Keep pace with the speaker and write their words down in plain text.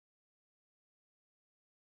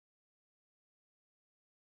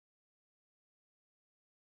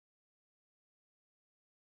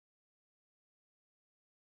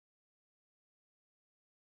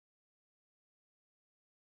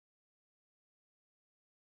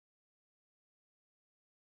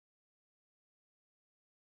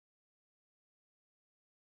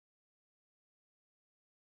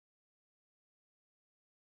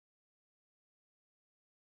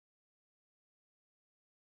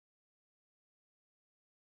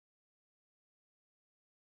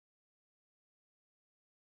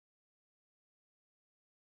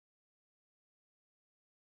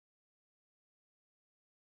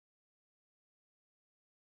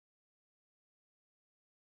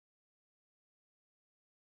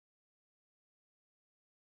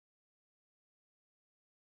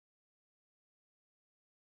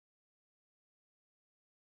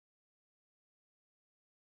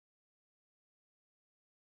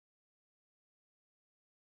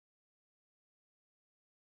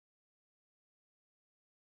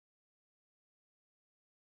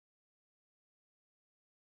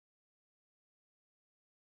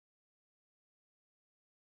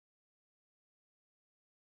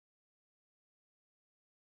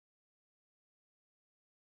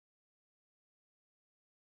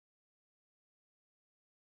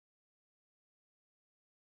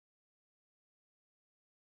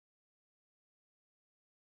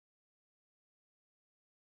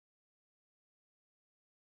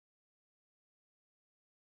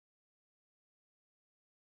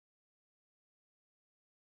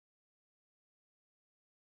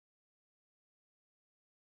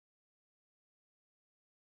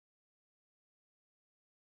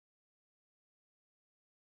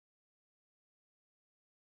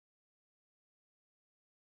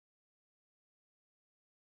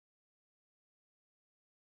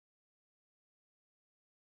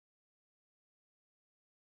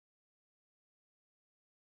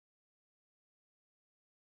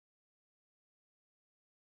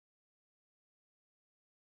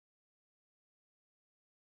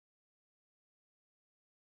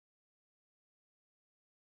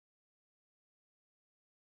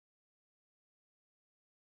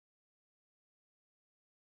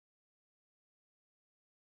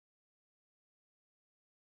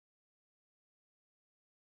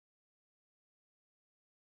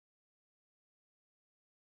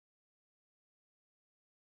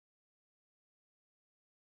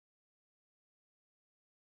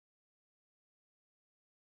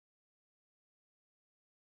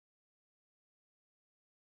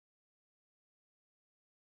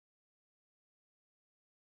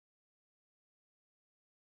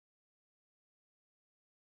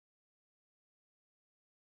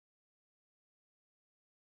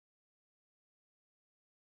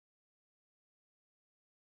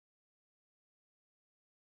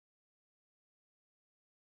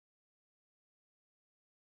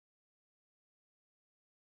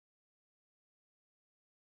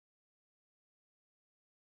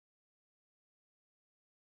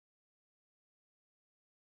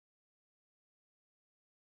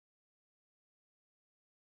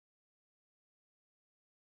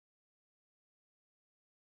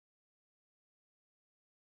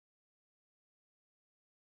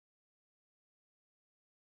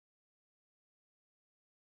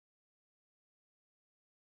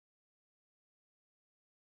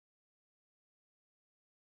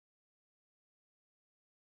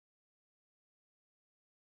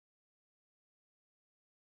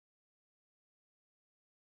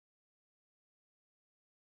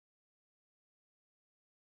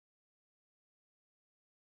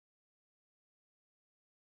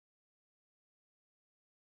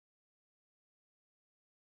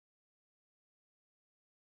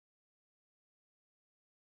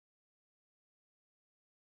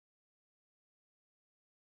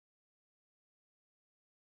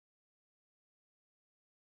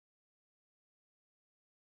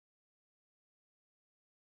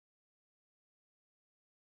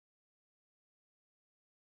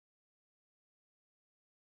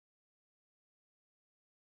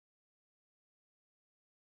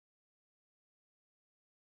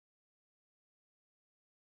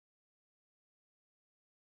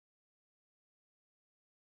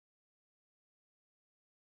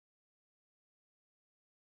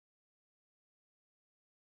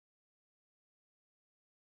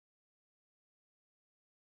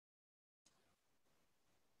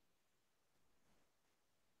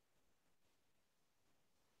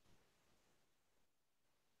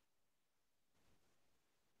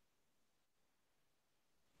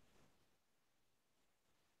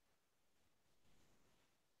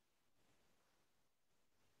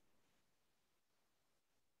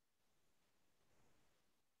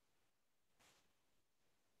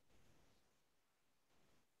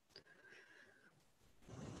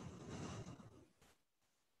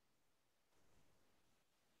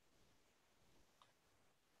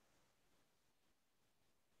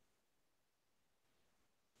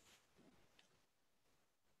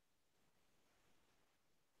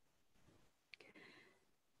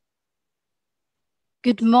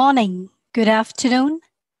Good morning, good afternoon,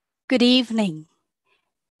 good evening,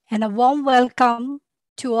 and a warm welcome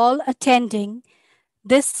to all attending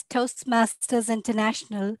this Toastmasters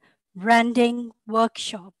International Branding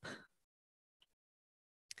Workshop.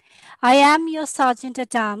 I am your Sergeant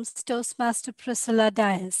at Arms, Toastmaster Priscilla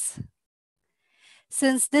Dias.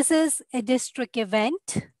 Since this is a district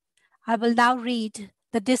event, I will now read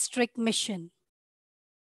the district mission.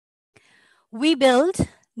 We build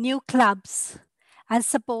new clubs and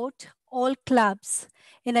support all clubs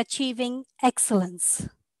in achieving excellence.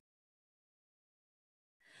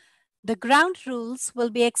 The ground rules will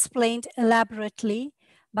be explained elaborately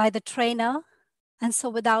by the trainer, and so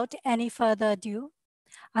without any further ado,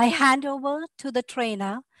 I hand over to the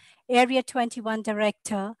trainer, Area 21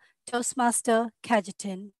 Director, Toastmaster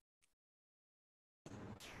Kajetin.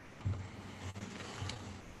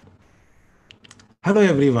 Hello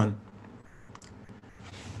everyone.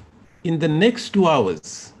 In the next 2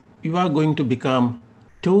 hours, you are going to become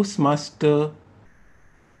Toastmaster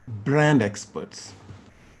brand experts.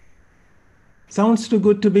 Sounds too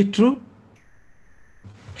good to be true?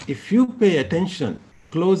 If you pay attention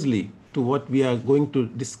closely to what we are going to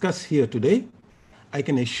discuss here today, I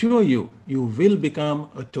can assure you, you will become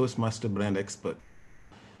a Toastmaster brand expert.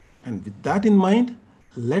 And with that in mind,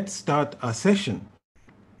 let's start our session.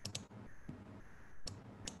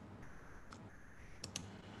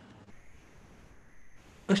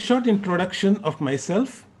 A short introduction of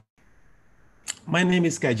myself. My name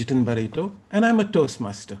is Kajetin Barreto, and I'm a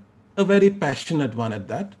Toastmaster, a very passionate one at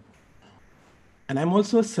that. And I'm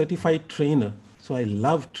also a certified trainer, so I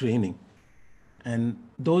love training. And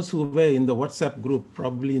those who were in the WhatsApp group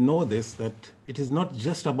probably know this, that it is not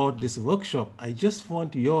just about this workshop. I just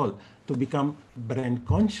want you all to become brand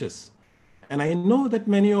conscious. And I know that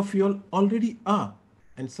many of you all already are,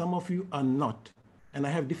 and some of you are not. And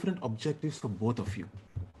I have different objectives for both of you.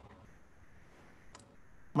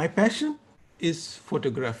 My passion is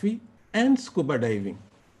photography and scuba diving,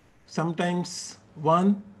 sometimes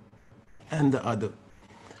one and the other.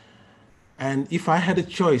 And if I had a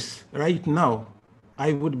choice right now,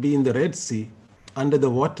 I would be in the Red Sea under the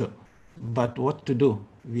water. But what to do?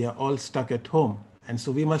 We are all stuck at home. And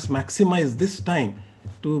so we must maximize this time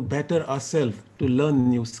to better ourselves, to learn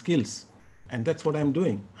new skills. And that's what I'm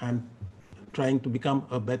doing. I'm trying to become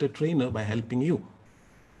a better trainer by helping you.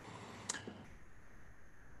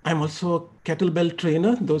 I'm also a kettlebell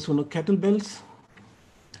trainer, those who know kettlebells.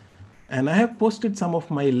 And I have posted some of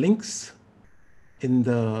my links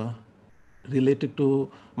related to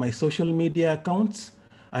my social media accounts.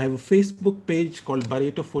 I have a Facebook page called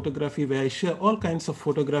Barreto Photography where I share all kinds of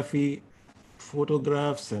photographs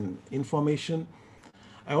and information.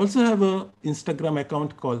 I also have an Instagram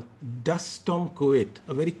account called Dust Storm Kuwait,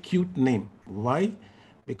 a very cute name. Why?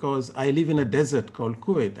 Because I live in a desert called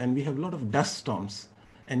Kuwait and we have a lot of dust storms.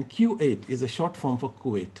 And Q8 is a short form for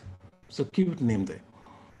Kuwait. So cute name there.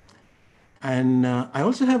 And I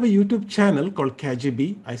also have a YouTube channel called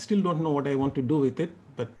KGB. I still don't know what I want to do with it,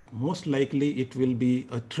 but most likely it will be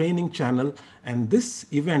a training channel. And this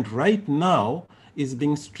event right now is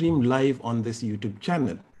being streamed live on this YouTube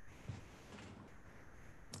channel.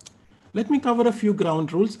 Let me cover a few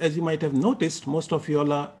ground rules. As you might have noticed, most of you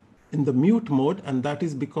all are in the mute mode, and that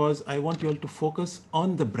is because I want you all to focus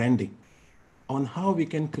on the branding, on how we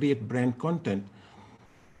can create brand content.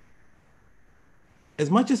 As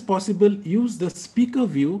much as possible, use the speaker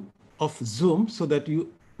view of Zoom so that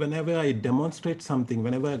you, whenever I demonstrate something,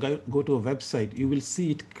 whenever I go to a website, you will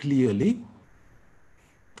see it clearly.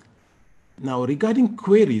 Now, regarding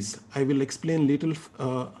queries, I will explain a little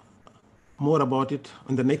more about it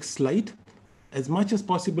on the next slide. As much as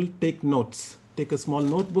possible, take notes. Take a small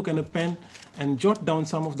notebook and a pen and jot down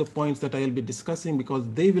some of the points that I will be discussing because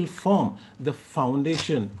they will form the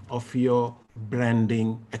foundation of your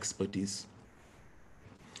branding expertise.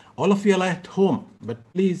 All of you are at home, but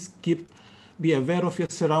please be aware of your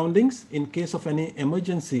surroundings. In case of any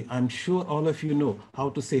emergency, I'm sure all of you know how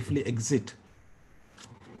to safely exit.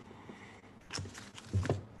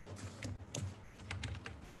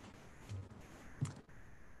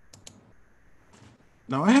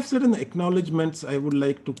 Now, I have certain acknowledgements I would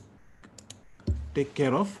like to take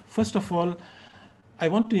care of. First of all, I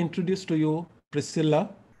want to introduce to you Priscilla,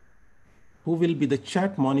 who will be the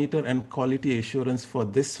chat monitor and quality assurance for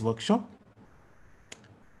this workshop.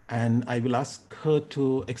 And I will ask her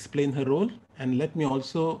to explain her role. And let me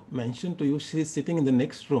also mention to you, she's sitting in the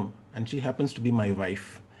next room and she happens to be my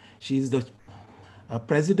wife. She is the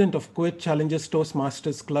president of Kuwait Challengers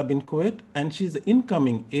Toastmasters Club in Kuwait, and she's the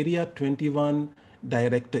incoming Area 21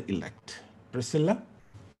 Director-elect. Priscilla?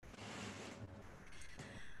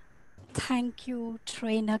 Thank you,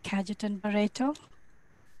 Trainer Cajetan Barreto.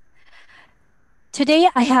 Today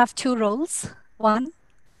I have two roles. One,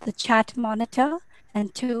 the chat monitor,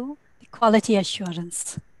 and two, the quality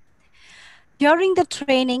assurance. During the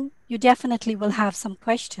training, you definitely will have some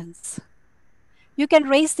questions. You can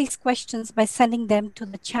raise these questions by sending them to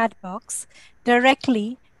the chat box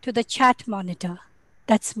directly to the chat monitor.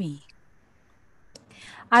 That's me.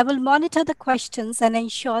 I will monitor the questions and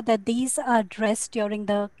ensure that these are addressed during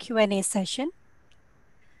the Q&A session.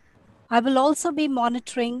 I will also be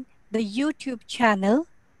monitoring the YouTube channel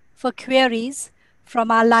for queries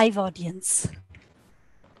from our live audience.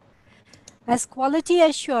 As quality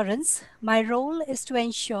assurance, my role is to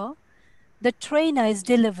ensure the trainer is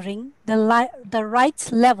delivering the right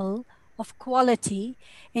level of quality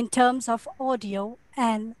in terms of audio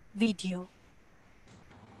and video.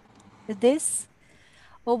 With this,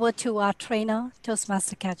 over to our trainer,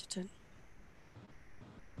 Toastmaster Cajetan.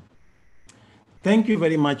 Thank you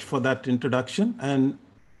very much for that introduction. And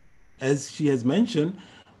as she has mentioned,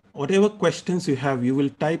 whatever questions you have, you will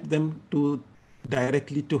type them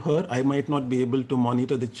directly to her. I might not be able to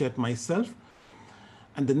monitor the chat myself.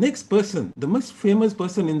 And the next person, the most famous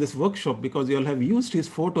person in this workshop, because you all have used his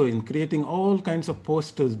photo in creating all kinds of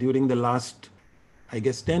posters during the last, I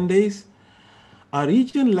guess, 10 days, our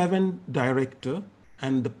Region 11 director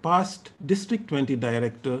and the past District 20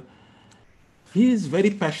 director, he is very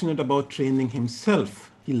passionate about training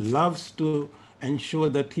himself. He loves to ensure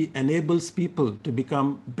that he enables people to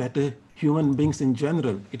become better human beings in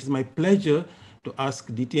general. It is my pleasure to ask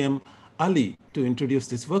DTM Ali to introduce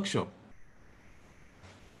this workshop.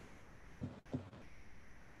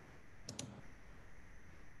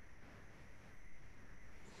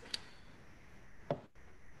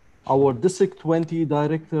 Our District 20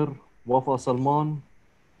 Director, Wafa Salman,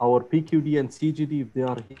 our PQD and CGD, if they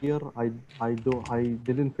are here, I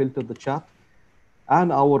didn't filter the chat,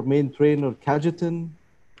 and our main trainer, Cajetan.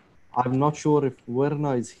 I'm not sure if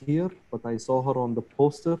Verna is here, but I saw her on the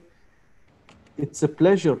poster. It's a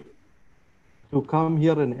pleasure to come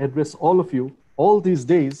here and address all of you. All these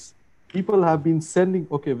days, people have been sending,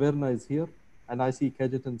 okay, Verna is here, and I see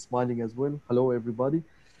Cajetan smiling as well. Hello, everybody.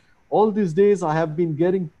 All these days, I have been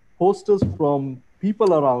getting posters from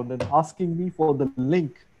people around and asking me for the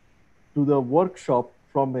link to the workshop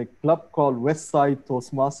from a club called Westside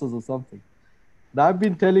Toastmasters or something. And I've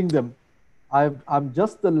been telling them, I'm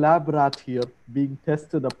just the lab rat here being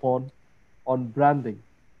tested upon on branding.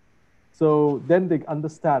 So then they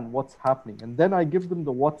understand what's happening. And then I give them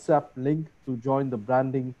the WhatsApp link to join the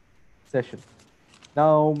branding session.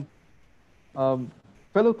 Now,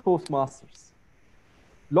 fellow Toastmasters,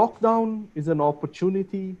 lockdown is an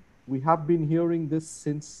opportunity. We have been hearing this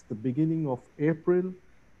since the beginning of April,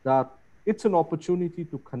 that it's an opportunity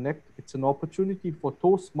to connect. It's an opportunity for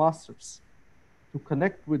Toastmasters to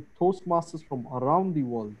connect with Toastmasters from around the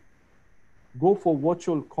world. Go for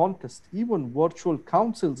virtual contests. Even virtual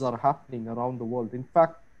councils are happening around the world. In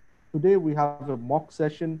fact, today we have a mock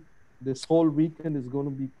session. This whole weekend is going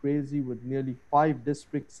to be crazy with nearly 5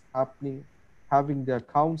 districts having their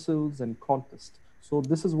councils and contests. So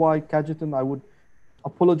this is why, Cajetan, I would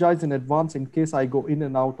apologize in advance in case I go in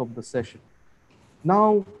and out of the session.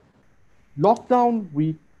 Now, lockdown,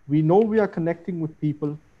 we know we are connecting with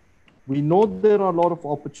people. We know there are a lot of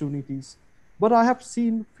opportunities, but I have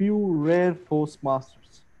seen few rare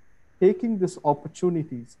Toastmasters taking these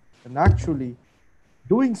opportunities and actually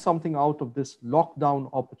doing something out of this lockdown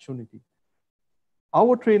opportunity.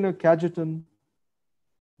 Our trainer, Cajetan,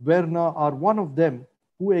 Verna are one of them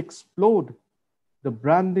who explored the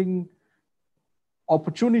branding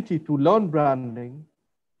opportunity to learn branding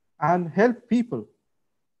and help people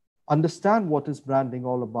understand what is branding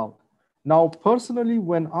all about. Now, personally,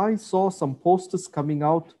 when I saw some posters coming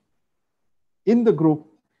out in the group,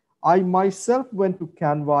 I myself went to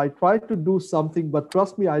CANVA. I tried to do something, but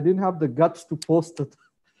trust me, I didn't have the guts to post it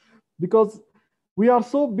because we are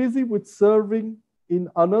so busy with serving in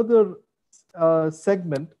another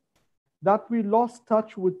segment that we lost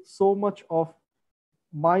touch with so much of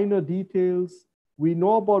minor details. We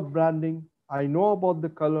know about branding. I know about the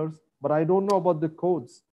colors, but I don't know about the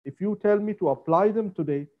codes. If you tell me to apply them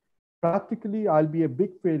today, practically I'll be a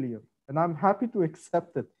big failure, and I'm happy to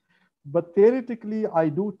accept it. But theoretically, I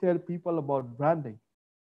do tell people about branding.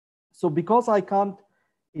 So because I can't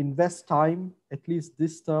invest time, at least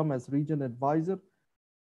this term as region advisor,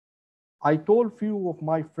 I told few of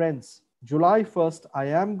my friends, July 1st, I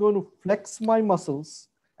am going to flex my muscles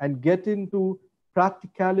and get into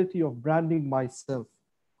practicality of branding myself.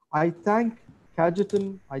 I thank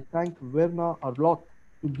Cajetan, I thank Verna a lot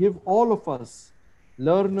to give all of us,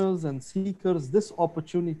 learners and seekers, this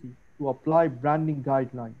opportunity to apply branding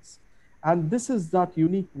guidelines. And this is that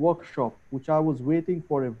unique workshop which I was waiting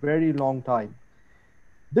for a very long time.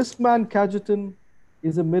 This man, Cajetan,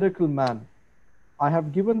 is a miracle man. I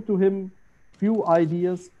have given to him few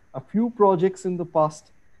ideas, a few projects in the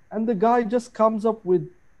past, and the guy just comes up with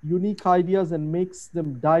unique ideas and makes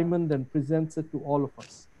them diamond and presents it to all of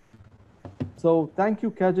us. So thank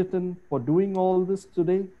you, Cajetan, for doing all this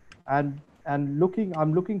today, and I'm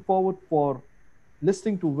looking forward for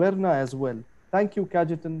listening to Verna as well. Thank you,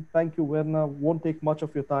 Cajetan. Thank you, Verna. Won't take much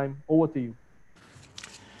of your time. Over to you.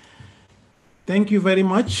 Thank you very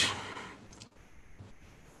much.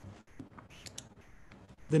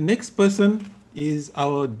 The next person is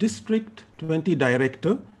our District 20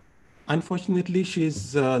 Director. Unfortunately,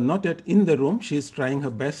 she's not yet in the room. She's trying her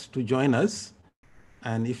best to join us.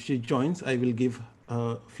 And if she joins, I will give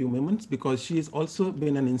a few moments because she has also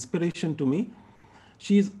been an inspiration to me.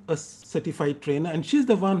 She's a certified trainer, and she's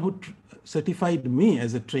the one who certified me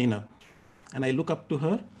as a trainer. And I look up to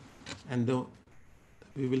her, and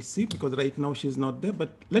we will see, because right now she's not there, but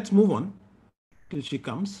let's move on till she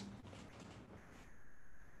comes.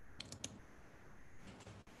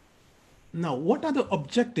 Now, what are the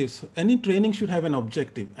objectives? Any training should have an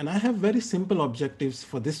objective, and I have very simple objectives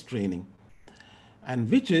for this training, and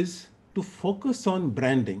which is to focus on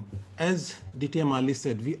branding. As DTM Ali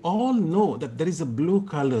said, we all know that there is a blue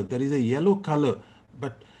color, there is a yellow color,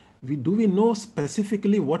 but do we know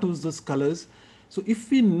specifically what is those colors? So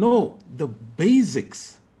if we know the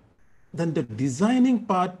basics, then the designing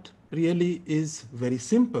part really is very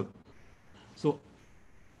simple. So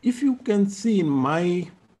if you can see in my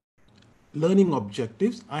learning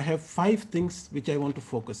objectives, I have 5 things which I want to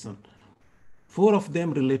focus on. 4 of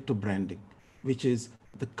them relate to branding, which is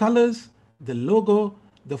the colors, the logo,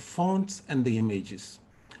 the fonts, and the images.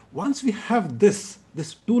 Once we have this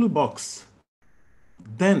toolbox,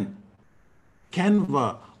 then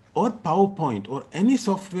CANVA or PowerPoint or any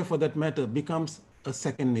software for that matter becomes a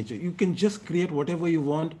second nature. You can just create whatever you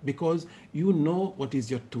want because you know what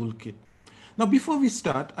is your toolkit. Now, before we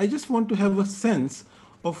start, I just want to have a sense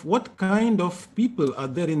of what kind of people are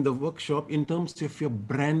there in the workshop in terms of your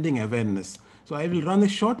branding awareness. So I will run a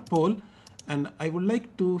short poll, and I would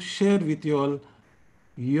like to share with you all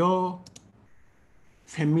your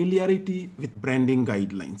familiarity with branding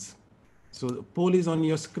guidelines. So the poll is on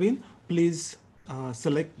your screen. Please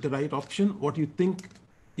select the right option, what you think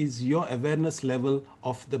is your awareness level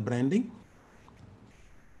of the branding.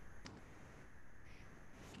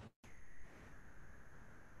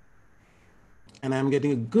 And I'm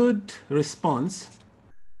getting a good response.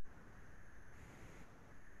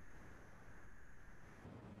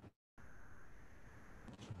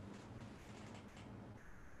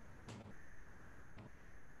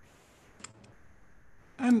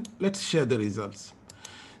 And let's share the results.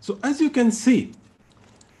 So as you can see,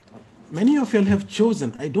 many of you have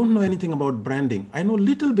chosen, I don't know anything about branding. I know a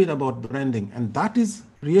little bit about branding, and that is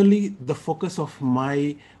really the focus of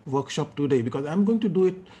my workshop today, because I'm going to do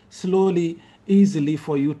it slowly, easily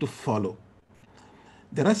for you to follow.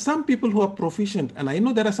 There are some people who are proficient, and I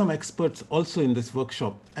know there are some experts also in this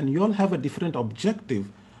workshop, and you all have a different objective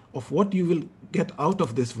of what you will get out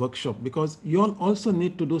of this workshop, because you all also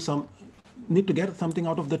need to get something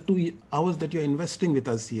out of the 2 hours that you're investing with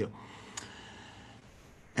us here.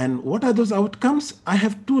 And what are those outcomes? I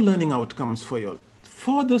have 2 learning outcomes for you all.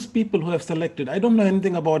 For those people who have selected, I don't know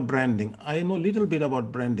anything about branding, I know a little bit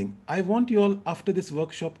about branding, I want you all after this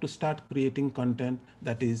workshop to start creating content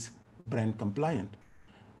that is brand compliant.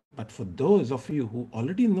 But for those of you who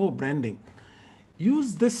already know branding,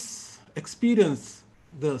 use this experience,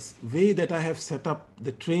 the way that I have set up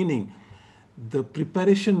the training, the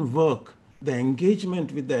preparation work, the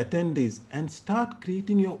engagement with the attendees, and start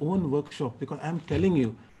creating your own workshop, because I'm telling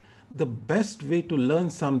you, the best way to learn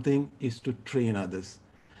something is to train others.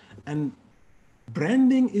 And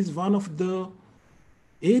branding is one of the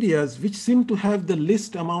areas which seem to have the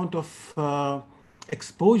least amount of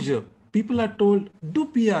exposure. People are told, do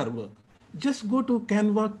PR work, just go to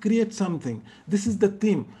CANVA, create something. This is the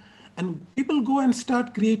theme. And people go and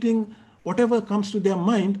start creating whatever comes to their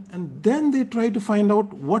mind, and then they try to find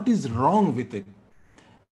out what is wrong with it.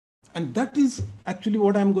 And that is actually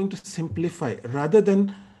what I'm going to simplify, rather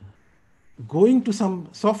than going to some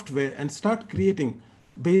software and start creating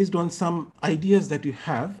based on some ideas that you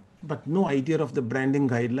have, but no idea of the branding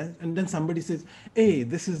guidelines. And then somebody says, hey,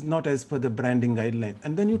 this is not as per the branding guideline.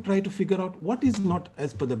 And then you try to figure out what is not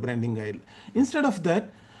as per the branding guideline. Instead of that,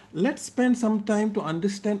 let's spend some time to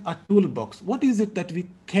understand our toolbox. What is it that we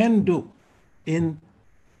can do in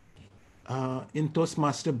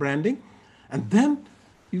Toastmaster branding? And then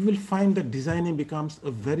you will find that designing becomes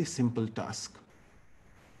a very simple task.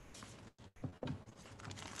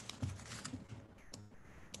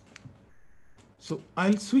 So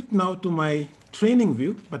I'll switch now to my training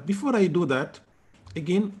view, but before I do that,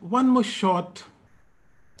 again, one more short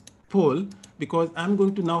poll, because I'm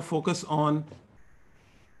going to now focus on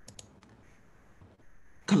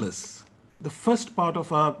colors, the first part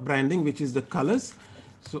of our branding, which is the colors.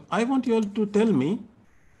 So I want you all to tell me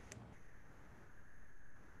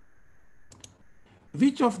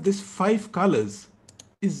which of these 5 colors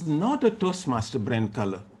is not a Toastmaster brand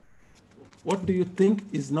color. What do you think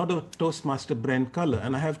is not a Toastmaster brand color?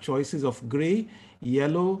 And I have choices of gray,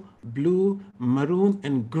 yellow, blue, maroon,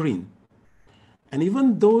 and green. And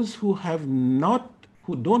even those who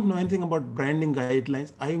don't know anything about branding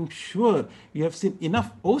guidelines, I am sure you have seen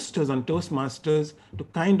enough posters on Toastmasters to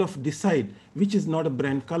kind of decide which is not a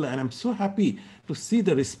brand color. And I'm so happy to see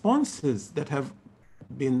the responses that have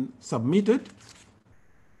been submitted.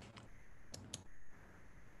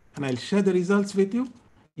 And I'll share the results with you.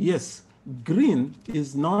 Yes, green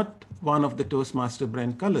is not one of the Toastmaster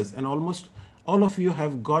brand colors, and almost all of you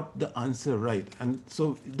have got the answer right. And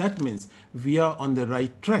so that means we are on the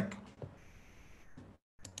right track.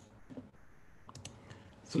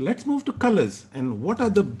 So let's move to colors. And what are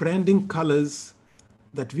the branding colors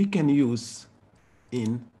that we can use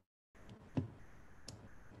in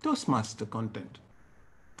Toastmaster content?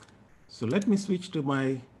 So let me switch to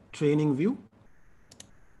my training view.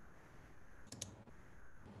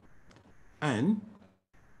 And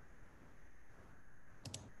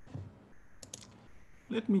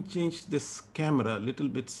let me change this camera a little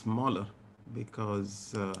bit smaller,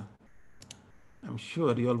 because I'm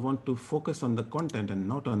sure you all want to focus on the content and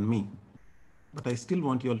not on me, but I still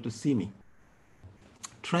want you all to see me.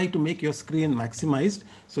 Try to make your screen maximized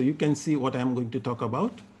so you can see what I'm going to talk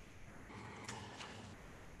about.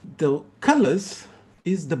 The colors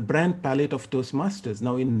is the brand palette of Toastmasters.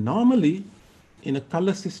 Now, normally in a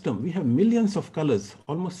color system, we have millions of colors.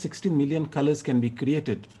 Almost 16 million colors can be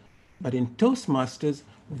created. But in Toastmasters,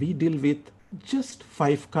 we deal with just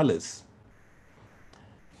 5 colors.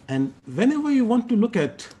 And whenever you want to look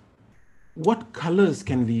at what colors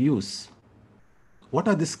can we use, what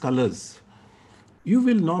are these colors, you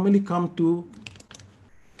will normally come to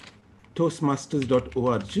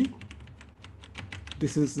toastmasters.org.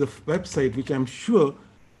 This is the website which I'm sure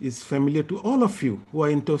is familiar to all of you who are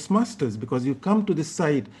in Toastmasters, because you come to this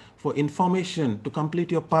site for information to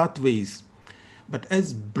complete your pathways. But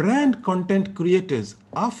as brand content creators,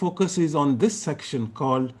 our focus is on this section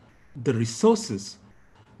called the resources,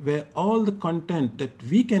 where all the content that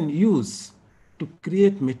we can use to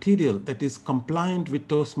create material that is compliant with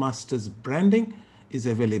Toastmasters branding is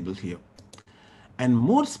available here. And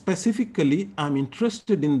more specifically, I'm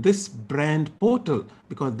interested in this brand portal,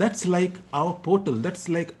 because that's like our portal, that's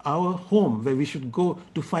like our home where we should go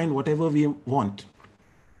to find whatever we want.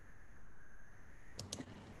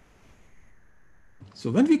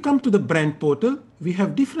 So when we come to the brand portal, we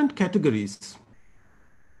have different categories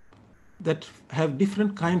that have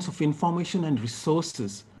different kinds of information and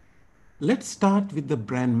resources. Let's start with the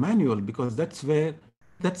brand manual, because that's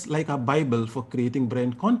like our Bible for creating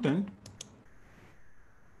brand content.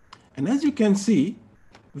 And as you can see,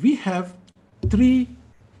 we have 3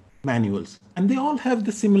 manuals, and they all have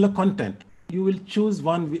the similar content. You will choose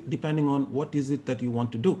one depending on what is it that you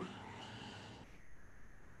want to do.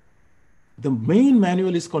 The main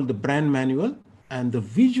manual is called the brand manual, and the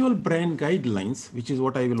visual brand guidelines, which is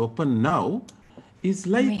what I will open now, is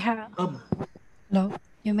like you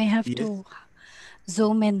may have yes. to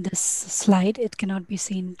zoom in this slide. It cannot be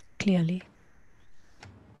seen clearly.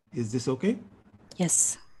 Is this okay?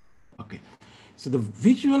 Yes. Okay. So the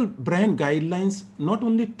visual brand guidelines not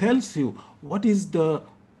only tells you what is the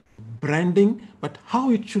branding, but how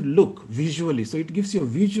it should look visually. So it gives you a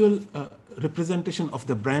visual representation of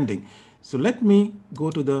the branding. So let me go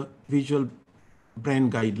to the visual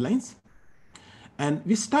brand guidelines. And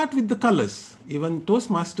we start with the colors. Even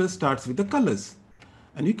Toastmasters starts with the colors.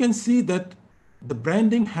 And you can see that the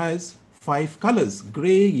branding has 5 colors: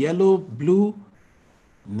 gray, yellow, blue,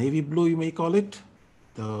 navy blue, you may call it,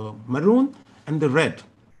 the maroon, and the red.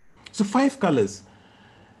 So 5 colors.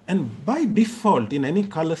 And by default, in any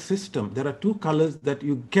color system, there are 2 colors that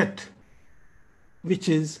you get, which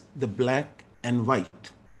is the black and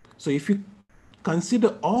white. So if you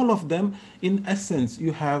consider all of them, in essence,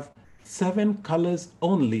 you have 7 colors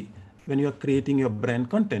only when you are creating your brand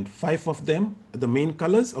content. 5 of them, the main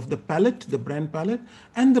colors of the palette, the brand palette,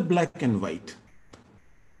 and the black and white.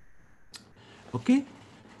 Okay?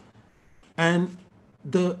 And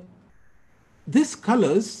these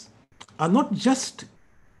colors are not just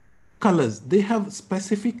colors, they have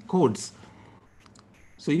specific codes.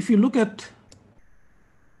 So if you look at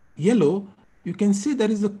yellow, you can see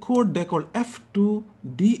there is a code there called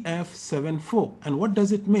F2DF74. And what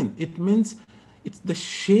does it mean? It means it's the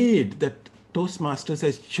shade that Toastmasters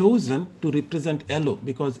has chosen to represent yellow,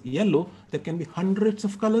 because yellow, there can be hundreds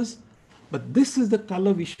of colors, but this is the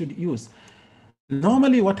color we should use.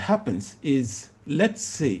 Normally what happens is, let's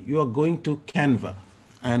say you are going to CANVA,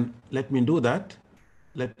 and let me do that.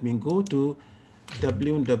 Let me go to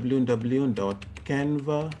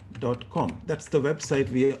www.canva.com. That's the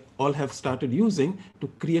website we all have started using to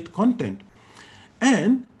create content.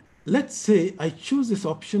 And let's say I choose this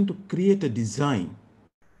option to create a design.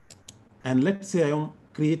 And let's say I am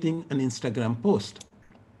creating an Instagram post.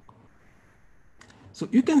 So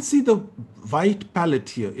you can see the white palette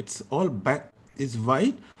here. It's all back is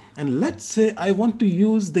white. And let's say I want to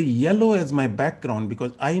use the yellow as my background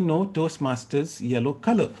because I know Toastmasters yellow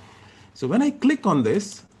color. So when I click on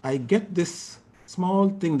this, I get this small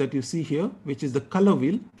thing that you see here, which is the color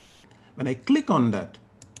wheel. When I click on that,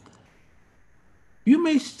 you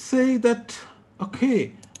may say that,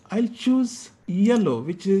 okay, I'll choose yellow,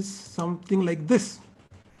 which is something like this.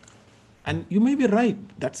 And you may be right,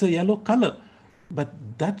 that's a yellow color, but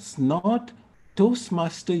that's not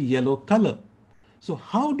Toastmaster yellow color. So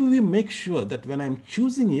how do we make sure that when I'm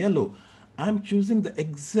choosing yellow, I'm choosing the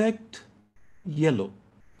exact yellow?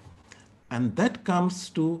 And that comes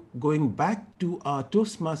to going back to our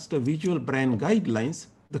Toastmaster visual brand guidelines,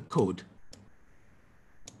 the code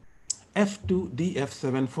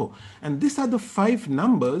F2DF74. And these are the 5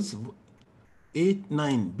 numbers, 8,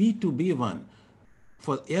 9, B2, B1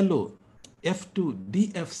 for yellow,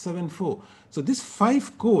 F2DF74. So these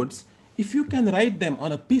 5 codes, if you can write them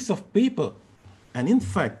on a piece of paper, and in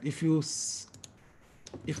fact, if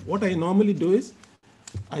what I normally do is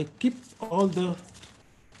I keep all the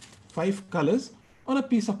 5 colors on a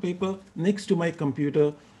piece of paper next to my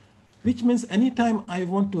computer, which means anytime I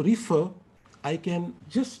want to refer, I can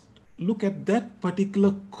just look at that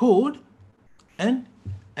particular code and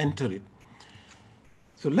enter it.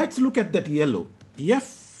 So let's look at that yellow,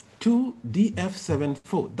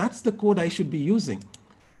 F2DF74. That's the code I should be using.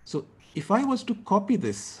 So if I was to copy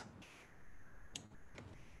this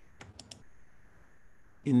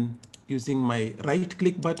in using my right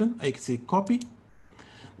click button, I say copy.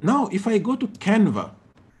 Now, if I go to CANVA,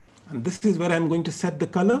 and this is where I'm going to set the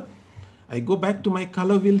color, I go back to my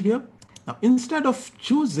color wheel here. Now, instead of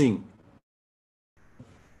choosing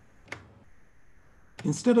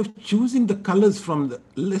the colors from the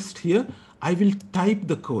list here, I will type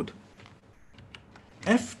the code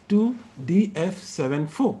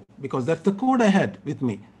F2DF74 because that's the code I had with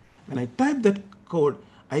me. When I type that code,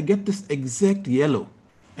 I get this exact yellow.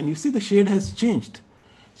 And you see the shade has changed.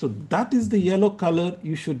 So that is the yellow color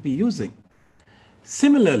you should be using.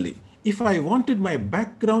 Similarly, if I wanted my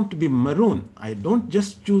background to be maroon, I don't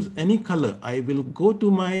just choose any color. I will go to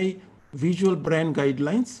my visual brand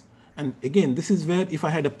guidelines. And again, this is where if I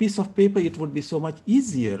had a piece of paper, it would be so much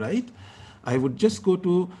easier, right? I would just go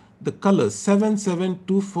to the color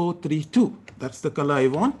 772432. That's the color I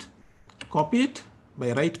want. Copy it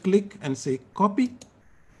by right click and say copy.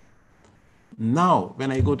 Now, when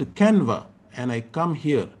I go to CANVA and I come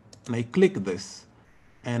here and I click this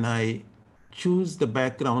and I choose the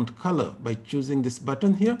background color by choosing this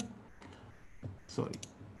button here. Sorry,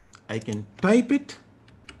 I can type it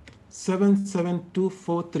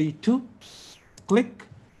 772432, click,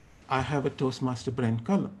 I have a Toastmaster brand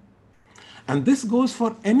color. And this goes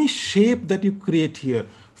for any shape that you create here.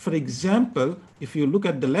 For example, if you look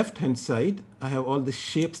at the left-hand side, I have all the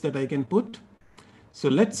shapes that I can put. So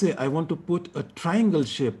let's say I want to put a triangle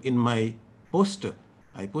shape in my poster.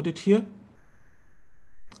 I put it here.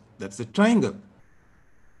 That's a triangle.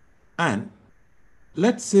 And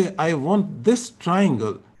let's say I want this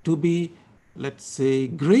triangle to be, let's say,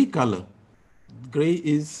 gray color. Gray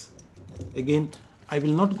is, again, I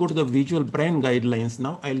will not go to the visual brand guidelines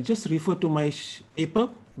now. I'll just refer to my paper,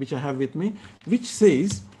 which I have with me, which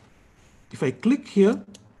says, if I click here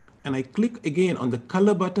and I click again on the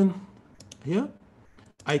color button here,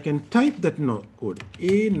 I can type that code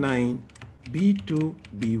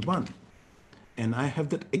A9B2B1. And I have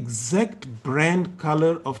that exact brand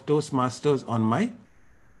color of Toastmasters on my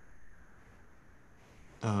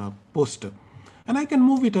poster. And I can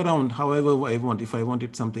move it around however I want. If I want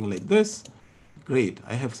it something like this, great.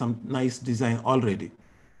 I have some nice design already.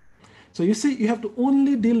 So you see, you have to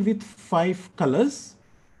only deal with 5 colors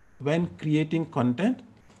when creating content,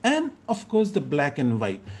 and of course the black and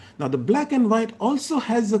white. Now the black and white also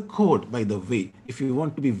has a code, by the way, if you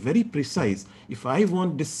want to be very precise. If I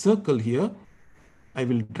want this circle here, I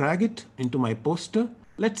will drag it into my poster.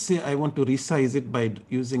 Let's say I want to resize it by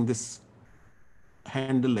using this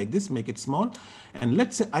handle like this, make it small. And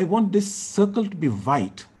let's say I want this circle to be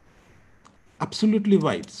white, absolutely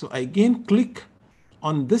white. So I again click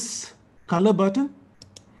on this color button,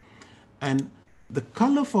 and the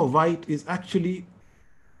color for white is actually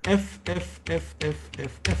F, F, F, F,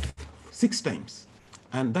 F, F, 6 times.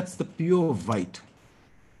 And that's the pure white.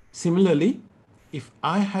 Similarly, if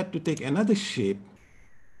I had to take another shape,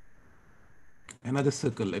 another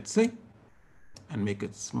circle, let's say, and make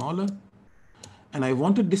it smaller, and I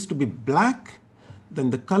wanted this to be black, then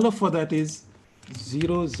the color for that is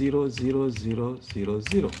 0, 0, 0, 0, 0,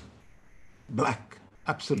 0. Black,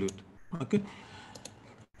 absolute. Okay.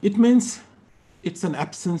 It means it's an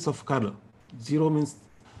absence of color. 0 means,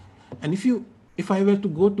 and if I were to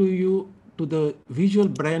go to you to the visual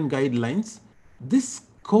brand guidelines, these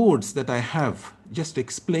codes that I have just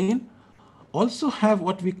explained also have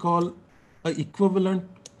what we call an equivalent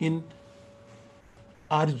in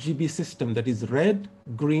RGB system, that is red,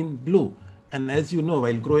 green, blue. And as you know,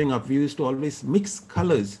 while growing up, we used to always mix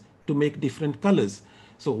colors to make different colors.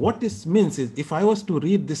 So what this means is, if I was to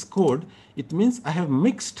read this code, it means I have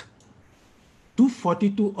mixed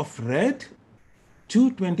 242 of red,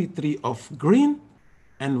 223 of green,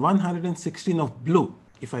 and 116 of blue.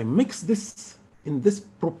 If I mix this in this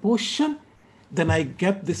proportion, then I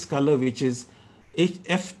get this color, which is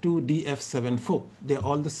F2DF74. They're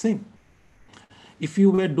all the same. If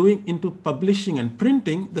you were doing into publishing and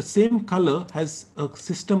printing, the same color has a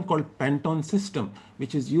system called Pantone system,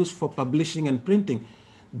 which is used for publishing and printing.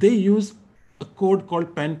 They use a code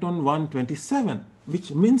called Pantone 127,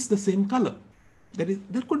 which means the same color.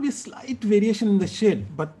 There could be a slight variation in the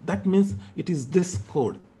shade, but that means it is this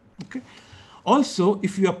code. Okay. Also,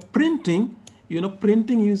 if you are printing,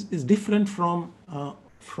 printing is different from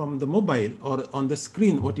the mobile or on the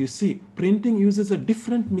screen. What you see, printing uses a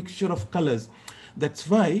different mixture of colors. That's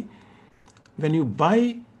why when you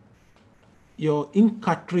buy your ink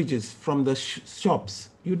cartridges from the shops,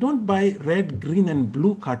 you don't buy red, green, and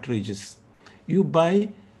blue cartridges. You buy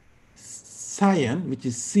cyan, which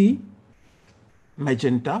is C,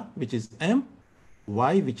 magenta, which is M,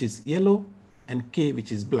 Y, which is yellow, and K,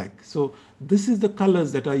 which is black. So this is the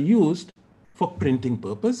colors that are used for printing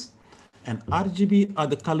purpose, and RGB are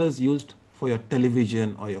the colors used for your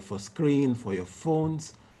television or for screen, for your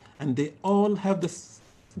phones, and they all have this,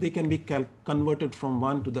 they can be converted from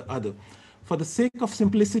one to the other. For the sake of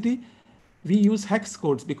simplicity, we use hex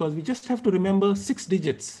codes because we just have to remember 6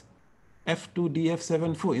 digits.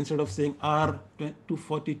 F2DF74 instead of saying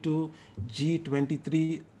R242,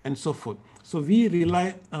 G23, and so forth. So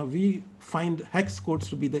we find hex codes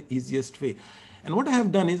to be the easiest way. And what I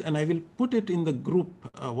have done is, and I will put it in the group,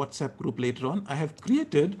 WhatsApp group later on, I have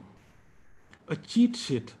created a cheat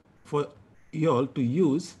sheet for you all to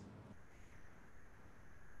use.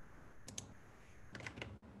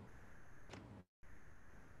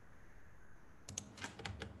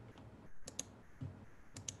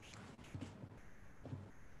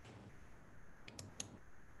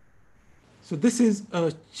 So this is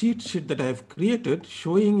a cheat sheet that I have created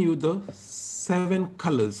showing you the 7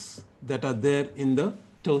 colors that are there in the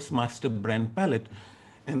Toastmaster brand palette.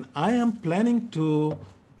 And I am planning to,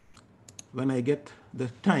 when I get the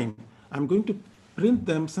time, I'm going to print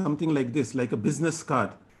them something like this, like a business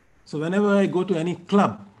card. So whenever I go to any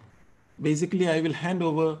club, basically I will hand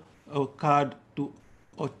over a card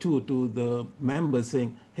or two to the members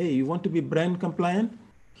saying, hey, you want to be brand compliant?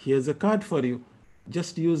 Here's a card for you.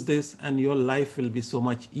 Just use this and your life will be so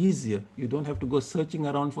much easier. You don't have to go searching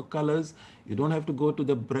around for colors. You don't have to go to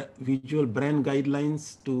the visual brand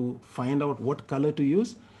guidelines to find out what color to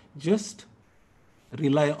use. Just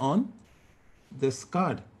rely on this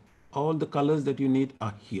card. All the colors that you need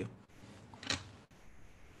are here.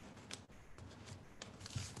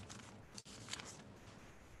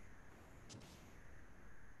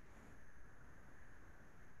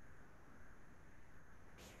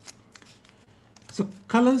 So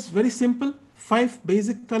colors, very simple, 5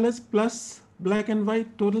 basic colors plus black and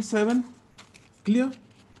white, total 7, clear.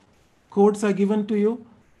 Codes are given to you.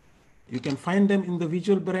 You can find them in the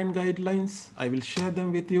visual brand guidelines. I will share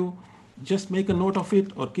them with you. Just make a note of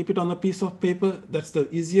it or keep it on a piece of paper. That's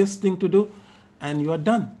the easiest thing to do. And you are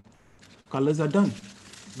done. Colors are done.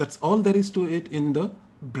 That's all there is to it in the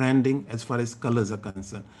branding as far as colors are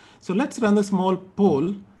concerned. So let's run a small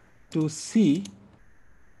poll to see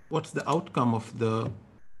what's the outcome of the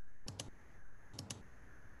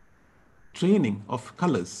training of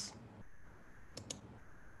colors.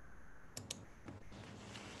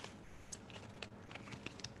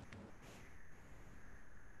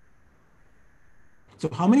 So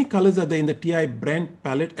how many colors are there in the TI brand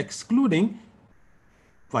palette excluding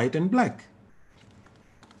white and black?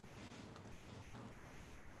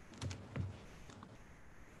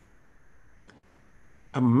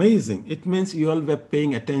 Amazing. It means you all were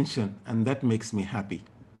paying attention, and that makes me happy.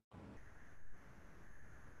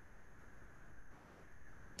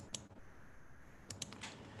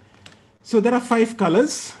 So there are 5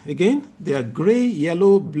 colors. Again, they are gray,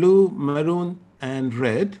 yellow, blue, maroon, and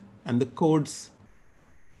red. And the codes,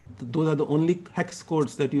 those are the only hex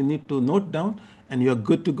codes that you need to note down, and you're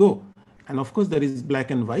good to go. And of course, there is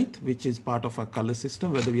black and white, which is part of our color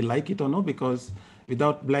system, whether we like it or not, because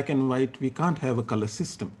without black and white, we can't have a color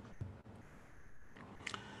system.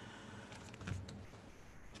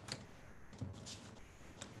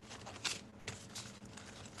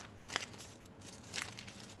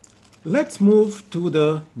 Let's move to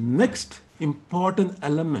the next important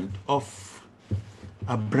element of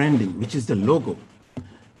our branding, which is the logo.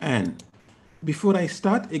 And before I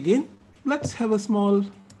start again, let's have a small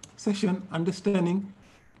session understanding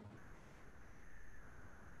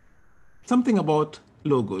something about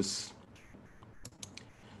logos.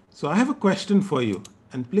 So I have a question for you,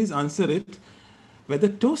 and please answer it. Whether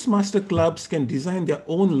Toastmaster clubs can design their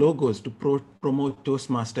own logos to promote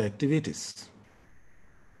Toastmaster activities.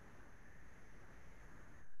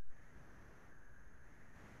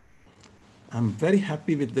 I'm very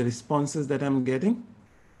happy with the responses that I'm getting.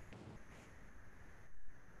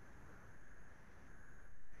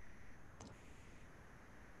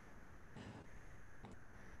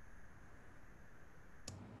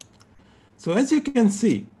 So as you can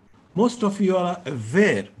see, most of you are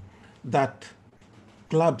aware that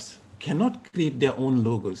clubs cannot create their own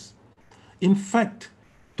logos. In fact,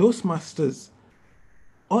 Toastmasters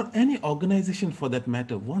or any organization for that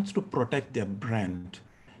matter wants to protect their brand.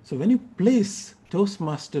 So when you place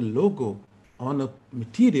Toastmaster logo on a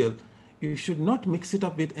material, you should not mix it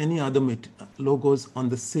up with any other logos on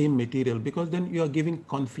the same material, because then you are giving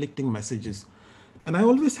conflicting messages. And I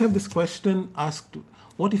always have this question asked,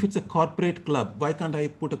 what if it's a corporate club? Why can't I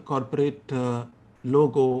put a corporate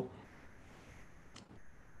logo?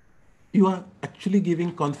 You are actually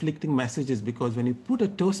giving conflicting messages, because when you put a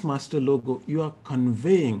Toastmaster logo, you are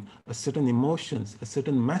conveying a certain emotions, a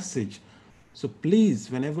certain message. So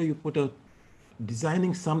please, whenever you put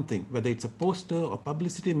designing something, whether it's a poster or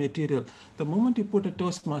publicity material, the moment you put a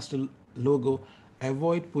Toastmaster logo,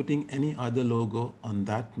 avoid putting any other logo on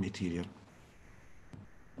that material.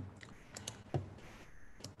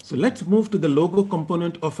 So let's move to the logo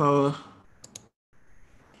component of our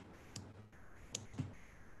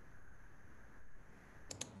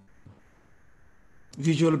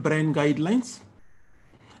visual brand guidelines.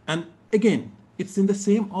 And again, it's in the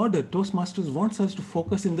same order. Toastmasters wants us to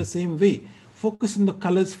focus in the same way. Focus on the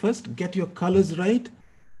colors first, get your colors right,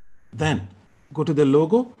 then go to the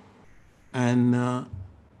logo, and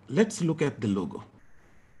let's look at the logo.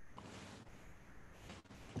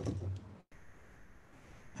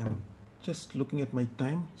 I'm just looking at my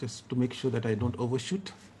time just to make sure that I don't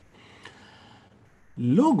overshoot.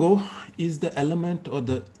 Logo is the element or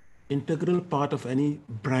the integral part of any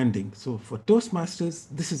branding. So for Toastmasters,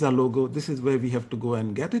 this is our logo. This is where we have to go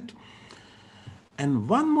and get it. And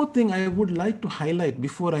one more thing I would like to highlight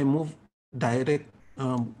before I move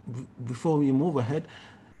before we move ahead,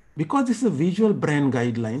 because this is a visual brand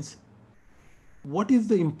guidelines, what is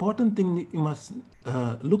the important thing you must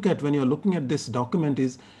look at when you're looking at this document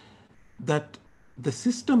is that the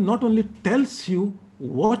system not only tells you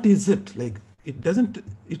what is it, like it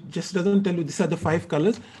just doesn't tell you these are the 5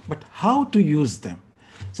 colors, but how to use them.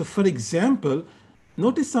 So for example,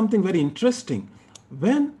 notice something very interesting.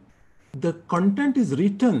 When the content is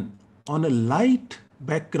written on a light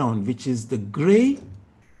background, which is the gray,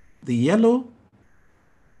 the yellow,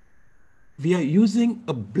 we are using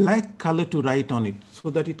a black color to write on it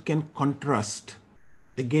so that it can contrast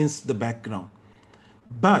against the background.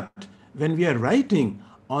 But when we are writing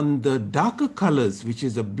on the darker colors, which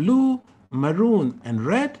is a blue, maroon, and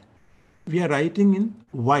red, we are writing in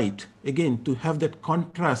white, again, to have that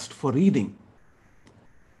contrast for reading.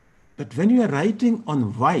 But when you are writing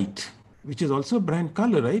on white, which is also brand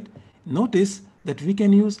color, right? Notice that we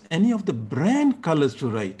can use any of the brand colors to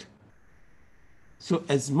write. So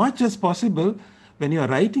as much as possible, when you are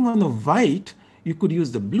writing on the white, you could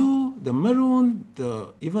use the blue, the maroon,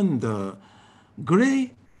 even the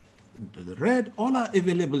gray, the red, all are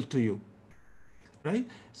available to you, right?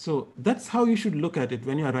 So that's how you should look at it.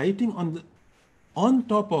 When you are writing on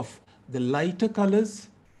top of the lighter colors,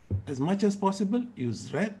 as much as possible,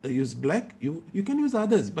 use red, use black. You can use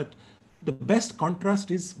others, but the best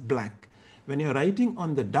contrast is black. When you're writing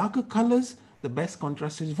on the darker colors, the best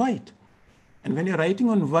contrast is white. And when you're writing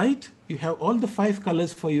on white, you have all the 5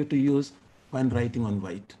 colors for you to use when writing on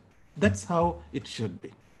white. That's how it should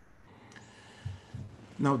be.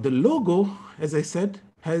 Now, the logo, as I said,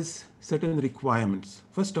 has certain requirements.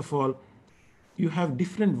 First of all, you have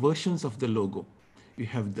different versions of the logo. You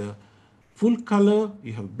have the full color,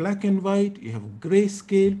 you have black and white, you have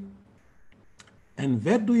grayscale. And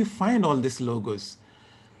where do you find all these logos?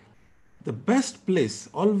 The best place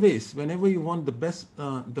always, whenever you want the best,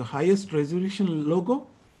 the highest resolution logo,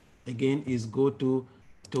 again, is go to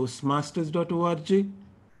Toastmasters.org,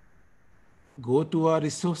 go to our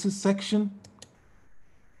resources section,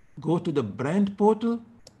 go to the brand portal,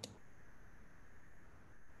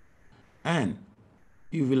 and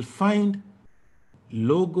you will find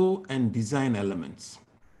logo and design elements.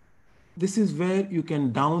 This is where you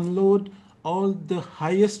can download all the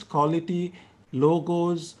highest quality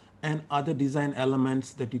logos and other design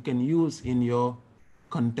elements that you can use in your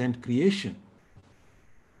content creation.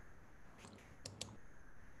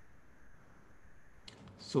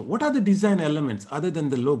 So what are the design elements other than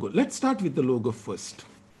the logo? Let's start with the logo first.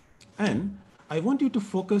 And I want you to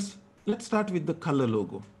focus, let's start with the color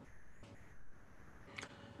logo.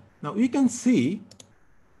 Now we can see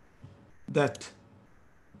that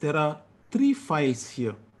there are 3 files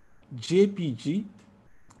here, JPG,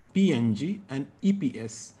 PNG, and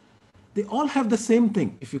EPS. They all have the same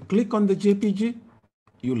thing. If you click on the JPG,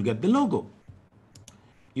 you'll get the logo.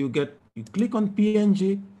 You click on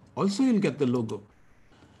PNG, also you'll get the logo.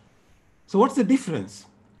 So what's the difference?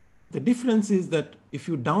 The difference is that if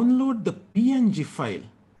you download the PNG file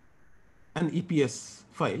and EPS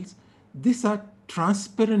files, these are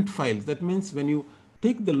transparent files. That means when you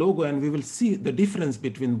take the logo, and we will see the difference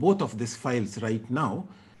between both of these files right now.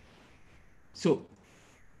 So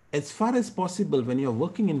as far as possible, when you're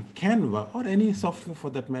working in CANVA or any software for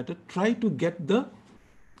that matter, try to get the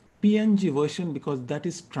PNG version because that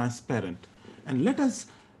is transparent. And let us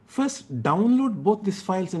first download both these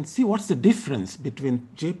files and see what's the difference between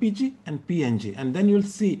JPG and PNG. And then you'll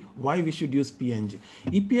see why we should use PNG.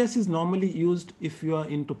 EPS is normally used if you are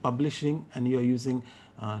into publishing and you're using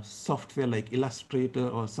software like Illustrator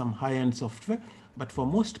or some high-end software. But for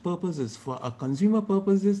most purposes, for our consumer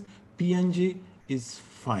purposes, PNG is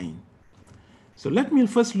fine. So let me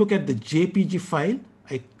first look at the JPG file.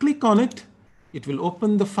 I click on it. It will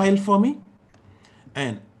open the file for me.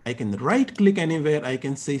 And I can right click anywhere. I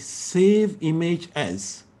can say save image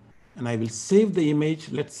as, and I will save the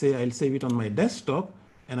image. Let's say I'll save it on my desktop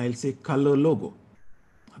and I'll say color logo.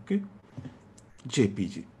 Okay.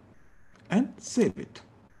 JPG and save it.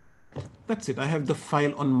 That's it. I have the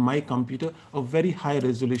file on my computer, a very high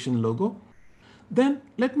resolution logo. Then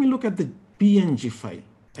let me look at the PNG file.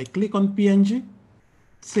 I click on PNG.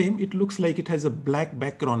 Same, it looks like it has a black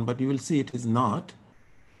background, but you will see it is not.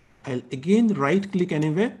 I'll again right click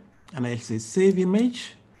anywhere and I'll say save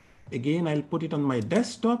image. Again, I'll put it on my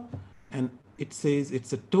desktop and it says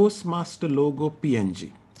it's a Toastmaster logo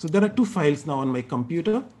PNG. So there are 2 files now on my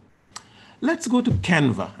computer. Let's go to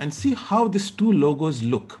CANVA and see how these 2 logos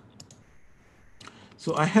look.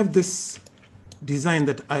 So I have this design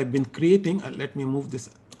that I've been creating. Let me move this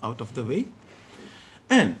out of the way.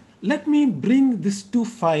 And let me bring these 2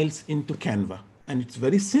 files into CANVA. And it's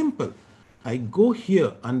very simple. I go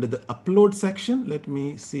here under the upload section. Let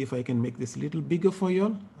me see if I can make this a little bigger for you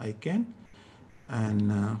all. I can.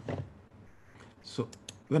 And so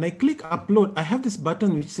when I click upload, I have this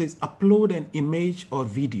button which says upload an image or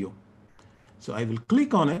video. So I will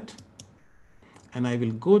click on it and I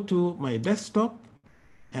will go to my desktop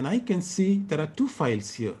and I can see there are 2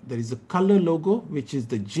 files here. There is a color logo, which is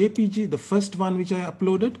the JPG, the first one which I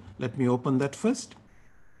uploaded. Let me open that first.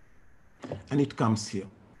 And it comes here.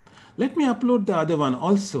 Let me upload the other one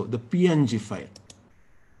also, the PNG file,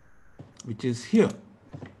 which is here.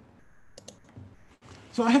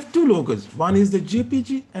 So I have 2 logos. One is the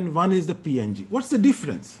JPG and one is the PNG. What's the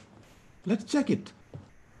difference? Let's check it.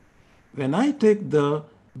 When I take the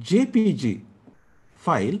JPG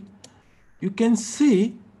file, you can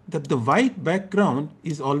see that the white background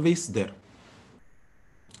is always there.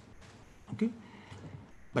 Okay.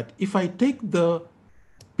 But if I take the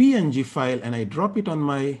PNG file and I drop it on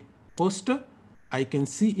my poster, I can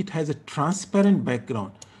see it has a transparent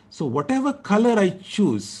background. So whatever color I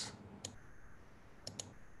choose,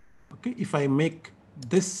 okay, if I make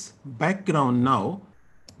this background now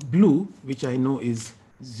blue, which I know is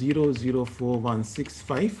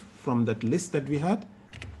 004165 from that list that we had,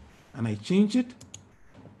 and I change it,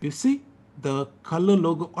 you see the color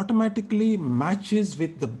logo automatically matches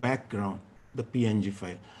with the background, the PNG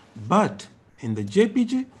file. But in the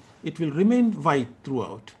JPG, it will remain white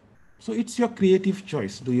throughout. So it's your creative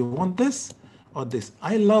choice. Do you want this or this?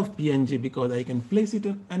 I love PNG because I can place it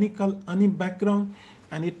in any color, any background,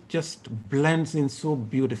 and it just blends in so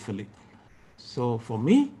beautifully. So for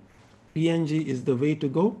me, PNG is the way to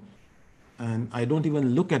go, and I don't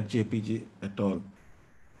even look at JPG at all.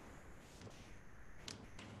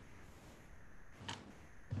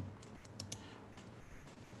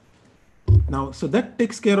 Now, so that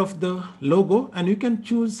takes care of the logo, and you can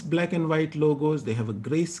choose black and white logos. They have a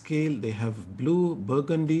grayscale, they have blue,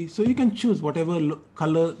 burgundy. So you can choose whatever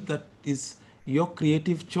color that is your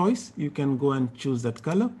creative choice. You can go and choose that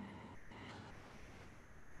color.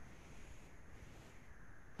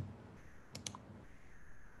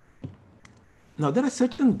 Now, there are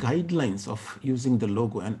certain guidelines of using the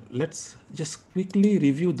logo, and let's just quickly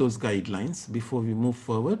review those guidelines before we move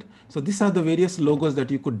forward. So these are the various logos that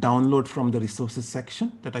you could download from the resources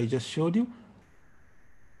section that I just showed you.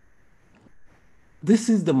 This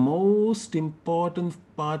is the most important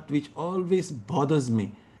part which always bothers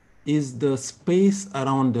me, is the space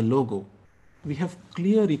around the logo. We have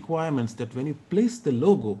clear requirements that when you place the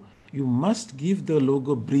logo, you must give the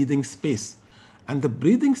logo breathing space. And the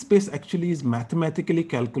breathing space actually is mathematically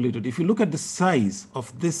calculated. If you look at the size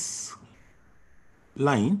of this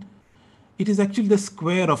line, it is actually the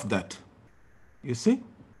square of that, you see?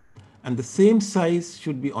 And the same size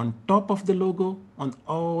should be on top of the logo on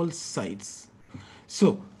all sides.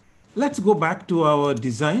 So let's go back to our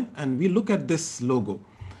design and we look at this logo.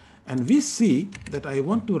 And we see that I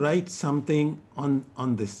want to write something on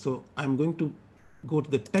this. So I'm going to go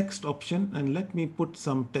to the text option and let me put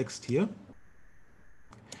some text here.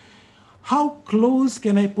 How close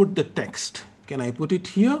can I put the text? Can I put it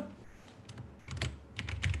here?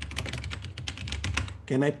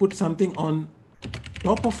 Can I put something on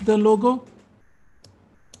top of the logo?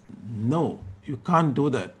 No, you can't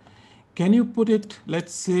do that. Can you put it,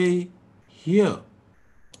 let's say, here?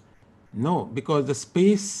 No, because the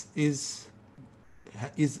space is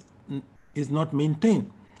not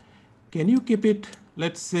maintained. Can you keep it,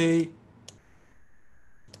 let's say,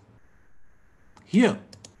 here?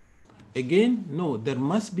 Again, no, there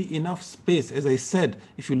must be enough space. As I said,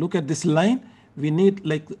 if you look at this line, we need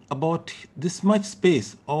like about this much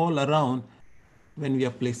space all around when we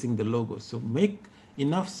are placing the logo. So make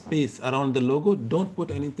enough space around the logo. Don't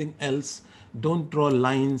put anything else. Don't draw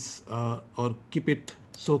lines or keep it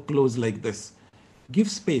so close like this.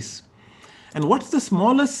 Give space. And what's the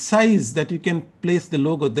smallest size that you can place the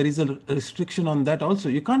logo? There is a restriction on that also.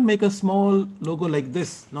 You can't make a small logo like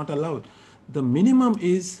this, not allowed. The minimum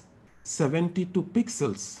is 72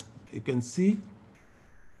 pixels. You can see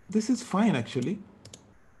this is fine actually,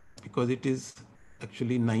 because it is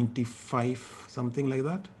actually 95, something like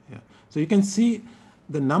that. Yeah. So you can see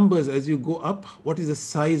the numbers as you go up, what is the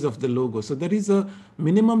size of the logo. So there is a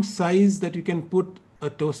minimum size that you can put a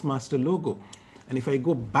Toastmaster logo. And if I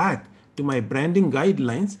go back to my branding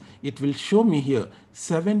guidelines, it will show me here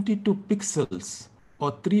 72 pixels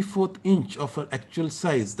or 3/4 inch of an actual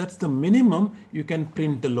size. That's the minimum you can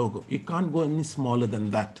print the logo. You can't go any smaller than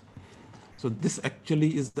that. So this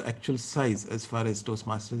actually is the actual size as far as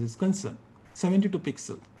Toastmasters is concerned, 72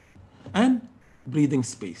 pixels. And breathing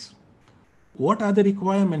space. What other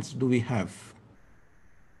requirements do we have?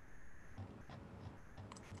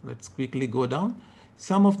 Let's quickly go down.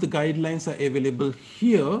 Some of the guidelines are available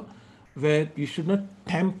here, where you should not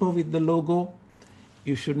tamper with the logo.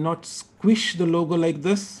 You should not squish the logo like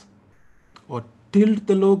this or tilt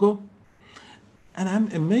the logo. And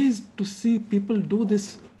I'm amazed to see people do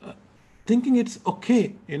this thinking it's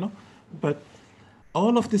okay, but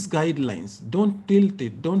all of these guidelines, don't tilt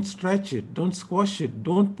it, don't stretch it, don't squash it,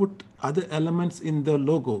 don't put other elements in the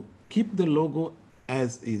logo. Keep the logo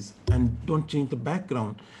as is and don't change the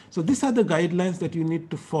background. So these are the guidelines that you need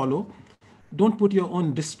to follow. Don't put your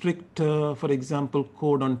own district, for example,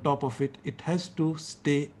 code on top of it. It has to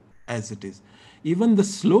stay as it is. Even the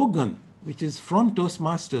slogan, which is from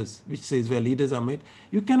Toastmasters, which says where leaders are made,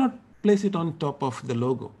 you cannot place it on top of the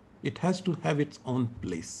logo. It has to have its own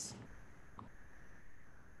place.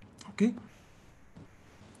 Okay.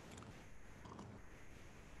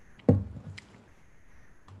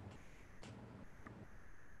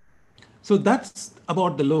 So that's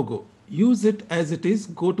about the logo. Use it as it is.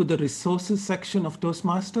 Go to the resources section of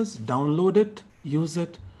Toastmasters, download it, use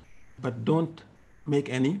it, but don't make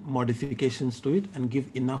any modifications to it and give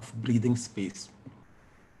enough breathing space.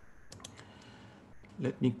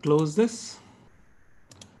 Let me close this.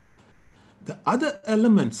 The other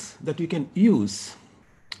elements that you can use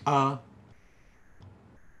are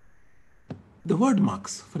the word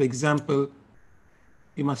marks. For example,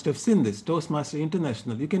 you must have seen this, Toastmaster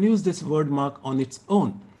International. You can use this word mark on its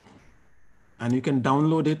own. and you can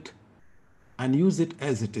download it and use it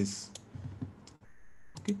as it is.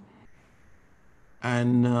 Okay.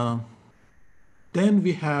 And then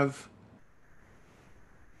we have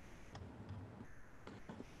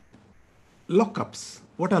lockups.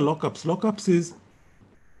 What are lockups? Lockups is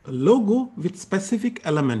a logo with specific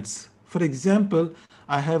elements. For example,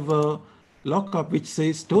 I have a lockup which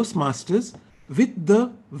says Toastmasters with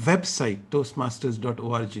the website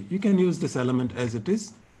toastmasters.org. You can use this element as it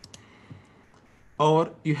is.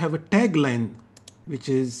 Or you have a tagline which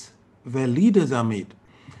is where leaders are made.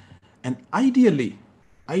 And ideally,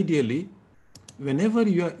 whenever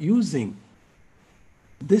you are using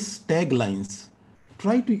this taglines,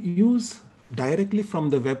 try to use directly from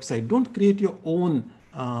the website. Don't create your own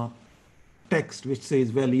text which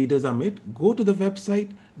says where leaders are made. Go to the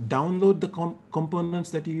website, download the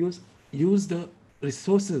components that you use the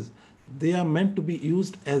resources. They are meant to be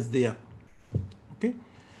used as they are. Okay.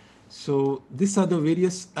 So these are the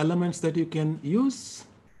various elements that you can use.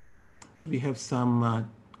 We have some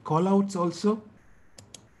callouts also.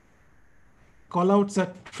 Callouts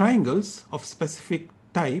are triangles of specific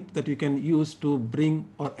type that you can use to bring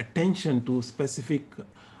or attention to specific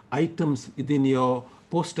items within your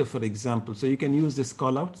poster, for example. So you can use these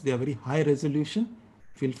callouts. They are very high resolution.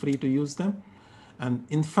 Feel free to use them. And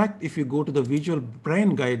in fact, if you go to the visual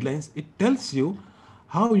brand guidelines, it tells you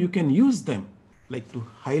how you can use them. Like to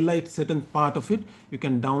highlight certain part of it, you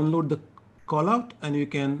can download the callout and you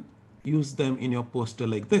can use them in your poster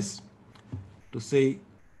like this. To say,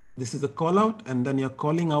 this is a call out, and then you're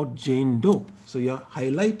calling out Jane Doe. So you're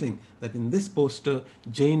highlighting that in this poster,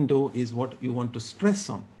 Jane Doe is what you want to stress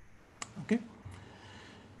on. Okay.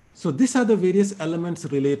 So these are the various elements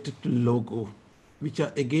related to logo, which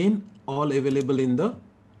are again all available in the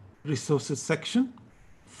resources section.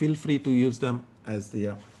 Feel free to use them as they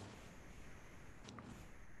are.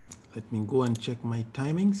 Let me go and check my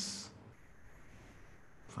timings.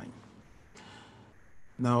 Fine.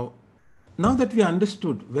 Now that we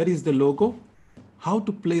understood where is the logo, how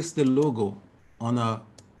to place the logo on a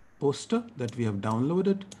poster that we have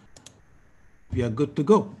downloaded, we are good to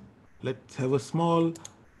go. Let's have a small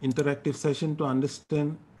interactive session to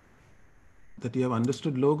understand that you have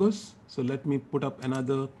understood logos. So let me put up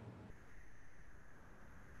another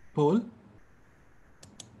poll.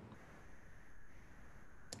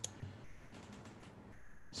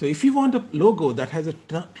 So if you want a logo that has a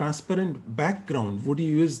transparent background, would you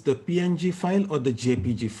use the PNG file or the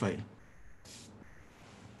JPG file?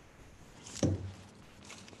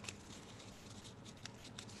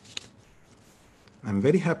 I'm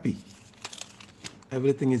very happy.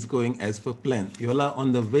 Everything is going as per plan. You all are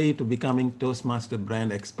on the way to becoming Toastmaster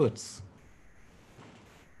brand experts.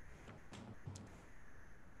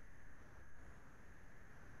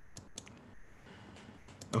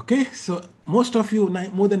 Okay, so most of you,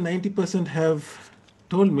 more than 90% have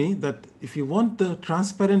told me that if you want the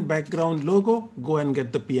transparent background logo, go and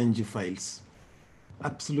get the PNG files.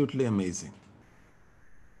 Absolutely amazing.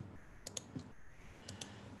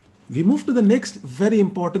 We move to the next very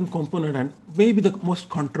important component, and maybe the most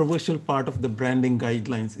controversial part of the branding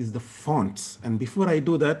guidelines is the fonts. And before I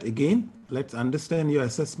do that, again, let's understand your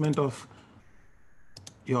assessment of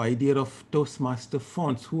your idea of Toastmaster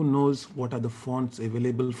fonts. Who knows what are the fonts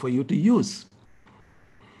available for you to use?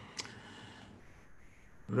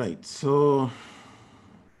 Right, so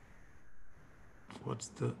what's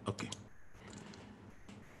the, okay.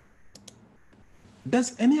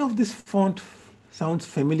 Does any of this font sounds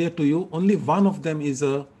familiar to you? Only one of them is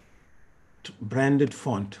a branded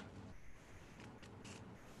font.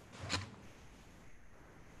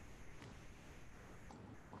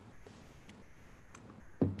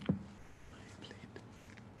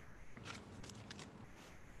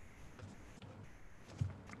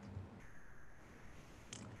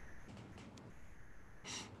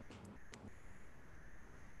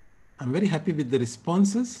 I'm very happy with the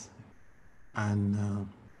responses, and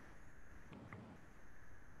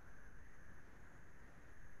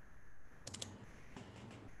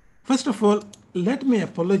first of all, let me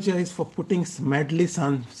apologize for putting Smedley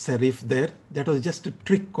sans serif there. That was just a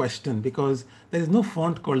trick question because there is no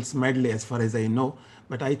font called Smedley as far as I know,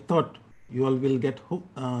 but I thought you all will get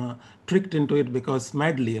tricked into it because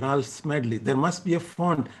Smedley, Ralph Smedley, there must be a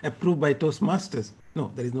font approved by Toastmasters. No,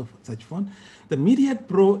 there is no such font. The Myriad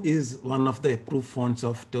Pro is one of the approved fonts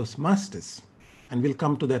of Toastmasters, and we'll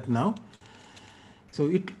come to that now. So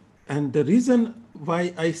and the reason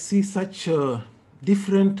why I see such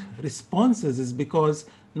different responses is because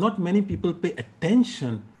not many people pay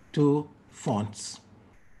attention to fonts.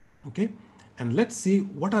 Okay, and let's see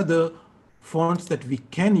what are the fonts that we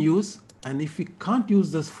can use And if we can't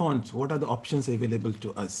use those fonts, what are the options available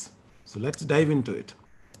to us? So let's dive into it.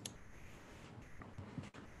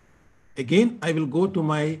 Again, I will go to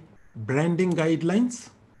my branding guidelines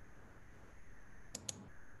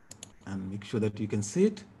and make sure that you can see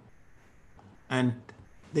it. And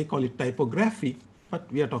they call it typography,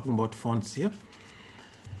 but we are talking about fonts here.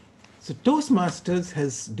 So Toastmasters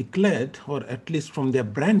has declared, or at least from their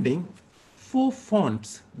branding, 4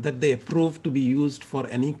 fonts that they approve to be used for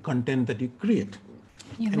any content that you create.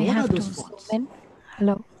 You And may what have are to those zoom fonts? in.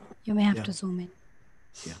 Hello. You may have Yeah. to zoom in.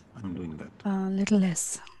 Yeah, I'm doing that. A little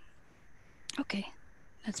less. Okay,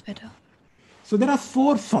 that's better. So there are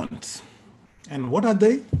 4 fonts. And what are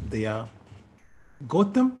they? They are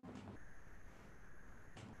Gotham,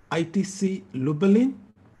 ITC Lubelin,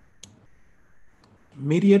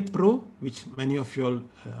 Myriad Pro, which many of you all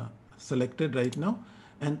selected right now,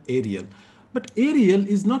 and Arial. But Arial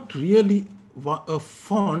is not really a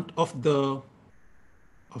font of the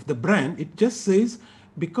brand. It just says,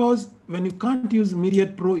 because when you can't use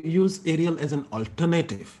Myriad Pro, use Arial as an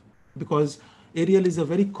alternative, because Arial is a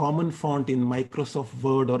very common font in Microsoft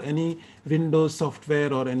Word or any Windows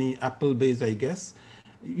software or any Apple based, I guess.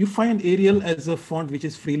 You find Arial as a font which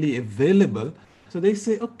is freely available. So they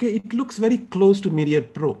say, okay, it looks very close to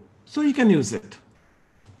Myriad Pro, so you can use it.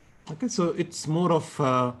 Okay, so it's more of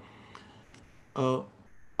a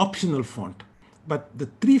optional font. But the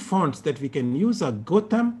 3 fonts that we can use are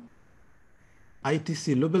Gotham,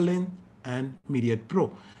 ITC Lubelin, and Myriad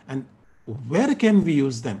Pro. And where can we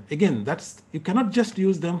use them? Again, you cannot just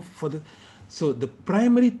use them for so the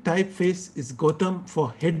primary typeface is Gotham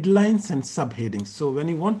for headlines and subheadings. So when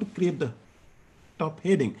you want to create the top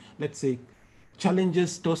heading, let's say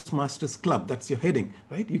Challenges Toastmasters Club, that's your heading,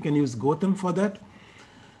 right? You can use Gotham for that.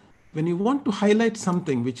 When you want to highlight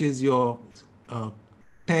something, which is your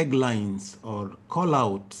taglines or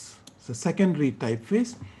callouts, the secondary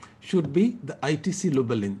typeface should be the ITC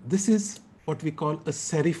Lubelin. This is what we call a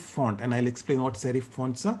serif font, and I'll explain what serif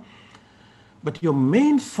fonts are. But your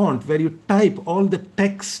main font, where you type all the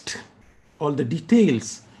text, all the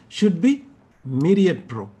details, should be Myriad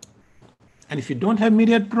Pro. And if you don't have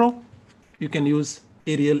Myriad Pro, you can use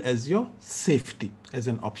Arial as your safety, as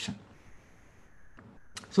an option.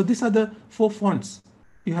 So these are the 4 fonts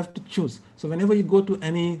you have to choose. So whenever you go to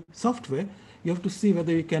any software, you have to see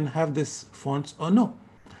whether you can have these fonts or no.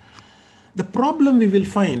 The problem we will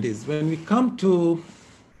find is when we come to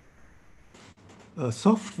a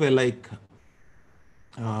software like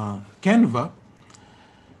CANVA,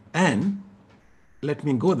 and let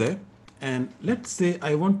me go there, and let's say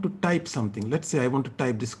I want to type something. Let's say I want to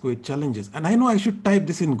type this quiz challenges, and I know I should type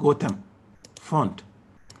this in Gotham font.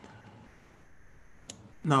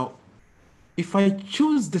 Now, if I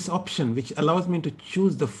choose this option, which allows me to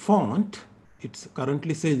choose the font, it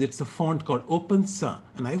currently says it's a font called OpenSA,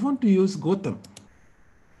 and I want to use Gotham.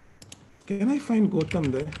 Can I find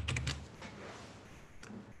Gotham there?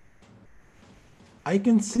 I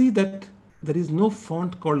can see that there is no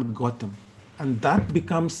font called Gotham, and that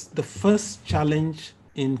becomes the first challenge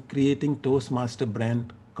in creating Toastmaster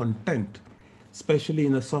brand content, especially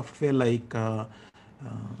in a software like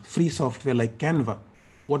free software like CANVA.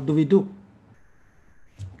 What do we do?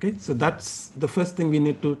 Okay, so that's the first thing we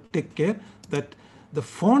need to take care, that the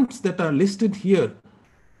fonts that are listed here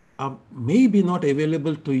are maybe not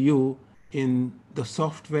available to you in the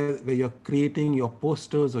software where you're creating your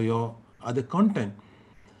posters or your other content.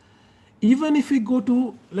 Even if we go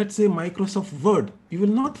to, let's say, Microsoft Word, you will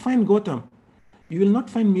not find Gotham. You will not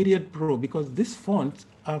find Myriad Pro, because these fonts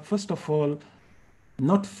are, first of all,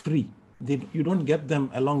 not free. You don't get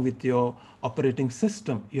them along with your operating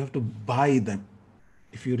system. You have to buy them.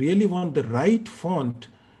 If you really want the right font,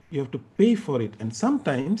 you have to pay for it. And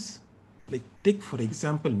sometimes, like take for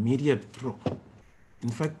example, Myriad Pro. In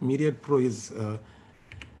fact, Myriad Pro is,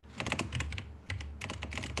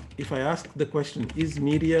 if I ask the question, is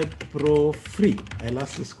Myriad Pro free? I'll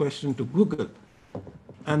ask this question to Google.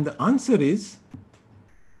 And the answer is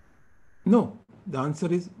no. The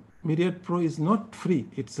answer is Myriad Pro is not free.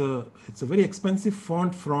 It's a very expensive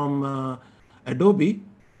font from Adobe.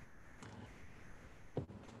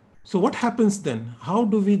 So what happens then? How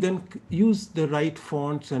do we then use the right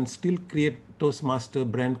fonts and still create Toastmaster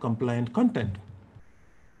brand compliant content?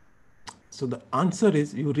 So the answer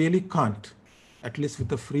is you really can't. At least with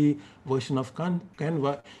the free version of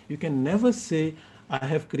CANVA, you can never say, I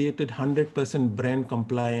have created 100% brand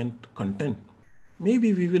compliant content.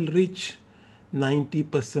 Maybe we will reach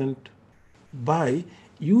 90% by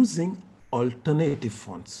using alternative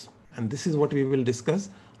fonts. And this is what we will discuss,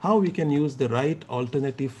 how we can use the right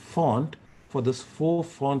alternative font for those 4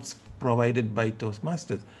 fonts provided by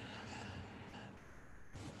Toastmasters.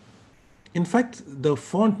 In fact, the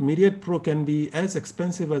font Myriad Pro can be as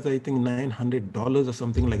expensive as I think $900 or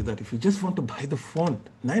something like that. If you just want to buy the font,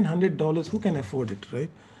 $900, who can afford it, right?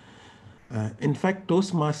 In fact,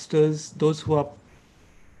 Toastmasters, those who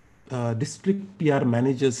are district PR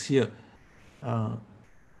managers here,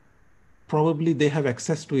 probably they have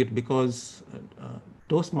access to it because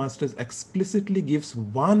Toastmasters explicitly gives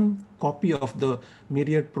one copy of the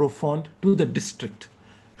Myriad Pro font to the district.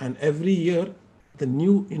 And every year, the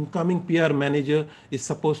new incoming PR manager is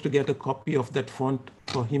supposed to get a copy of that font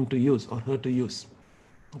for him to use or her to use.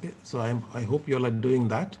 Okay, so I hope you all are doing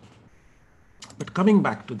that. But coming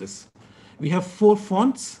back to this, we have 4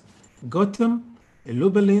 fonts: Gotham,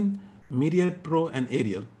 Lubelin, Myriad Pro, and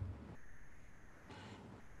Arial.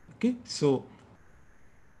 Okay, so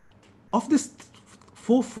of these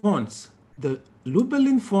 4 fonts, the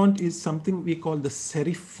Lubelin font is something we call the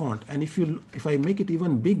serif font. And if I make it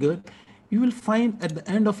even bigger, you will find at the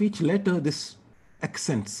end of each letter this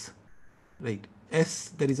accents, right?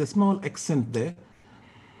 S, there is a small accent there.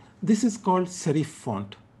 This is called serif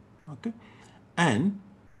font, okay? And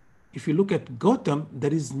if you look at Gotham,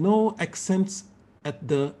 there is no accents at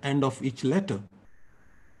the end of each letter.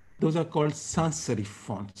 Those are called sans serif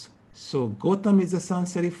fonts. So Gotham is a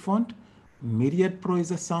sans serif font, Myriad Pro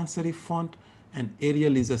is a sans serif font, and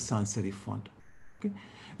Arial is a sans serif font. Okay?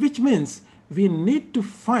 Which means we need to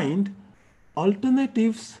find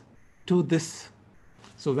alternatives to this.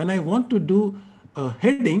 So when I want to do a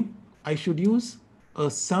heading, I should use a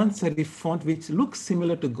sans serif font which looks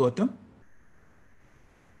similar to Gotham,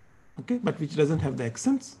 okay, but which doesn't have the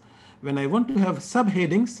accents. When I want to have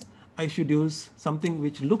subheadings, I should use something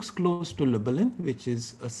which looks close to Lubelin, which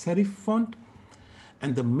is a serif font.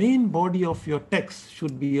 And the main body of your text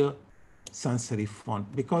should be a sans serif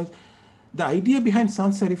font, because the idea behind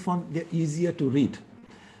sans serif font, they're easier to read.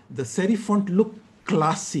 The serif font look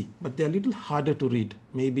classy, but they're a little harder to read.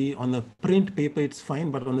 Maybe on a print paper it's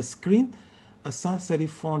fine, but on a screen, a sans serif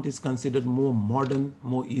font is considered more modern,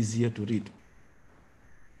 more easier to read.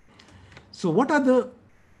 So what are the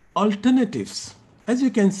alternatives? As you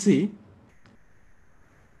can see,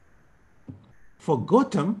 for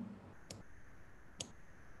Gotham,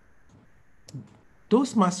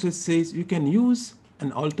 Toastmasters says you can use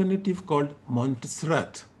an alternative called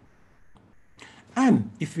Montserrat.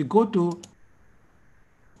 And if we go to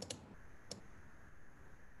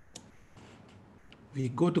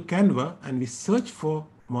CANVA and we search for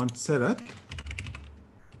Montserrat,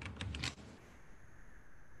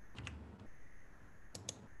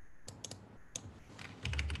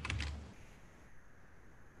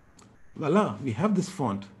 voila, we have this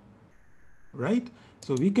font, right?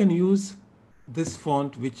 So we can use this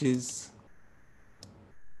font, which is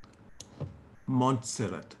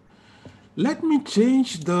Montserrat. Let me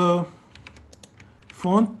change the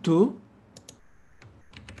font to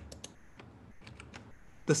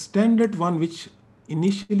the standard one, which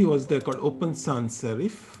initially was there, called Open Sans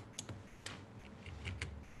Serif.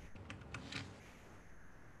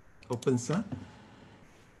 Open Sans.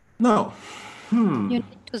 Now, You need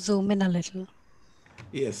to zoom in a little.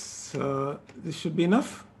 Yes, this should be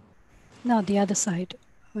enough. No, the other side,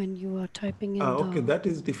 when you are typing in Okay, that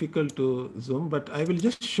is difficult to zoom, but I will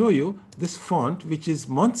just show you this font, which is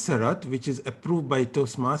Montserrat, which is approved by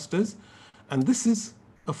Toastmasters. And this is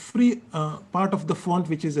a free part of the font,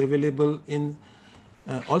 which is available in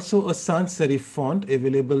also a sans serif font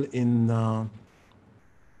available in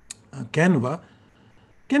CANVA.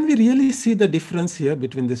 Can we really see the difference here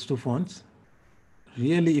between these 2 fonts?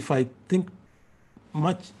 Really, if I think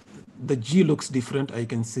much, the G looks different, I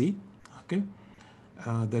can see. Okay,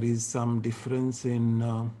 there is some difference in,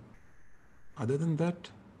 other than that,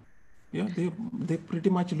 yeah, they pretty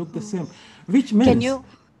much look the same, which means... Can you,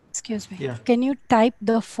 excuse me, yeah. Can you type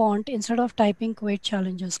the font, instead of typing Kuwait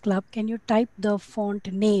Challengers Club, can you type the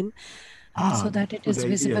font name so that it is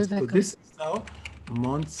visible? Yes. So this is now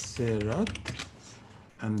Montserrat,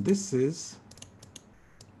 and this is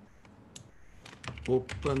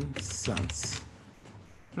Open Sans,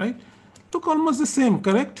 right? Look almost the same,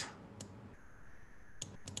 correct?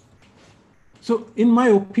 So in my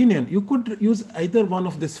opinion, you could use either one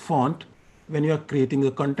of this font when you are creating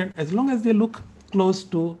the content, as long as they look close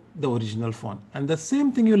to the original font. And the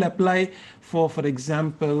same thing you'll apply for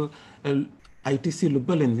example, ITC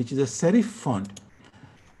Lubelin, which is a serif font,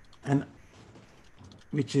 and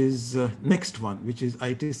which is next one, which is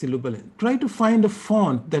ITC Lubelin. Try to find a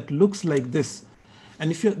font that looks like this.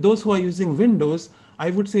 And if you're those who are using Windows,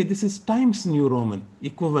 I would say this is Times New Roman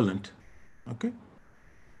equivalent, okay?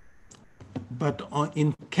 But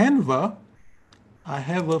in CANVA, I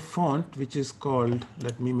have a font which is called,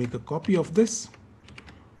 let me make a copy of this.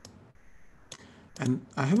 And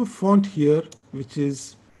I have a font here, which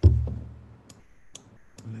is,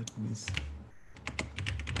 let me see,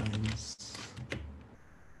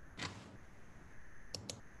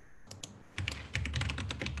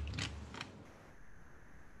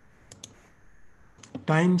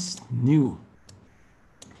 Times New.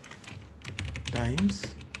 Times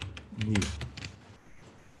New.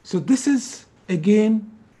 So this is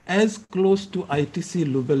again as close to ITC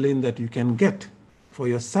Lubelin that you can get for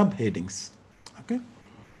your subheadings. Okay.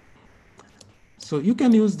 So you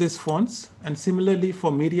can use these fonts, and similarly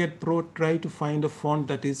for Myriad Pro, try to find a font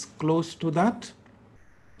that is close to that,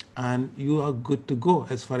 and you are good to go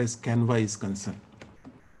as far as CANVA is concerned.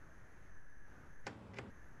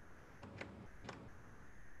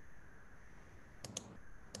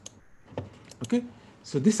 Okay,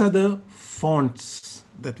 so these are the fonts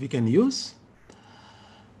that we can use.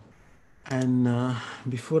 And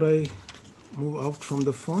before I move out from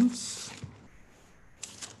the fonts,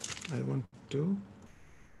 I want to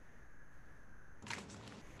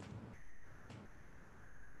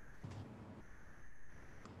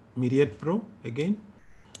Myriad Pro again,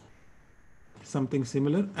 something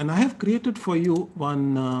similar. And I have created for you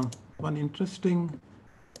one interesting,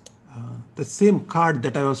 the same card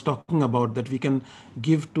that I was talking about that we can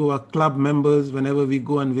give to our club members whenever we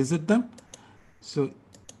go and visit them. So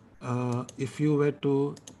if you were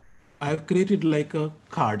to, I have created like a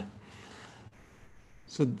card.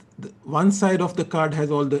 So one side of the card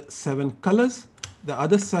has all the 7 colors. The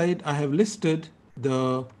other side I have listed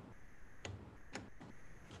the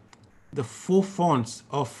 4 fonts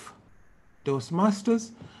of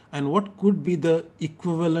Toastmasters and what could be the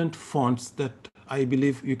equivalent fonts that I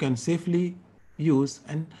believe you can safely use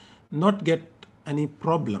and not get any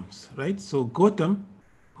problems, right? So Gotham,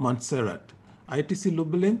 Montserrat, ITC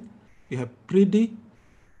Lubelin, you have Pretty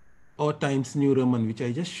or Times New Roman, which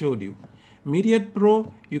I just showed you. Myriad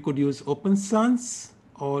Pro, you could use Open Sans,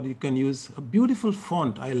 or you can use a beautiful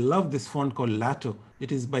font. I love this font called Lato.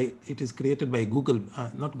 It is created by Google,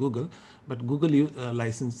 not Google, but Google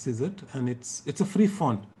licenses it, and it's a free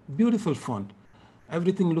font, beautiful font.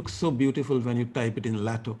 Everything looks so beautiful when you type it in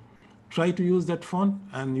Lato. Try to use that font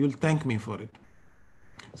and you'll thank me for it.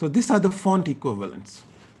 So these are the font equivalents.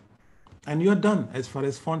 And you're done as far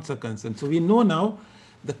as fonts are concerned. So we know now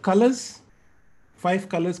the colors, 5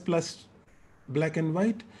 colors plus black and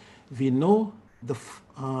white. We know the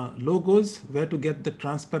logos, where to get the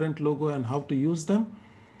transparent logo and how to use them.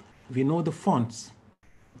 We know the fonts.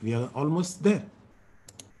 We are almost there.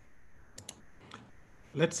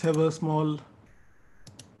 Let's have a small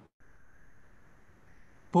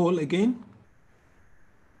poll again.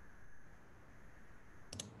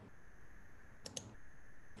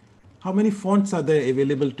 How many fonts are there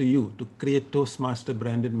available to you to create Toastmaster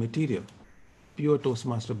branded material, pure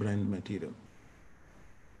Toastmaster brand material?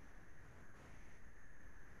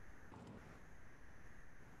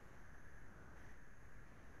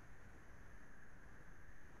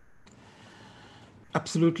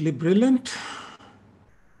 Absolutely brilliant.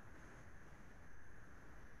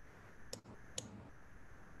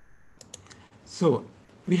 So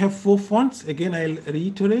we have 4 fonts. Again, I'll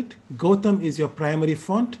reiterate. Gotham is your primary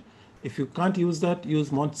font. If you can't use that,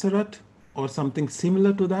 use Montserrat or something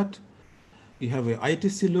similar to that. You have a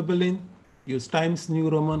ITC Lubelin, use Times New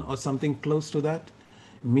Roman or something close to that.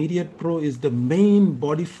 Myriad Pro is the main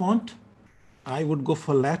body font. I would go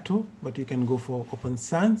for Lato, but you can go for Open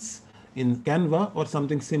Sans in Canva or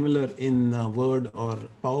something similar in Word or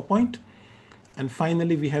PowerPoint. And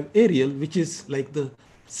finally, we have Arial, which is like the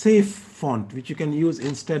safe font, which you can use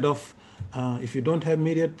instead of, if you don't have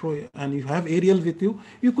Myriad Pro and you have Arial with you,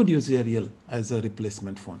 you could use Arial as a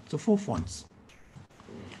replacement font. So 4 fonts.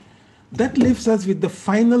 That leaves us with the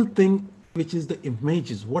final thing, which is the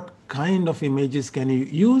images. What kind of images can you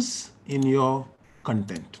use in your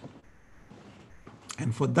content?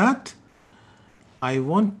 And for that, I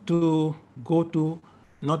want to go to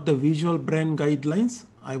not the visual brand guidelines.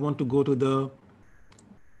 I want to go to the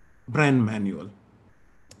brand manual.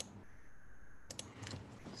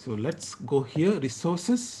 So let's go here,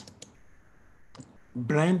 resources,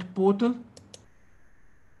 brand portal,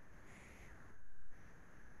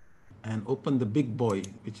 and open the big boy,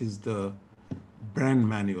 which is the brand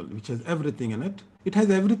manual, which has everything in it. It has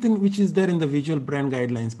everything which is there in the visual brand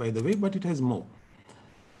guidelines, by the way, but it has more.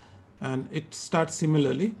 And it starts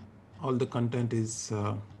similarly. All the content is,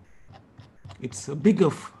 it's a bigger,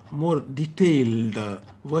 more detailed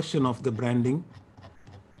version of the branding.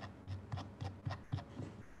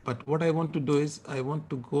 But what I want to do is I want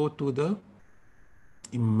to go to the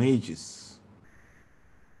images.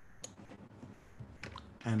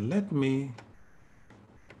 And let me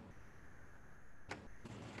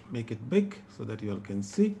make it big so that you all can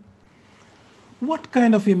see. What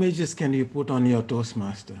kind of images can you put on your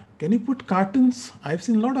Toastmaster? Can you put cartoons? I've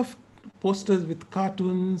seen a lot of posters with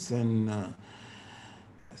cartoons and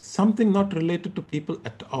something not related to people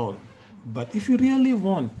at all. But if you really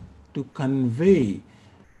want to convey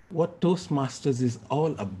what Toastmasters is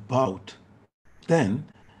all about, then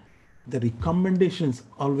the recommendations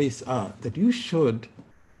always are that you should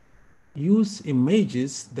use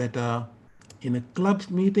images that are in a club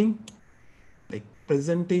meeting, like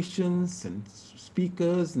presentations and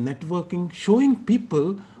speakers, networking, showing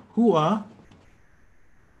people who are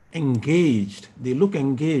engaged. They look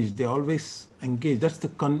engaged. They're always engaged. That's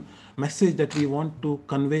the message that we want to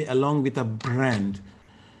convey along with a brand.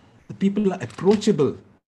 The people are approachable.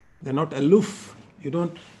 They're not aloof. You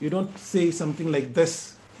don't say something like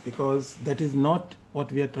this, because that is not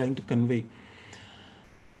what we are trying to convey.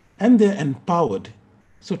 And they're empowered.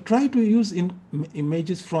 So try to use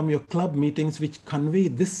images from your club meetings which convey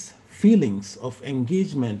this feelings of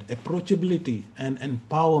engagement, approachability, and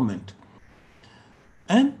empowerment.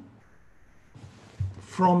 And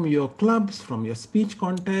from your clubs, from your speech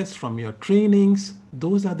contests, from your trainings,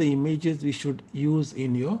 those are the images we should use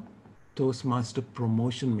in your Toastmaster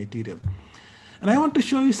promotion material. And I want to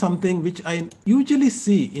show you something which I usually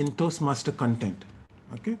see in Toastmaster content.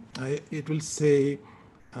 Okay, it will say,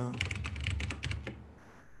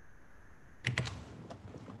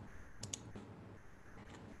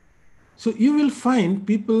 so you will find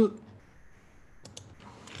people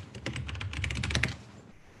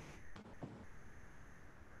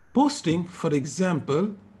posting, for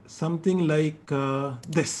example, something like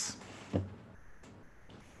this.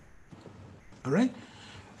 All right,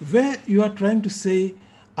 where you are trying to say,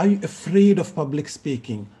 are you afraid of public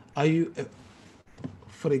speaking? Are you,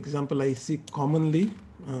 for example, I see commonly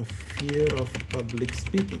fear of public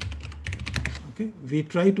speaking. Okay, we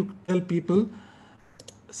try to tell people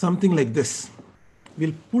something like this.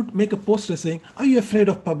 We'll make a poster saying, are you afraid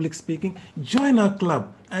of public speaking? Join our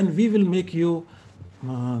club and we will make you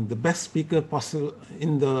the best speaker possible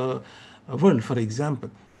in the world, for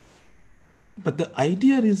example. But the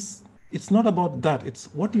idea is, it's not about that. It's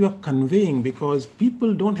what you are conveying, because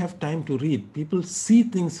people don't have time to read. People see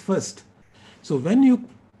things first. So when you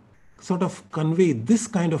sort of convey this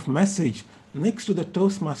kind of message next to the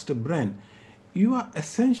Toastmaster brand, you are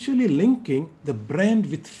essentially linking the brand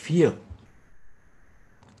with fear.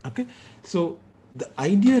 Okay, so the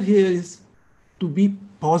idea here is to be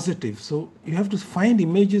positive. So you have to find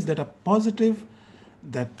images that are positive,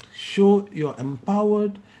 that show you're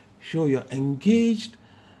empowered, show you're engaged,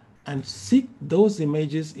 and seek those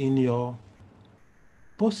images in your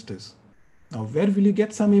posters. Now, where will you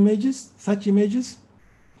get some images, such images?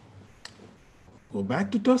 Go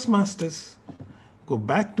back to Toastmasters, go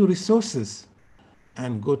back to resources,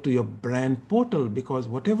 and go to your brand portal, because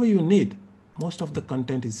whatever you need, most of the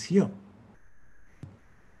content is here.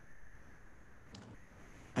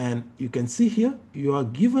 And you can see here, you are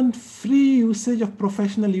given free usage of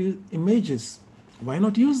professional images. Why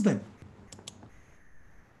not use them?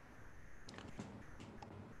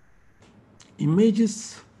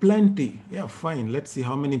 Images plenty. Yeah, fine. Let's see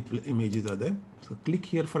how many images are there. So click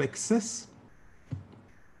here for access.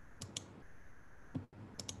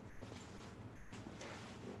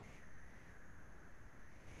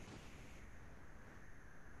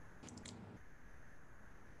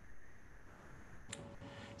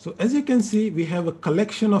 So as you can see, we have a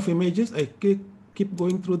collection of images. I keep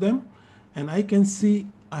going through them, and I can see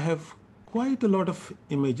I have quite a lot of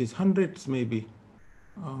images, hundreds maybe.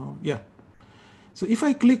 Yeah. So if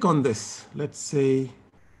I click on this, let's say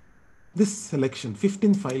this selection,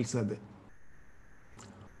 15 files are there.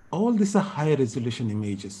 All these are high resolution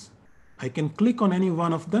images. I can click on any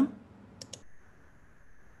one of them.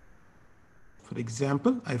 For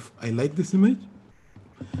example, I like this image.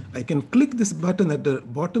 I can click this button at the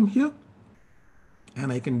bottom here,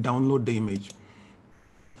 and I can download the image.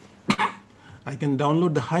 I can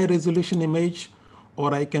download the high resolution image,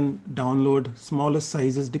 or I can download smaller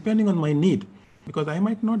sizes depending on my need, because I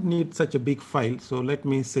might not need such a big file. So let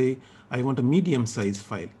me say I want a medium size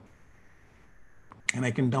file, and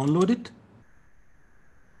I can download it.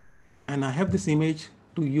 And I have this image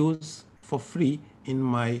to use for free in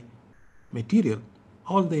my material,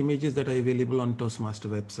 all the images that are available on Toastmaster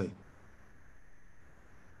website.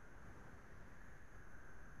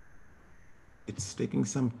 It's taking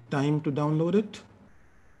some time to download it.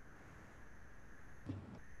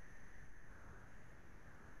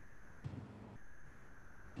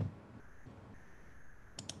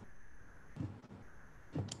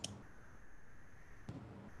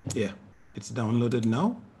 Yeah, it's downloaded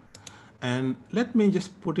now. And let me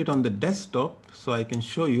just put it on the desktop so I can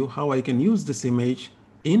show you how I can use this image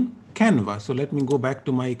in Canva. So let me go back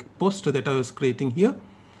to my poster that I was creating here.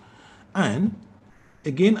 And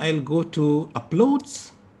again, I'll go to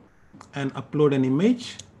uploads and upload an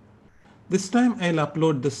image. This time I'll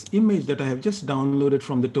upload this image that I have just downloaded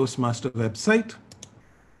from the Toastmaster website.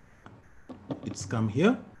 It's come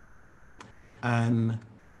here, and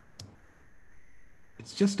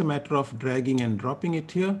it's just a matter of dragging and dropping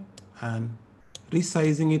it here and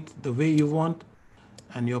resizing it the way you want,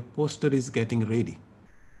 and your poster is getting ready.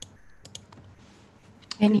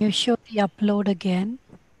 Can you show the upload again?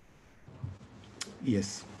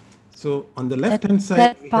 Yes. So on the left hand side,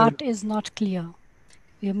 that part is not clear.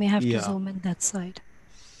 You may have to zoom in that side.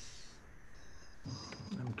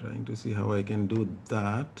 I'm trying to see how I can do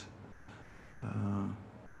that.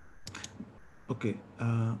 Okay.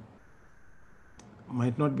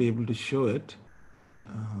 Might not be able to show it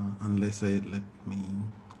unless let me.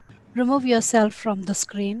 Remove yourself from the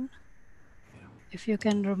screen. If you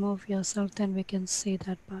can remove yourself, then we can see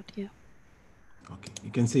that part here. Okay,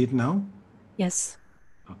 you can see it now? Yes.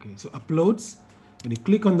 Okay, so uploads. When you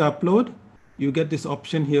click on the upload, you get this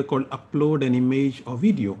option here called upload an image or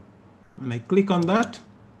video. When I click on that,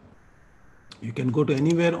 you can go to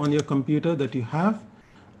anywhere on your computer that you have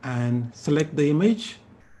and select the image,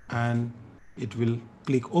 and it will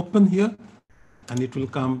click open here, and it will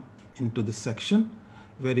come into the section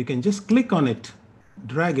where you can just click on it,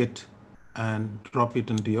 drag it, and drop it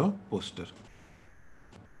into your poster.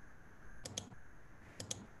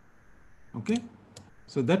 Okay,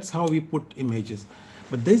 so that's how we put images.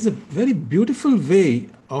 But there's a very beautiful way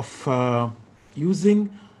of using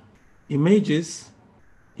images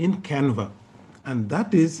in Canva, and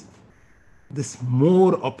that is this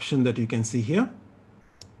more option that you can see here.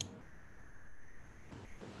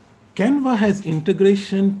 Canva has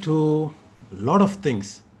integration to a lot of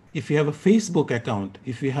things. If you have a Facebook account,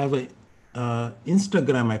 if you have a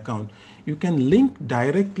Instagram account, you can link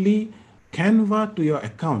directly Canva to your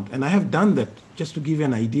account. And I have done that just to give you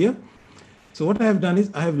an idea. So what I have done is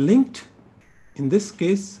I have linked, in this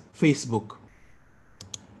case, Facebook.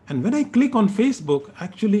 And when I click on Facebook,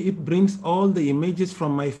 actually it brings all the images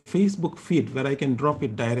from my Facebook feed where I can drop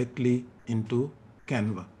it directly into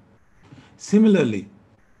Canva. Similarly,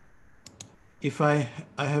 if I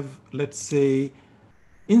have, let's say,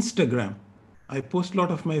 Instagram, I post a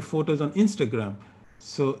lot of my photos on Instagram.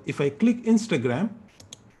 So if I click Instagram,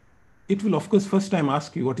 it will, of course, first time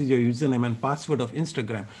ask you what is your username and password of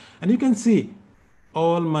Instagram. And you can see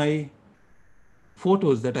all my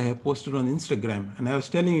photos that I have posted on Instagram. And I was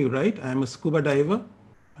telling you, right, I'm a scuba diver,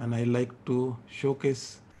 and I like to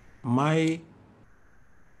showcase my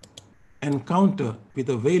encounter with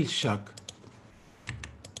a whale shark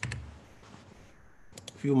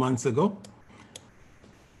a few months ago.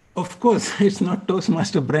 Of course, it's not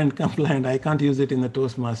Toastmaster brand compliant. I can't use it in the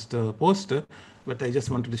Toastmaster poster, but I just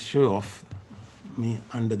wanted to show off me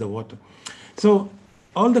under the water. So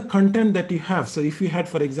all the content that you have, so if you had,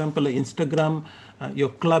 for example, an Instagram, your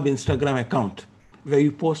club Instagram account, where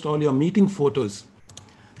you post all your meeting photos,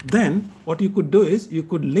 then what you could do is you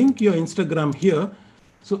could link your Instagram here.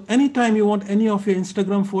 So anytime you want any of your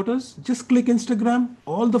Instagram photos, just click Instagram,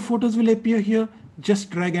 all the photos will appear here, just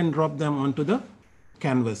drag and drop them onto the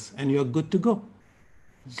canvas, and you're good to go.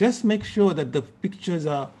 Just make sure that the pictures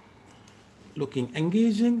are looking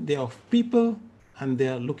engaging, they are of people, and they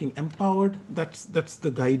are looking empowered. That's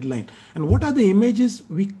the guideline. And what are the images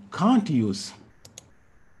we can't use?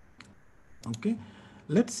 Okay,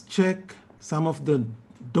 let's check some of the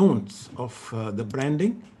don'ts of the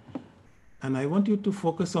branding. And I want you to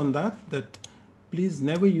focus on that please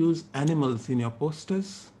never use animals in your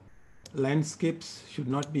posters. Landscapes should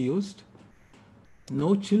not be used.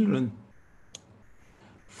 No children.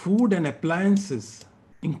 Food and appliances,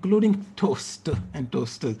 including toast and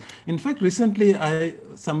toasters. In fact, recently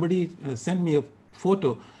somebody sent me a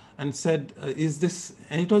photo and said, is this,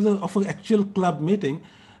 and it was of an actual club meeting,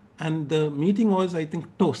 and the meeting was, I think,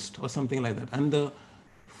 toast or something like that. And the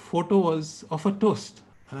photo was of a toast.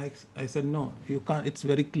 And I said, no, you can't, it's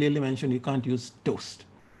very clearly mentioned, you can't use toast.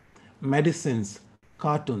 Medicines,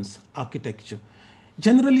 cartoons, architecture.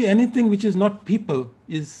 Generally, anything which is not people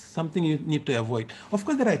is something you need to avoid. Of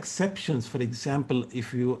course, there are exceptions. For example,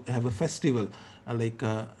 if you have a festival, like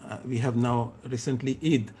we have now recently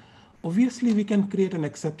Eid, obviously we can create an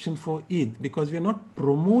exception for Eid because we are not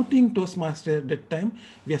promoting Toastmaster at that time,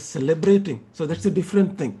 we are celebrating. So that's a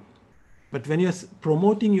different thing. But when you're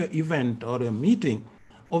promoting your event or a meeting,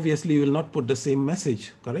 obviously you will not put the same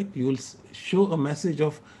message, correct? You will show a message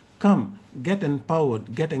of come, get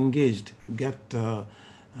empowered, get engaged, get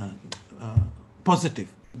positive.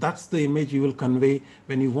 That's the image you will convey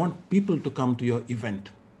when you want people to come to your event.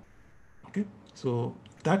 Okay, so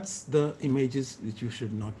that's the images which you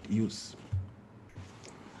should not use.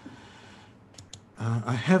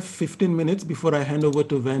 I have 15 minutes before I hand over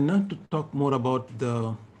to Werner to talk more about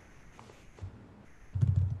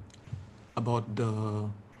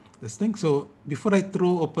this thing. So before I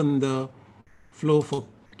throw open the flow for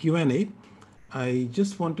Q&A, I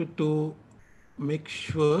just wanted to make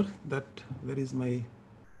sure that where is my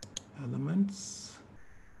elements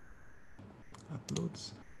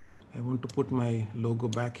uploads. I want to put my logo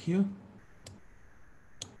back here,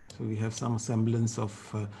 so we have some semblance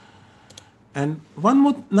of and one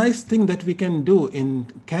more nice thing that we can do in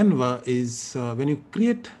Canva is when you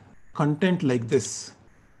create content like this,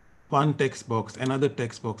 one text box, another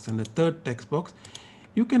text box, and a third text box,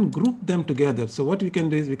 you can group them together. So what we can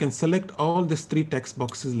do is we can select all these 3 text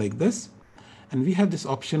boxes like this, and we have this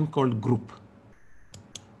option called group.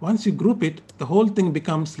 Once you group it, the whole thing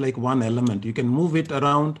becomes like one element. You can move it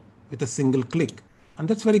around with a single click, and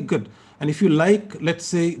that's very good. And if you like, let's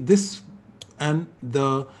say this and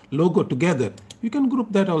the logo together, you can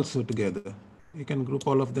group that also together. You can group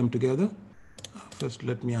all of them together. First,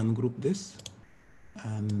 let me ungroup this,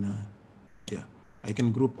 and yeah, I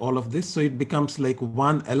can group all of this, so it becomes like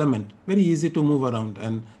one element. Very easy to move around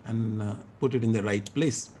and put it in the right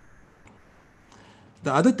place.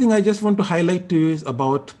 The other thing I just want to highlight to you is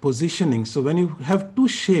about positioning. So when you have 2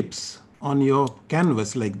 shapes on your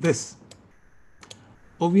canvas like this,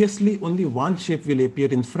 obviously only one shape will appear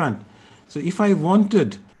in front. So if I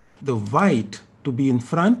wanted the white to be in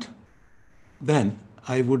front, then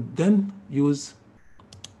I would then use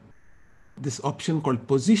this option called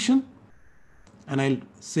position, and I'll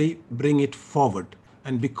say bring it forward.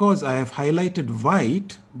 And because I have highlighted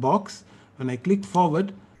white box, when I click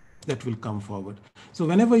forward, that will come forward. So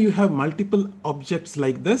whenever you have multiple objects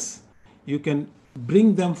like this, you can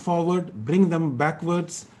bring them forward, bring them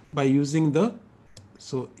backwards by using the,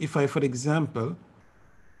 so if I, for example,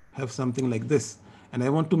 have something like this, and I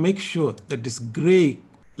want to make sure that this gray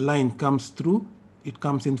line comes through, it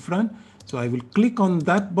comes in front. So I will click on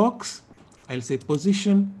that box, I'll say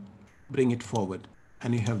position, bring it forward,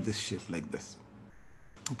 and you have this shape like this.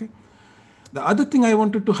 Okay. The other thing I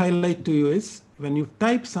wanted to highlight to you is when you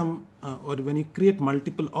type some, or when you create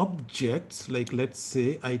multiple objects, like let's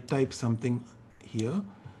say I type something here,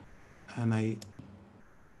 and I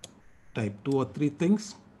type 2 or 3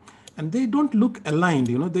 things, and they don't look aligned,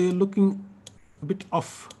 you know, they're looking a bit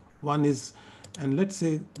off. One is, and let's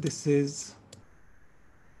say this is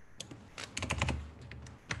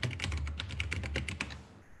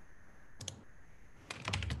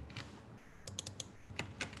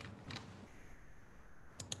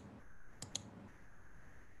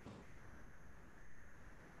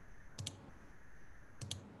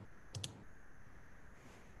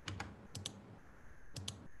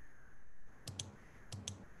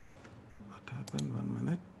what happened, 1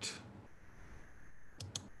 minute.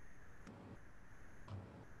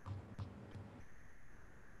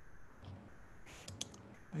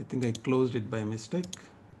 I think I closed it by mistake.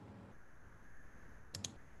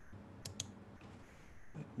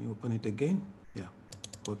 Let me open it again. Yeah,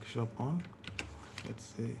 workshop on. Let's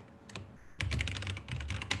say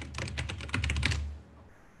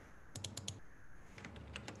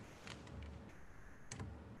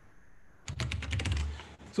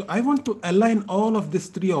so I want to align all of these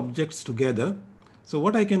 3 objects together. So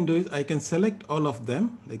what I can do is I can select all of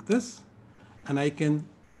them like this, and I can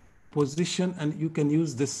position, and you can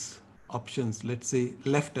use this options, let's say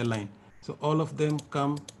left align. So all of them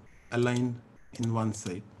come aligned in one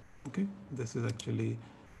side. Okay, this is actually,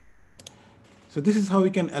 so this is how we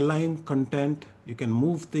can align content. You can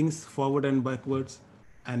move things forward and backwards,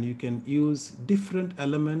 and you can use different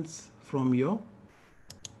elements from your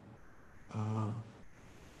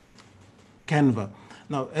Canva.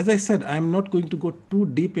 Now, as I said, I'm not going to go too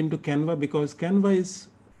deep into Canva, because Canva is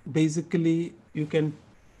basically, you can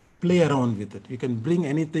play around with it. You can bring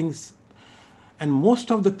anything, and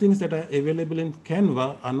most of the things that are available in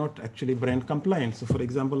Canva are not actually brand compliant. So for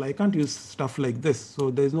example, I can't use stuff like this.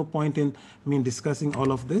 So there's no point in me discussing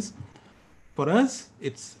all of this. For us,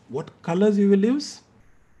 it's what colors you will use,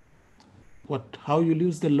 how you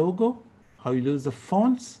use the logo, how you use the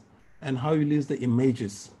fonts, and how you use the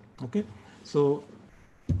images. Okay, so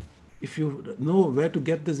if you know where to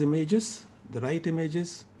get these images, the right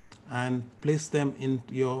images, and place them in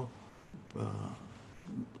your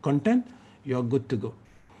content, you're good to go.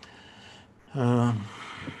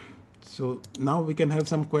 So now we can have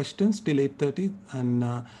some questions till 8:30.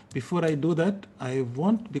 And before I do that, I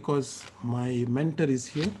want, because my mentor is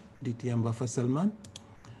here, DTM Wafa Salman.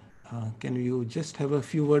 Can you just have a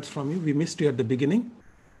few words from you? We missed you at the beginning.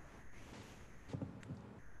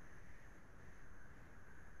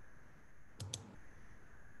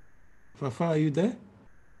 Wafa, are you there?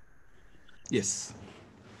 Yes.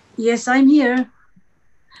 Yes, I'm here.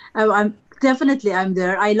 I'm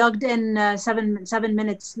there. I logged in 7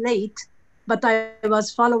 minutes late, but I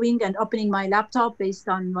was following and opening my laptop based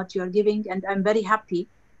on what you're giving, and I'm very happy.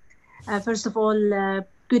 First of all,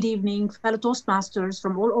 good evening, fellow Toastmasters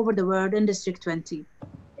from all over the world in District 20.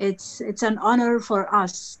 It's an honor for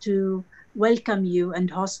us to welcome you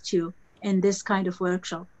and host you in this kind of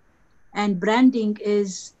workshop. And branding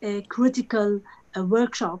is a critical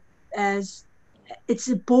workshop, as it's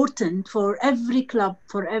important for every club,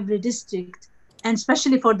 for every district, and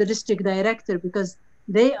especially for the district director, because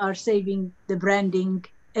they are saving the branding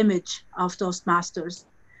image of Toastmasters.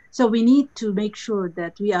 So we need to make sure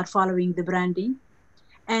that we are following the branding.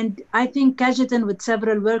 And I think Kajetan, with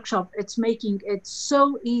several workshops, it's making it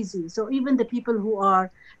so easy. So even the people who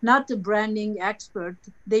are not the branding expert,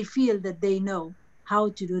 they feel that they know how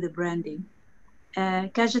to do the branding.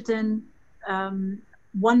 Kajetan,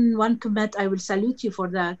 one comment I will salute you for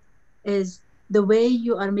that is the way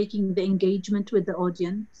you are making the engagement with the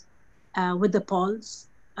audience, with the polls,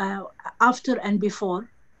 after and before.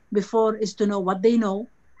 Before is to know what they know,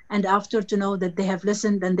 and after to know that they have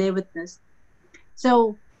listened and they witnessed.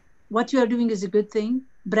 So what you are doing is a good thing.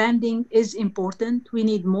 Branding is important. We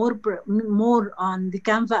need more on the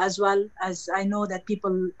CANVA, as well, as I know that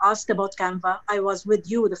people asked about CANVA. I was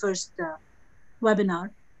with you the first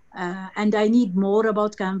webinar, and I need more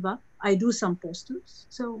about CANVA. I do some posters.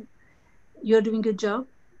 So you're doing a good job,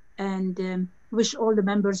 and wish all the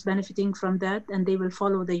members benefiting from that, and they will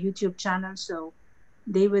follow the YouTube channel, so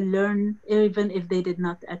they will learn even if they did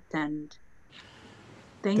not attend.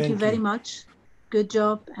 Thank you very much. Good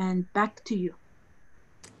job, and back to you.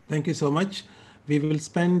 Thank you so much. We will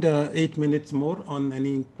spend 8 minutes more on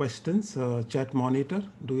any questions. Chat monitor,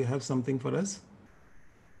 do you have something for us?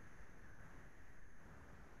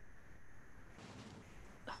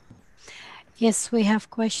 Yes, we have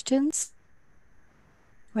questions.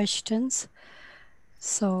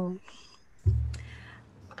 So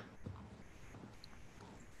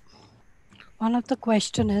one of the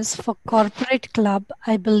question is for corporate club.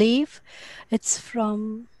 I believe it's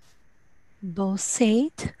from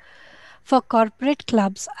Bosait. For corporate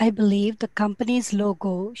clubs, I believe the company's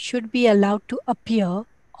logo should be allowed to appear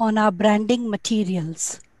on our branding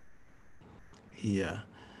materials. Yeah.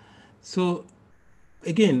 So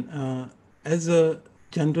again, as a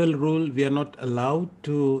general rule, we are not allowed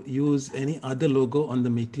to use any other logo on the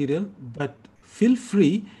material, but feel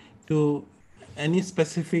free to any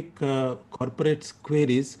specific corporate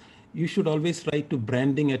queries. You should always write to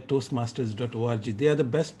branding@toastmasters.org. They are the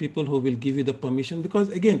best people who will give you the permission, because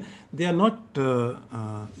again, they are not,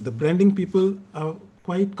 the branding people are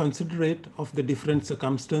quite considerate of the different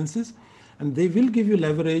circumstances, and they will give you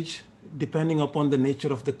leverage depending upon the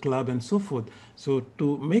nature of the club and so forth. So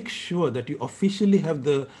to make sure that you officially have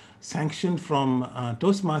the sanction from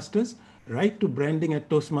Toastmasters, write to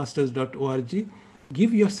branding@toastmasters.org.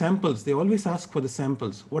 Give your samples. They always ask for the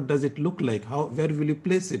samples. What does it look like? Where will you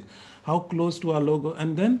place it? How close to our logo?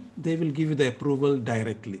 And then they will give you the approval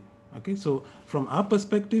directly. Okay, so from our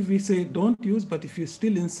perspective, we say don't use, but if you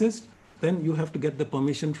still insist, then you have to get the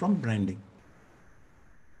permission from branding.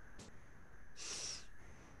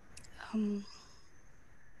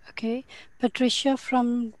 Okay, Patricia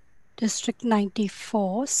from District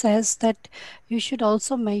 94 says that you should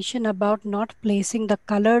also mention about not placing the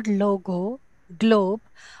colored logo globe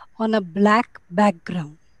on a black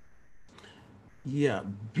background. Yeah,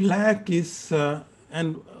 black is,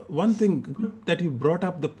 and one thing that you brought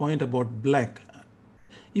up the point about black.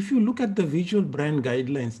 If you look at the visual brand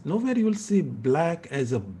guidelines, nowhere you will see black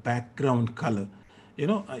as a background color. You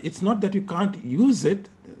know, it's not that you can't use it.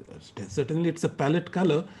 Certainly it's a palette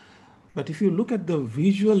color. But if you look at the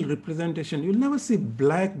visual representation, you'll never see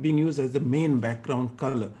black being used as the main background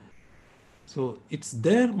color. So it's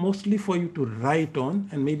there mostly for you to write on,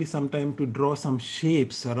 and maybe sometime to draw some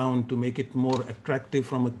shapes around to make it more attractive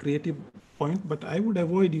from a creative point. But I would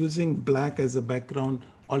avoid using black as a background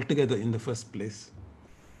altogether in the first place.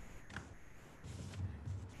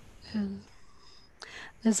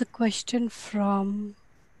 There's a question from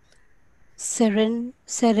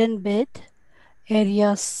Serenbit,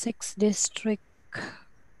 Area 6, District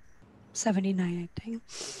 79, I think.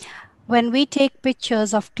 When we take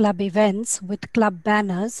pictures of club events with club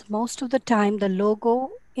banners, most of the time the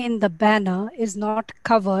logo in the banner is not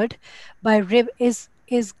covered by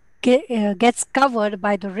gets covered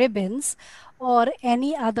by the ribbons or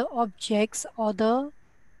any other objects or the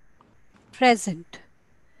present.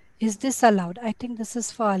 Is this allowed? I think this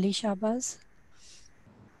is for Ali Shabazz.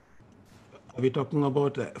 Are we talking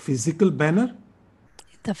about a physical banner?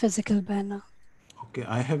 The physical banner. Okay,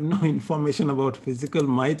 I have no information about physical.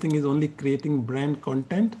 My thing is only creating brand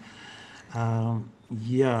content.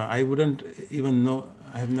 Yeah, I wouldn't even know.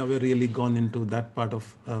 I have never really gone into that part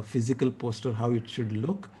of physical poster, how it should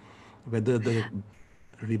look, whether the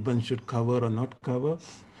ribbon should cover or not cover.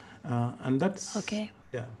 And that's, Okay.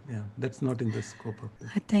 yeah, that's not in the scope of this.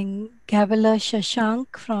 I think Gavila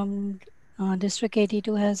Shashank from District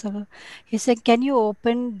 82 has a, he said, can you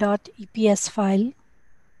open .eps file?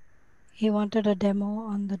 He wanted a demo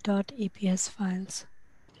on the .eps files.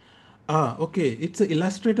 Okay. It's an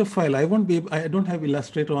Illustrator file. I don't have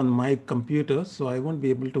Illustrator on my computer, so I won't be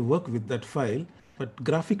able to work with that file. But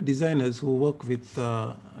graphic designers who work with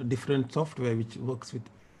different software which works with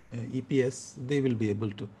EPS, they will be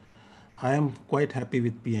able to. I am quite happy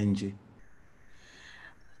with PNG.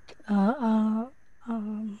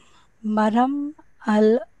 Maram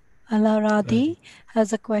Alaradi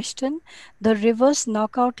has a question. The reverse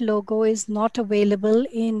knockout logo is not available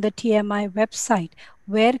in the TMI website.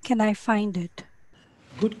 Where can I find it?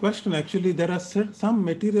 Good question. Actually, there are some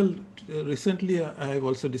material recently I've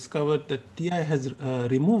also discovered that TI has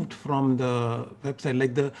removed from the website,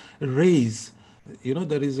 like the raise. You know,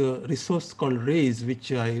 there is a resource called raise,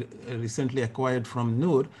 which I recently acquired from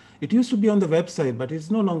Noor. It used to be on the website, but it's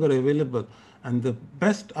no longer available. And the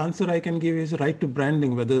best answer I can give is right to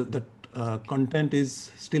branding, whether the content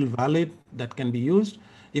is still valid, that can be used.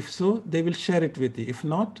 If so, they will share it with you. If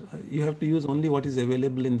not, you have to use only what is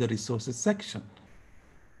available in the resources section.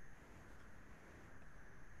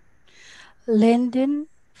 Lyndon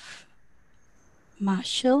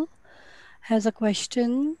Marshall has a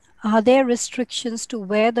question. Are there restrictions to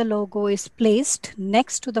where the logo is placed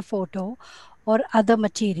next to the photo or other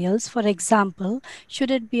materials? For example, should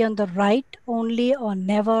it be on the right only or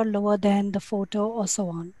never lower than the photo or so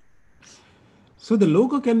on? So the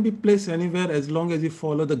logo can be placed anywhere as long as you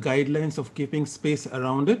follow the guidelines of keeping space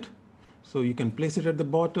around it. So you can place it at the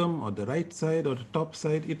bottom or the right side or the top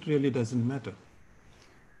side. It really doesn't matter.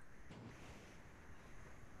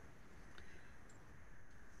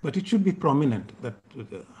 But it should be prominent, that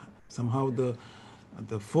somehow the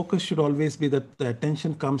focus should always be that the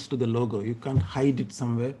attention comes to the logo. You can't hide it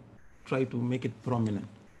somewhere. Try to make it prominent.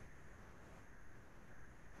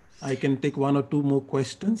 I can take one or two more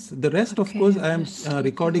questions. The rest, of course, I am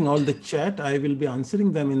recording all the chat. I will be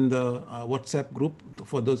answering them in the WhatsApp group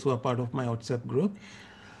for those who are part of my WhatsApp group.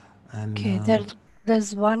 And, okay,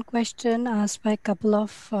 there's one question asked by a couple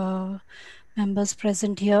of members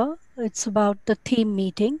present here. It's about the theme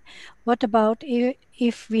meeting. What about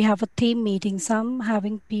if we have a theme meeting, some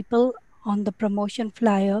having people on the promotion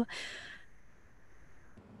flyer?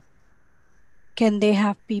 Can they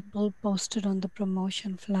have people posted on the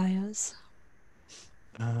promotion flyers?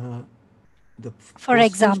 For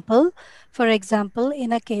example,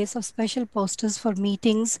 in a case of special posters for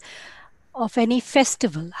meetings of any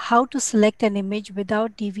festival, how to select an image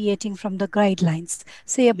without deviating from the guidelines,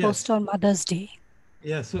 say a poster on Mother's Day.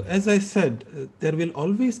 Yeah, so as I said, there will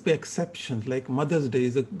always be exceptions, like Mother's Day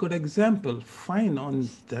is a good example. Fine, on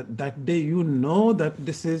that day, you know that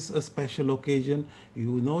this is a special occasion.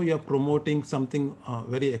 You know you're promoting something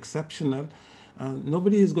very exceptional.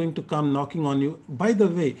 Nobody is going to come knocking on you. By the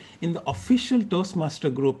way, in the official Toastmaster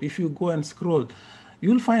group, if you go and scroll,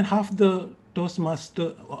 you'll find half the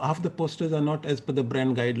posters are not as per the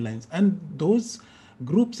brand guidelines. And those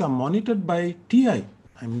groups are monitored by TI.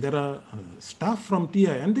 I mean, there are staff from TI,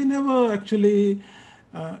 and they never actually,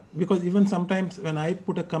 because even sometimes when I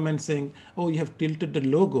put a comment saying, oh, you have tilted the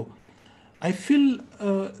logo, I feel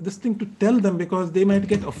this thing to tell them because they might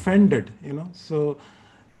get offended, you know. So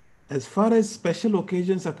as far as special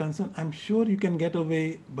occasions are concerned, I'm sure you can get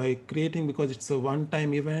away by creating, because it's a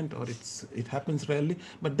one-time event or it happens rarely,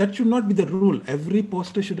 but that should not be the rule. Every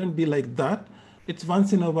poster shouldn't be like that. It's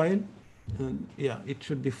once in a while. Yeah, it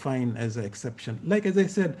should be fine as an exception. Like, as I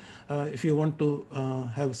said, if you want to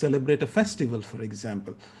celebrate a festival, for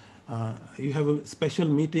example, you have a special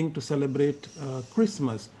meeting to celebrate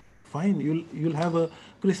Christmas. Fine, you'll have a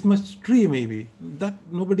Christmas tree maybe. That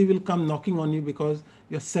nobody will come knocking on you because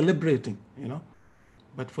you're celebrating, you know.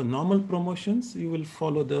 But for normal promotions, you will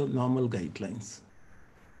follow the normal guidelines.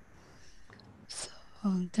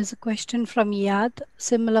 There's a question from Yad,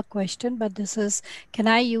 similar question, but this is, can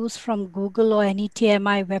I use from Google or any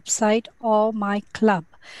TMI website or my club?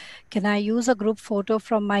 Can I use a group photo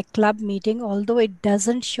from my club meeting, although it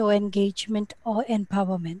doesn't show engagement or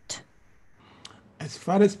empowerment? As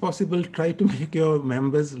far as possible, try to make your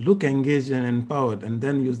members look engaged and empowered, and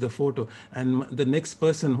then use the photo. And the next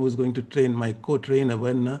person who's going to train, my co-trainer,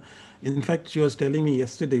 Verna, in fact, she was telling me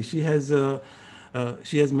yesterday, she has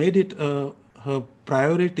made it her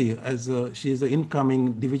priority as she is the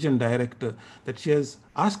incoming division director, that she has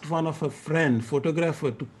asked one of her friend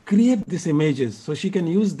photographer to create these images so she can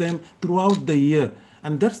use them throughout the year.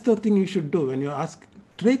 And that's the thing you should do when you ask,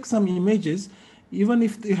 take some images. Even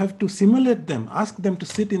if you have to simulate them, ask them to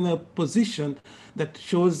sit in a position that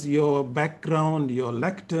shows your background, your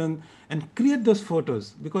lectern, and create those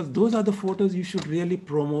photos, because those are the photos you should really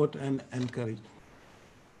promote and encourage.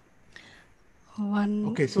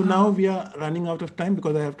 Okay, so now we are running out of time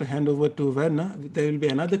because I have to hand over to Verna. There will be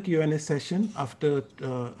another Q&A session after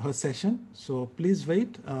her session. So please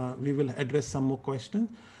wait. We will address some more questions.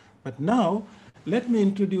 But now, let me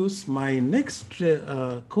introduce my next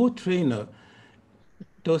co-trainer,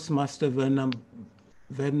 Toastmaster Verna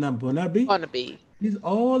Bonabi. He's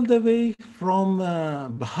all the way from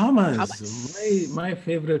Bahamas, my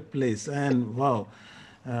favorite place. And wow,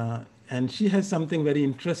 and she has something very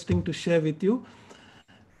interesting to share with you.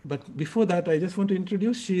 But before that, I just want to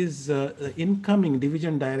introduce, she is the incoming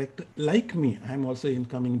division director. Like me, I'm also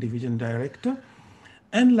incoming division director.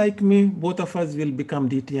 And like me, both of us will become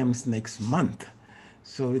DTMs next month.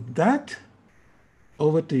 So with that,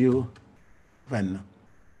 over to you, Vanna.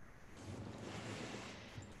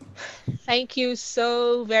 Thank you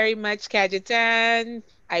so very much, Kajitan.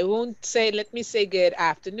 I won't say, let me say good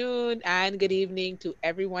afternoon and good evening to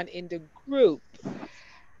everyone in the group.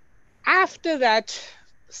 After that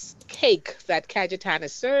cake that Kajitan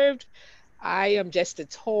has served, I am just a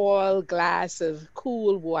tall glass of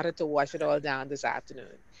cool water to wash it all down this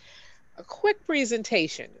afternoon. A quick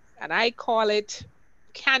presentation, and I call it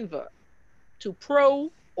CANVA, to pro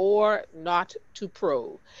or not to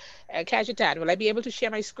pro. Kajitan, will I be able to share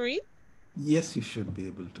my screen? Yes, you should be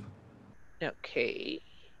able to. Okay.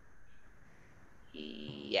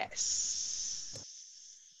 Yes.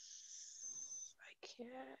 I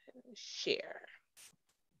can share.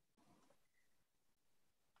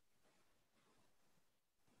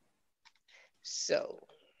 So,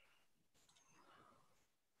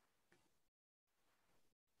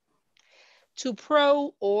 to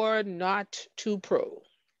pro or not to pro.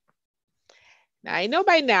 Now, I know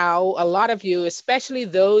by now, a lot of you, especially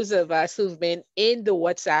those of us who've been in the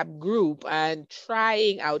WhatsApp group and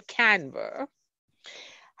trying out Canva,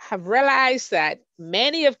 have realized that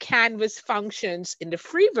many of Canva's functions in the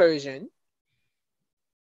free version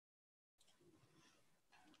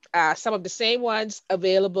are some of the same ones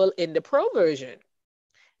available in the pro version.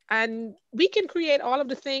 And we can create all of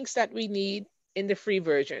the things that we need in the free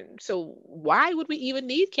version. So why would we even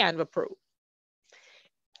need Canva Pro?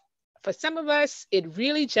 For some of us, it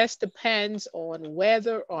really just depends on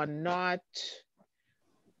whether or not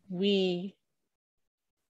we,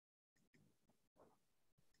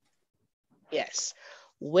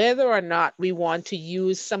 whether or not we want to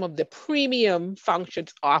use some of the premium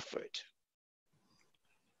functions offered.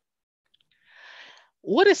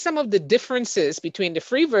 What are some of the differences between the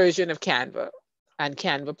free version of Canva and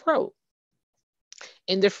Canva Pro?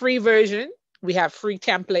 In the free version, we have free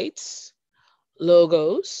templates,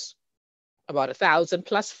 logos, about 1,000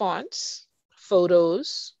 plus fonts,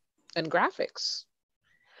 photos, and graphics.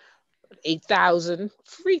 8,000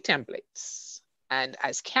 free templates. And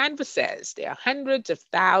as Canva says, there are hundreds of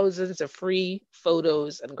thousands of free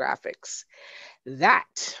photos and graphics.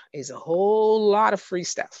 That is a whole lot of free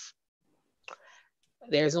stuff.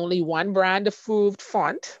 There's only one brand approved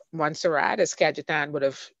font, Montserrat, as Kajitan would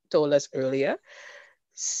have told us earlier.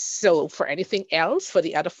 So for anything else, for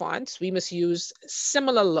the other fonts, we must use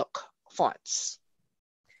similar look fonts.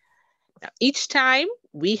 Now, each time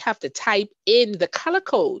we have to type in the color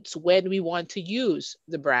codes when we want to use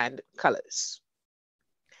the brand colors.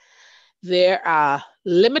 There are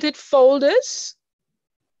limited folders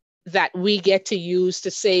that we get to use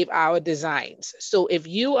to save our designs. So if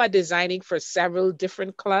you are designing for several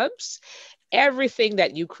different clubs, everything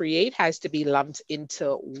that you create has to be lumped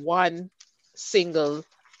into one single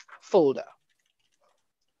folder.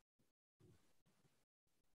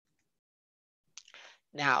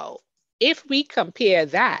 Now, if we compare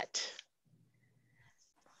that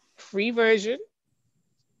free version,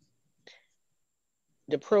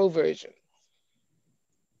 the pro version,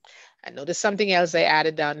 and notice something else I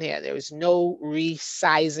added down here. There is no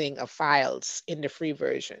resizing of files in the free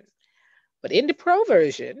version. But in the pro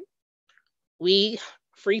version, we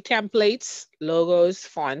free templates, logos,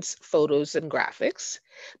 fonts, photos, and graphics.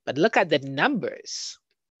 But look at the numbers,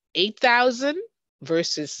 8,000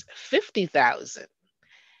 versus 50,000.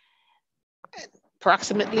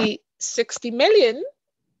 Approximately 60 million,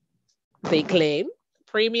 they claim,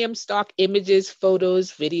 premium stock images,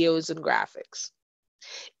 photos, videos, and graphics.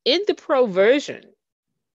 In the Pro version,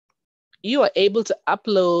 you are able to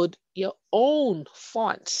upload your own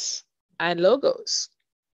fonts and logos.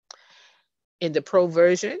 In the Pro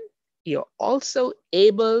version, you're also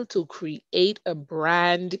able to create a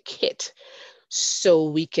brand kit. So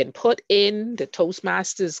we can put in the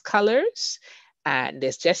Toastmasters colors, and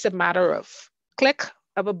it's just a matter of click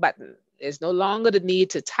of a button. There's no longer the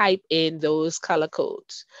need to type in those color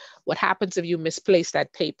codes. What happens if you misplace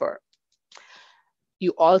that paper?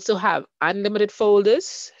 You also have unlimited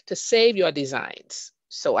folders to save your designs.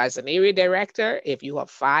 So as an area director, if you have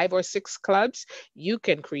 5 or 6 clubs, you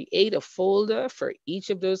can create a folder for each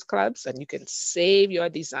of those clubs and you can save your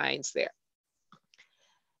designs there.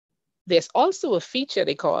 There's also a feature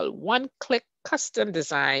they call one-click custom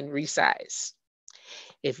design resize.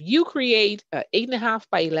 If you create an 8.5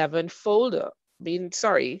 by 11 flyer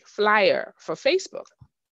for Facebook,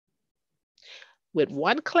 with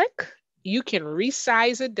one click, you can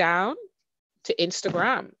resize it down to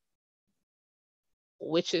Instagram,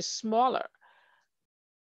 which is smaller.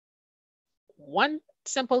 One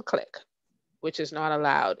simple click, which is not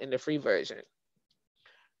allowed in the free version.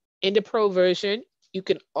 In the Pro version, you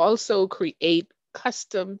can also create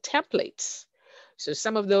custom templates. So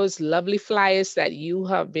some of those lovely flyers that you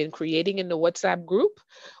have been creating in the WhatsApp group,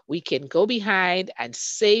 we can go behind and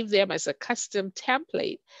save them as a custom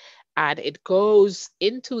template, and it goes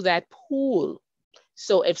into that pool.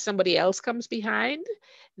 So if somebody else comes behind,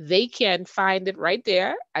 they can find it right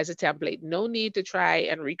there as a template. No need to try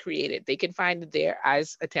and recreate it. They can find it there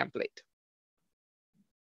as a template.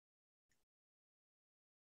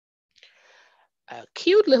 A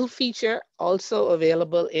cute little feature also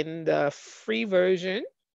available in the free version.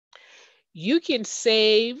 You can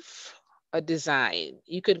save a design.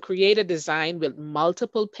 You can create a design with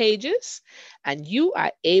multiple pages, and you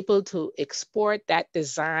are able to export that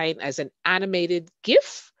design as an animated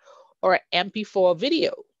GIF or an MP4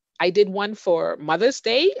 video. I did one for Mother's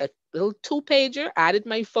Day, a little 2-pager, added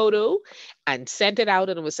my photo and sent it out,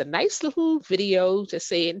 and it was a nice little video just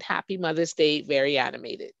saying Happy Mother's Day, very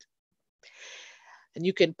animated. And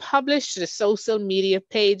you can publish the social media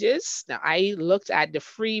pages. Now, I looked at the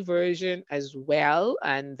free version as well,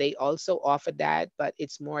 and they also offer that, but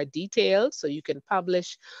it's more detailed. So you can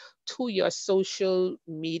publish to your social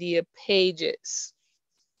media pages.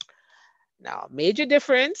 Now, major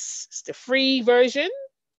difference is the free version.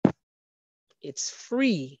 It's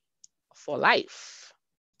free for life.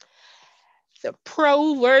 The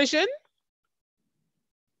Pro version,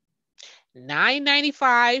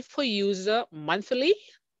 $9.95 per user monthly,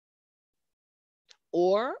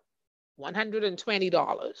 or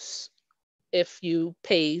 $120 if you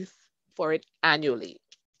pay for it annually.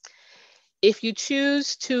 If you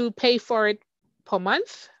choose to pay for it per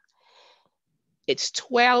month, it's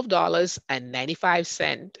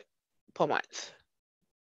 $12.95 per month.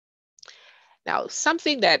 Now,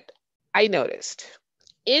 something that I noticed,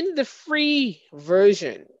 in the free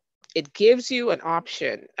version, it gives you an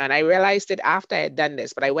option, and I realized it after I had done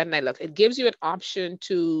this, but I went and I looked. It gives you an option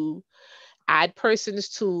to add persons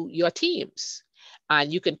to your teams,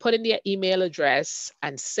 and you can put in their email address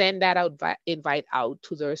and send that invite out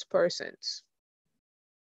to those persons.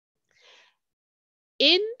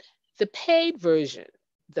 In the paid version,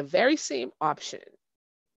 the very same option,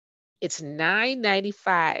 it's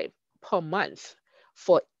 $9.95 per month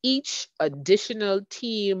for each additional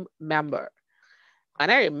team member. And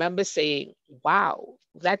I remember saying, wow,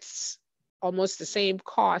 that's almost the same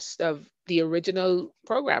cost of the original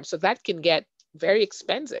program. So that can get very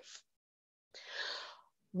expensive.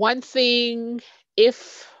 One thing,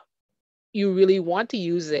 if you really want to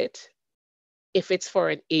use it, if it's for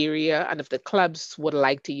an area and if the clubs would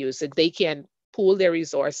like to use it, they can pool their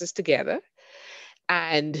resources together,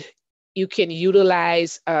 and you can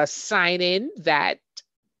utilize a sign-in that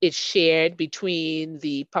is shared between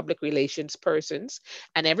the public relations persons,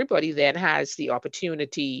 and everybody then has the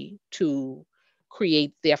opportunity to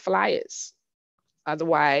create their flyers.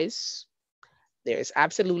 Otherwise, there is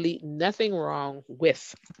absolutely nothing wrong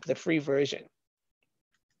with the free version.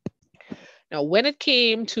 Now, when it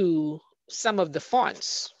came to some of the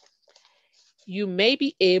fonts, you may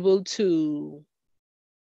be able to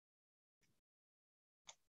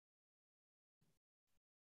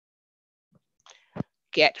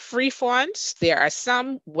get free fonts. There are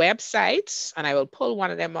some websites, and I will pull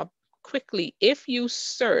one of them up quickly, if you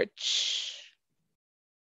search,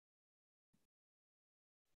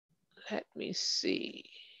 let me see,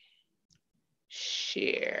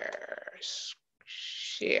 share.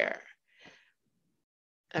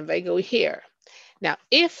 And if I go here, now,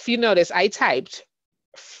 if you notice, I typed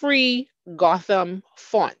free Gotham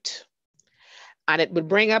font, and it would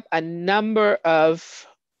bring up a number of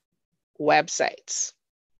websites.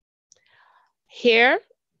 Here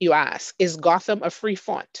you ask, is Gotham a free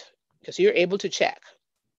font? Because you're able to check.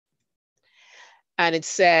 And it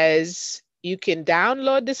says you can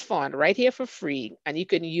download this font right here for free, and you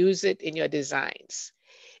can use it in your designs.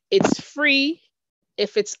 It's free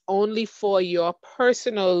if it's only for your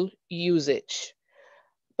personal usage.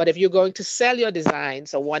 But if you're going to sell your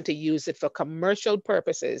designs or want to use it for commercial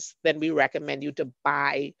purposes, then we recommend you to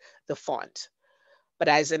buy the font. But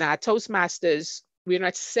as in our Toastmasters, we're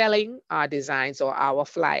not selling our designs or our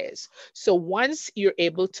flyers. So once you're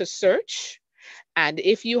able to search, and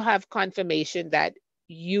if you have confirmation that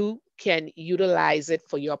you can utilize it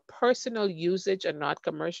for your personal usage and not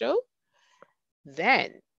commercial,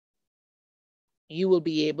 then you will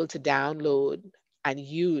be able to download and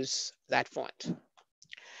use that font.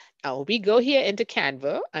 Now we go here into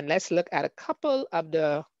Canva, and let's look at a couple of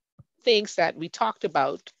the things that we talked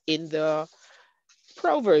about in the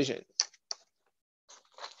Pro version.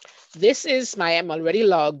 This is I'm already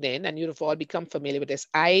logged in, and you've all become familiar with this.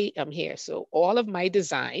 I am here. So all of my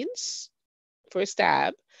designs, first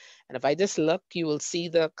tab, and if I just look, you will see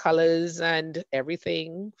the colors and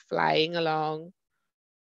everything flying along.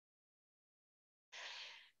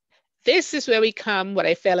 This is where we come, what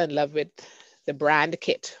I fell in love with, the brand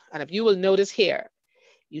kit. And if you will notice here,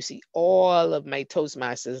 you see all of my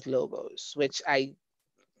Toastmasters logos, which I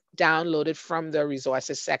downloaded from the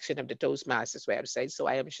resources section of the Toastmasters website. So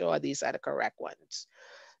I am sure these are the correct ones.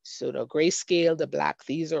 So the grayscale, the black,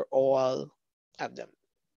 these are all of them.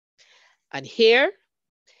 And here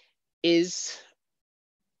is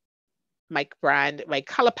my brand, my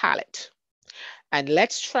color palette. And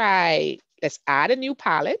let's add a new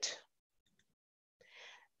palette.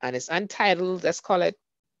 And it's untitled, let's call it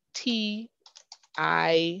TI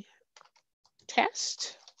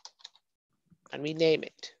test, and we name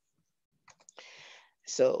it.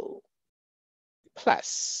 So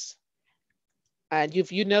plus, and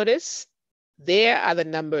if you notice, there are the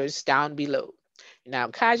numbers down below. Now,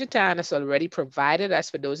 Kajitan has already provided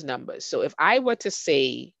us with those numbers. So if I were to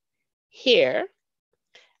say here,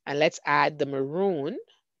 and let's add the maroon,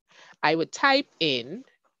 I would type in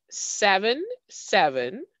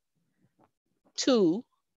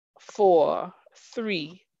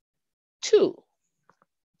 7724332.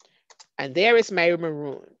 And there is my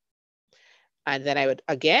maroon. And then I would,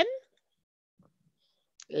 again,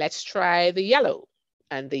 let's try the yellow.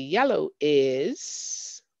 And the yellow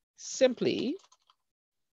is simply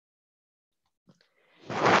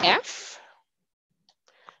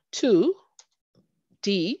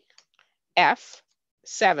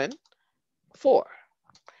F2DF74.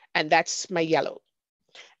 And that's my yellow.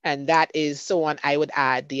 And that is so on, I would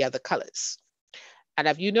add the other colors. And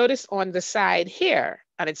if you notice on the side here,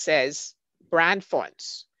 and it says brand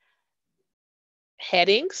fonts,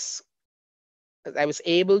 headings, I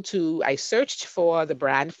searched for the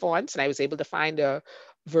brand fonts, and I was able to find the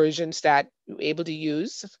versions that you're able to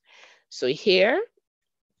use. So here,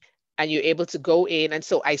 and you're able to go in, and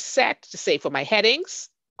so I set to say for my headings,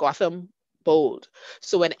 Gotham bold.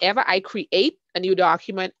 So whenever I create a new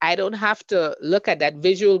document, I don't have to look at that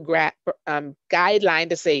visual guideline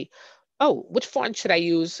to say, oh, which font should I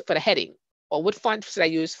use for the heading? Or what font should I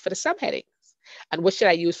use for the subheadings? And what should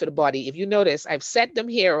I use for the body? If you notice, I've set them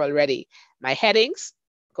here already. My headings,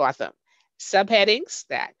 Gotham. Subheadings,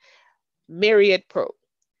 that. Myriad Pro.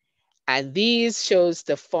 And these shows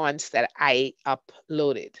the fonts that I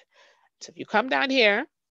uploaded. So if you come down here,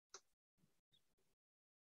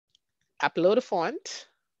 upload a font,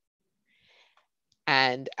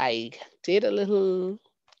 and I did a little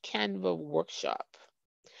Canva workshop.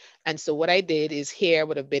 And so what I did is here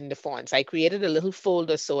would have been the fonts. I created a little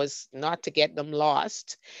folder so as not to get them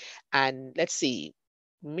lost. And let's see,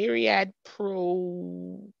 Myriad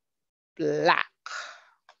Pro Black.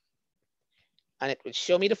 And it would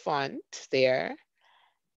show me the font there,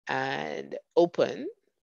 and open.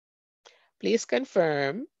 Please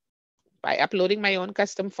confirm. By uploading my own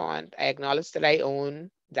custom font, I acknowledge that I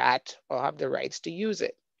own that or have the rights to use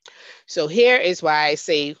it. So here is why I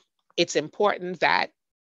say it's important that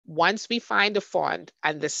once we find a font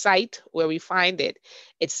and the site where we find it,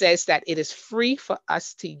 it says that it is free for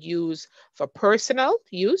us to use for personal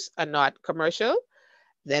use and not commercial,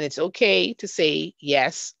 then it's okay to say,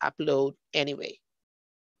 yes, upload anyway.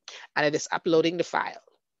 and it is uploading the file.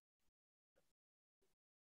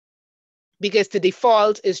 Because the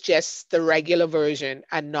default is just the regular version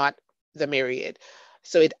and not the Myriad.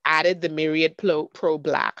 So it added the Myriad Pro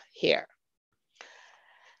Black here.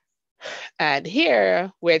 And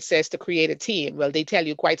here, where it says to create a team, well, they tell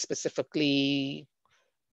you quite specifically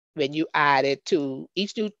when you add it to,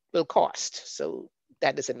 each new will cost. So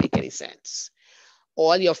that doesn't make any sense.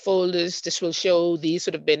 All your folders, this will show these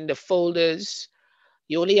would have been the folders.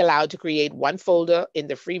 You're only allowed to create one folder in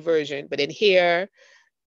the free version, but in here,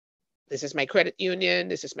 this is my credit union.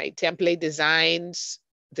 This is my template designs.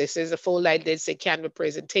 This is a folder I did say Canva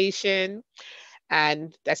presentation.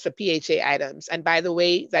 And that's for PHA items. And by the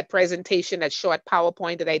way, that presentation, that short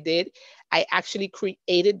PowerPoint that I did, I actually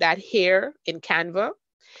created that here in Canva.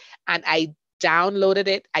 And I downloaded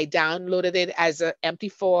it. I downloaded it as an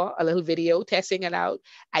MP4, a little video testing it out.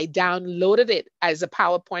 I downloaded it as a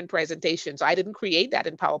PowerPoint presentation. So I didn't create that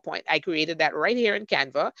in PowerPoint. I created that right here in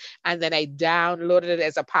Canva. And then I downloaded it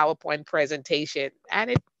as a PowerPoint presentation.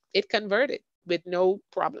 And it converted with no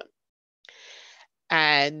problem.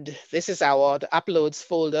 And this is our the uploads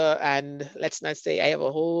folder. And let's not say I have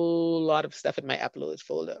a whole lot of stuff in my uploads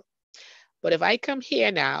folder. But if I come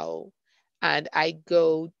here now and I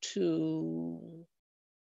go to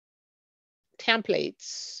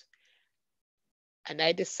templates and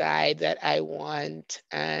I decide that I want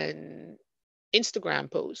an Instagram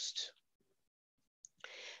post.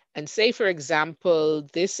 And say, for example,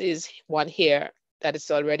 this is one here that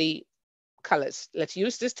it's already colors. Let's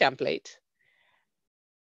use this template.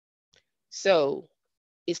 So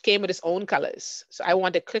it came with its own colors. So I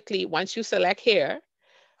want to quickly, once you select here,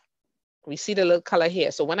 we see the little color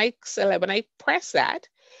here. So when I press that,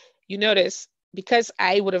 you notice, because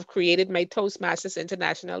I would have created my Toastmasters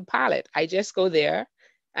International palette, I just go there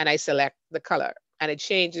and I select the color and it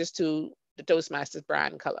changes to the Toastmasters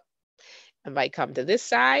brand color. And I come to this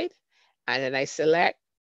side and then I select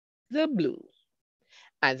the blue.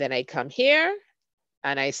 And then I come here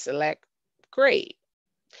and I select gray.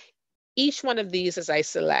 Each one of these as I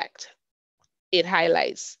select, it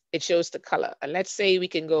highlights, it shows the color. And let's say we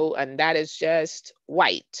can go and that is just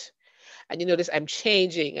white. And you notice I'm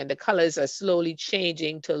changing and the colors are slowly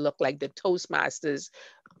changing to look like the Toastmasters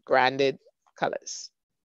branded colors.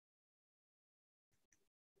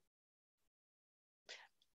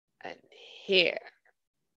 And here.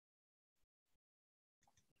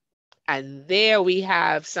 And there we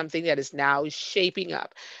have something that is now shaping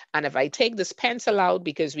up. And if I take this pencil out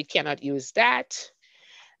because we cannot use that,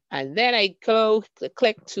 and then I go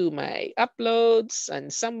click to my uploads,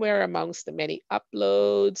 and somewhere amongst the many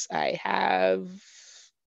uploads, I have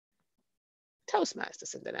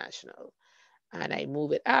Toastmasters International. And I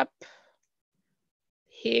move it up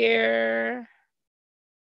here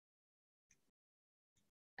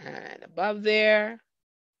and above there.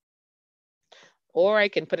 Or I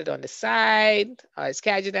can put it on the side, as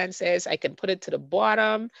Kajidan says, I can put it to the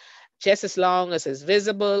bottom, just as long as it's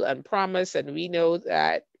visible and promise, and we know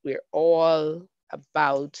that we're all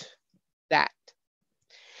about that.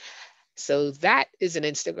 So that is an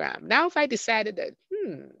Instagram. Now, if I decided that,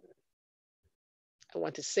 I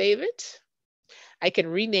want to save it, I can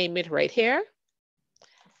rename it right here,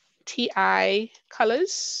 TI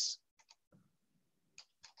Colors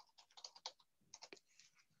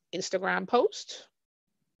Instagram post,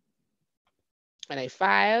 and I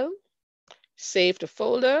file, save the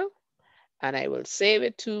folder, and I will save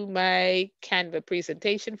it to my Canva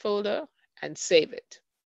presentation folder and save it.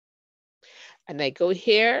 And I go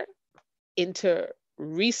here into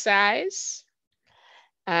resize,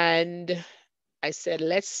 and I said,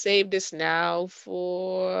 let's save this now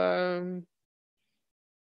for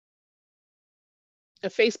a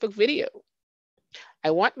Facebook video.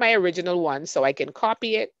 I want my original one so I can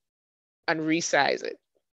copy it and resize it.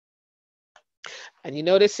 And you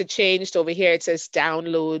notice it changed over here. It says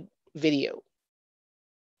download video.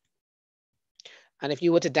 And if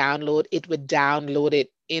you were to download, it would download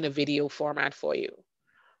it in a video format for you.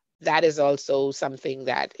 That is also something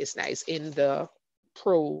that is nice in the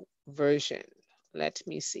Pro version. Let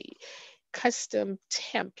me see. Custom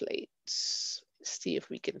templates. See if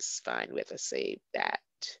we can find where to save that.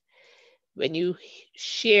 When you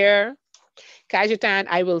share, Kajitan,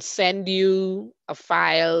 I will send you a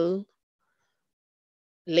file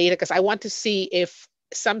later because I want to see if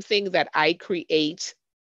something that I create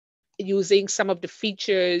using some of the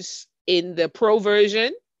features in the Pro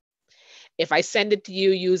version, if I send it to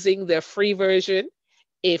you using the free version,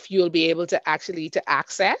 if you'll be able to actually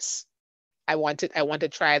access. I want to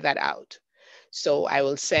try that out. So I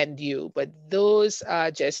will send you, but those are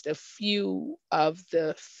just a few of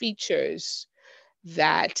the features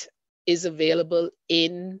that is available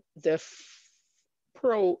in the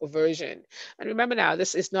Pro version. And remember now,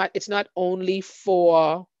 it's not only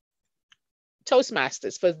for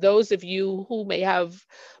Toastmasters. For those of you who may have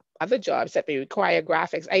other jobs that may require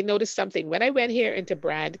graphics, I noticed something when I went here into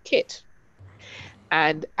Brand Kit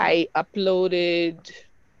and I uploaded,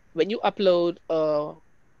 when you upload a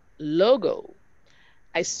logo,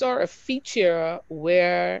 I saw a feature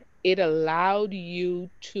where it allowed you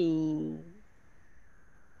to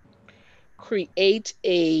create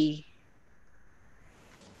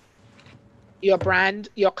your brand,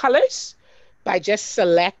 your colors by just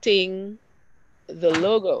selecting the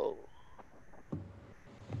logo.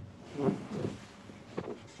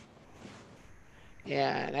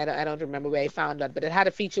 Yeah, and I don't remember where I found that, but it had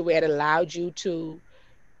a feature where it allowed you to,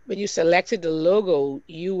 when you selected the logo,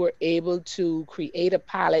 you were able to create a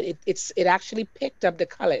palette. It actually picked up the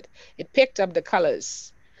color. It picked up the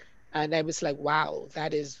colors. And I was like, wow,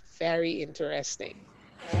 that is very interesting.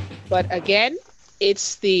 But again,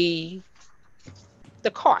 it's the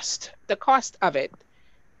cost of it,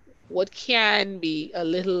 what can be a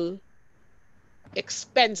little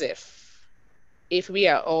expensive if we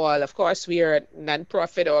are all, of course, we are a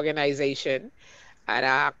non-profit organization and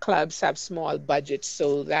our clubs have small budgets,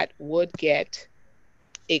 so that would get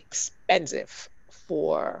expensive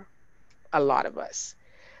for a lot of us.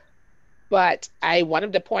 But one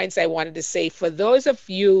of the points I wanted to say for those of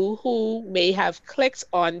you who may have clicked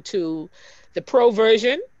onto the pro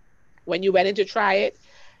version when you went in to try it,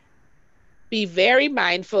 be very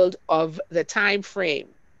mindful of the time frame,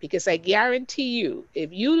 because I guarantee you,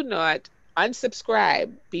 if you do not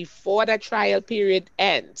unsubscribe before the trial period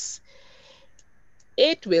ends,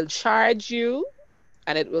 it will charge you,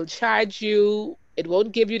 and it will charge you. It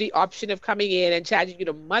won't give you the option of coming in and charging you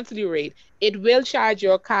the monthly rate. It will charge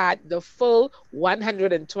your card the full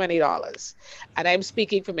 $120. And I'm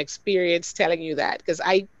speaking from experience telling you that, because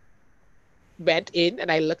I went in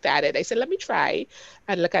and I looked at it. I said, let me try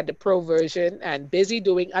and look at the pro version, and busy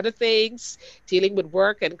doing other things, dealing with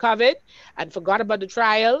work and COVID, and forgot about the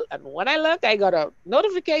trial. And when I looked, I got a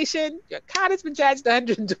notification, your card has been charged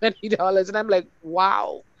 $120. And I'm like,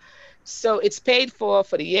 wow. So it's paid for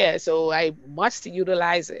the year. So I must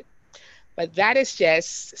utilize it. But that is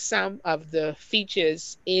just some of the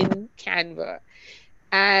features in Canva.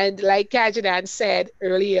 And like Kajadan said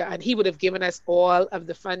earlier, and he would have given us all of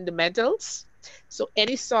the fundamentals. So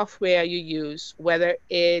any software you use, whether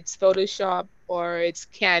it's Photoshop or it's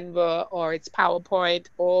Canva or it's PowerPoint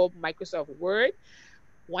or Microsoft Word,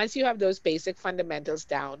 once you have those basic fundamentals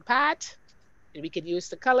down pat, and we can use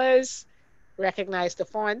the colors, recognize the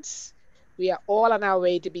fonts, we are all on our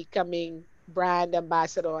way to becoming brand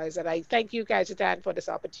ambassadors. And I thank you, Kajitan, for this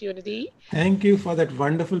opportunity. Thank you for that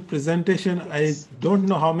wonderful presentation. Yes. I don't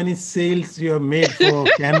know how many sales you have made for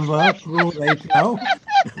Canva Pro right now.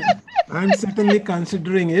 I'm certainly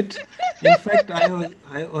considering it. In fact, I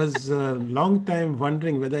was a long time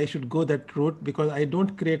wondering whether I should go that route, because I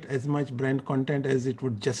don't create as much brand content as it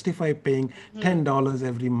would justify paying $10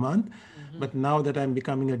 every month. But now that I'm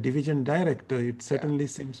becoming a division director, it certainly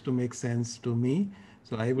seems to make sense to me.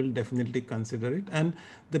 So I will definitely consider it. And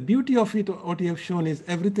the beauty of it, what you have shown, is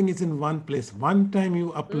everything is in one place. One time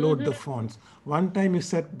you upload the fonts, one time you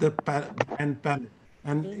set the brand palette,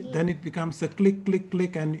 and then it becomes a click, click,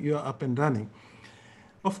 click, and you're up and running.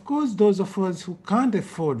 Of course, those of us who can't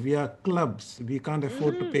afford, we are clubs, we can't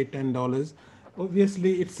afford to pay $10.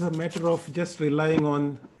 Obviously, it's a matter of just relying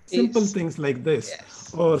on simple things like this,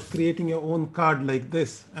 Yes. or creating your own card like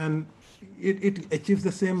this, and it achieves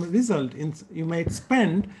the same result. You might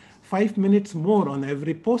spend 5 minutes more on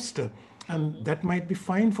every poster, and that might be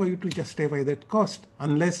fine for you to justify that cost,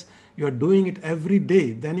 unless you're doing it every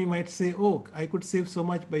day. Then you might say, oh, I could save so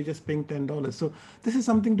much by just paying $10. So this is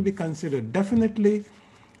something to be considered. Definitely,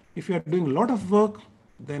 if you're doing a lot of work,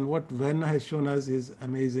 then what Ven has shown us is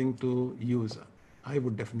amazing to use. I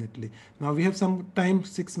would definitely. Now we have some time,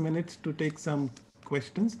 6 minutes, to take some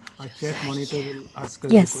questions. Our chat monitor will ask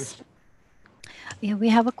us the question. Yeah, we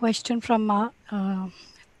have a question from I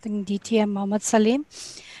think DTM Mohammed Salim.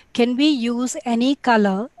 Can we use any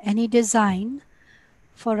color, any design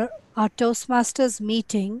for our Toastmasters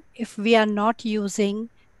meeting if we are not using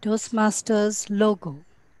Toastmasters logo?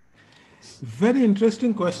 Very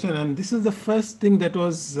interesting question, and this is the first thing that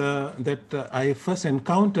was I first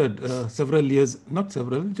encountered several years, not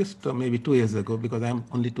several, just maybe 2 years ago, because I'm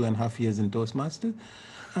only 2.5 years in Toastmasters.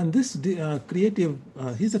 And this creative,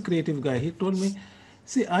 he's a creative guy. He told me,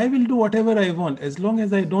 see, I will do whatever I want as long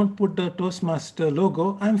as I don't put the Toastmaster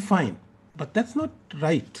logo. I'm fine. But that's not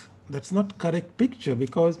right. That's not correct picture,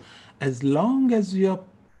 because as long as you're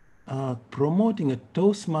promoting a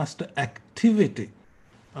Toastmaster activity.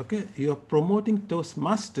 Okay, you are promoting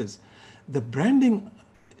Toastmasters. The branding,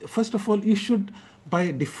 first of all, you should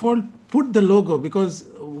by default put the logo, because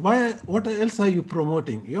why? What else are you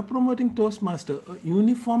promoting? You are promoting Toastmaster, a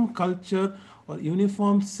uniform culture or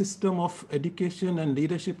uniform system of education and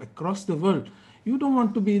leadership across the world. You don't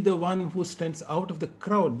want to be the one who stands out of the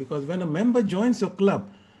crowd, because when a member joins your club,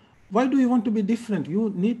 why do you want to be different?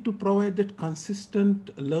 You need to provide that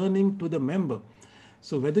consistent learning to the member.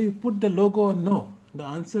 So whether you put the logo or no, the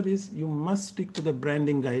answer is you must stick to the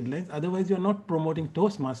branding guidelines. Otherwise, you're not promoting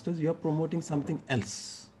Toastmasters, you're promoting something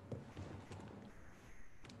else.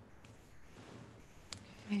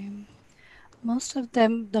 Most of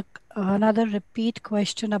them, another repeat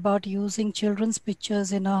question about using children's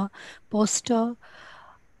pictures in a poster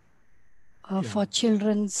for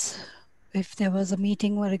children's, if there was a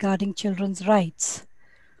meeting regarding children's rights.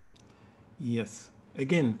 Yes.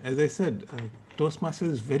 Again, as I said,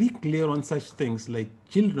 Toastmasters is very clear on such things like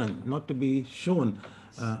children not to be shown,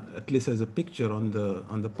 at least as a picture on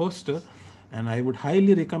the poster. And I would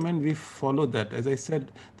highly recommend we follow that. As I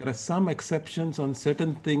said, there are some exceptions on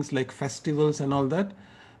certain things like festivals and all that,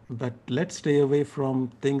 but let's stay away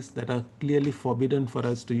from things that are clearly forbidden for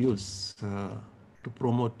us to use to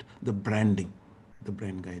promote the branding, the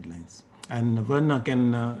brand guidelines. And Varna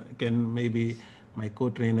can maybe, my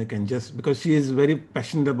co-trainer can just, because she is very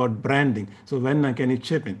passionate about branding. So Varna, can you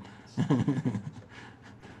chip in?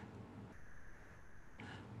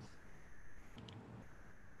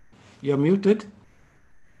 You're muted.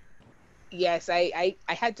 Yes, I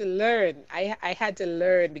had to learn. I had to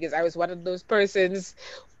learn because I was one of those persons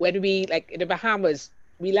when we, like in the Bahamas,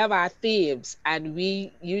 we love our themes, and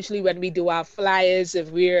we usually, when we do our flyers, if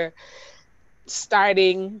we're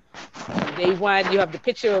starting day one, you have the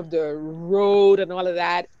picture of the road and all of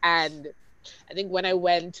that. And I think when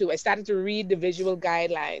I started to read the visual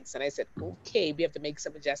guidelines, and I said, okay, we have to make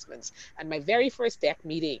some adjustments. And my very first deck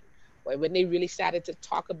meeting, when they really started to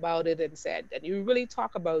talk about it and said, and you really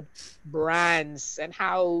talk about brands and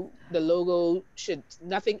how the logo should,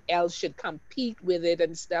 nothing else should compete with it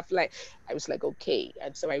and stuff, like, I was like, okay.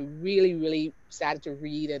 And so I really, really started to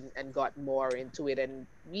read and got more into it. And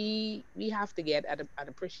we have to get an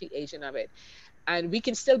appreciation of it. And we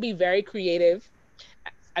can still be very creative,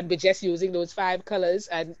 and we're just using those 5 colors.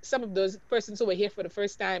 And some of those persons who were here for the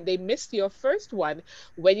first time, they missed your first one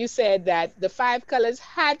when you said that the 5 colors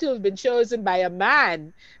had to have been chosen by a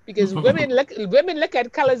man, because women look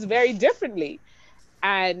at colors very differently.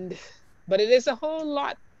 And but it is a whole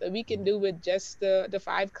lot that we can do with just the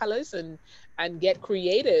 5 colors, and get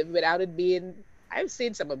creative without it being. I've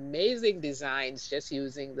seen some amazing designs just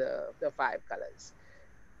using the 5 colors.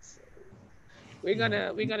 So we're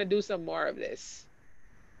gonna do some more of this.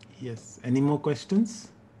 Yes. Any more questions?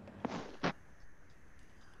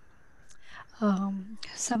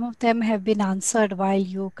 Some of them have been answered while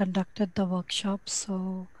you conducted the workshop,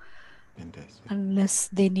 so Fantastic. unless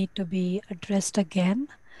they need to be addressed again.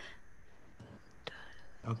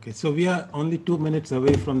 Okay, so we are only 2 minutes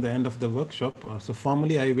away from the end of the workshop. So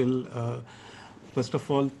formally, I will, first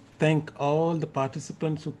of all, thank all the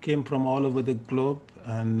participants who came from all over the globe.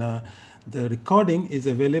 And the recording is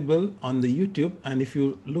available on the YouTube. And if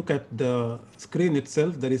you look at the screen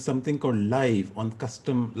itself, there is something called live on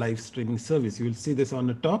custom live streaming service. You will see this on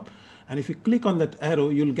the top. And if you click on that arrow,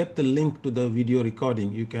 you'll get the link to the video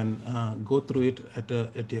recording. You can go through it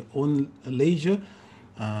at your own leisure,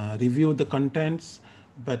 review the contents.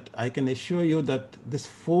 But I can assure you that these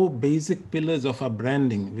 4 basic pillars of our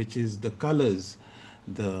branding, which is the colors,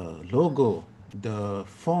 the logo, the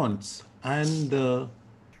fonts, and the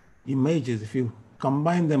images, if you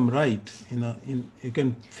combine them right, you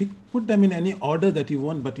can put them in any order that you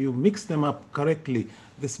want, but you mix them up correctly,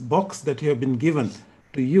 this box that you have been given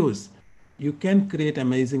to use, you can create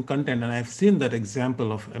amazing content. And I've seen that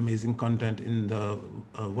example of amazing content in the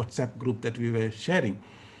WhatsApp group that we were sharing.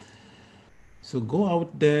 So go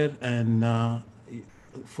out there, and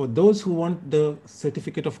for those who want the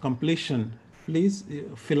certificate of completion, please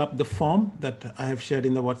fill up the form that I have shared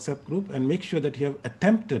in the WhatsApp group, and make sure that you have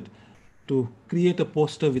attempted to create a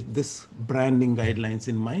poster with this branding guidelines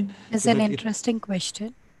in mind. There's an interesting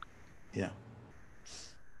question. Yeah.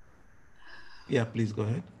 Yeah, please go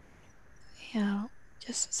ahead. Yeah,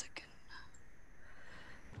 just a second.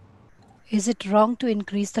 Is it wrong to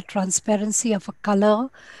increase the transparency of a color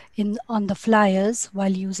on the flyers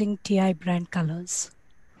while using TI brand colors?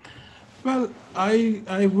 Well,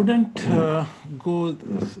 I wouldn't go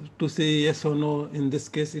to say yes or no in this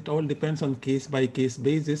case. It all depends on case by case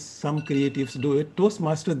basis. Some creatives do it.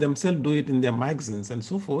 Toastmasters themselves do it in their magazines and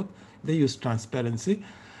so forth. They use transparency.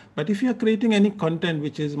 But if you are creating any content,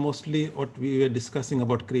 which is mostly what we were discussing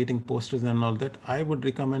about creating posters and all that, I would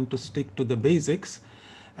recommend to stick to the basics.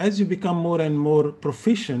 As you become more and more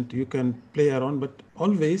proficient, you can play around, but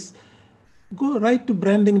always go right to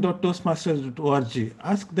branding.toastmasters.org.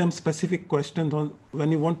 Ask them specific questions on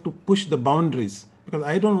when you want to push the boundaries, because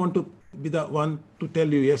I don't want to be the one to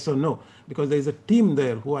tell you yes or no, because there is a team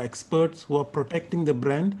there who are experts, who are protecting the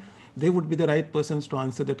brand. They would be the right persons to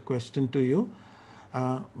answer that question to you.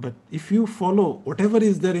 But if you follow whatever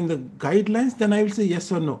is there in the guidelines, then I will say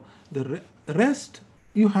yes or no. The rest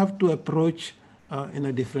you have to approach in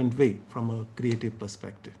a different way from a creative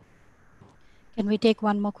perspective. Can we take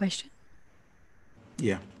one more question?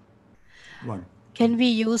 Yeah, one. Can we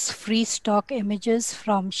use free stock images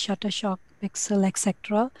from Shutterstock, Pixel,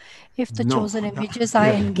 etc. if the No. chosen images are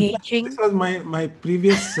Yeah. engaging? This was my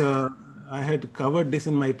previous, I had covered this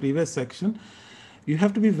in my previous section. You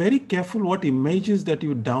have to be very careful what images that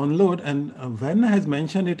you download, and Werner has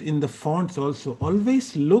mentioned it in the fonts also.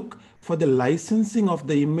 Always look for the licensing of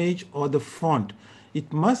the image or the font.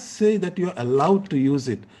 It must say that you are allowed to use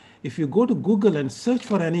it. If you go to Google and search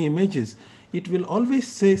for any images, it will always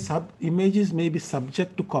say images may be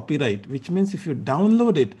subject to copyright, which means if you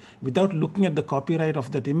download it without looking at the copyright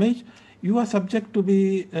of that image, you are subject to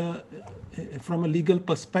be from a legal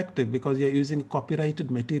perspective, because you're using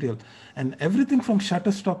copyrighted material. And everything from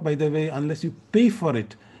Shutterstock, by the way, unless you pay for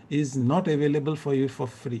it, is not available for you for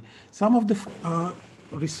free. Some of the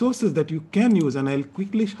resources that you can use, and I'll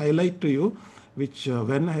quickly highlight to you, which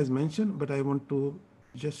Werner has mentioned, but I want to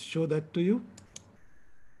just show that to you.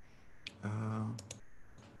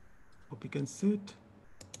 Hope you can see it.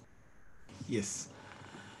 Yes,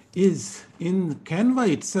 is in Canva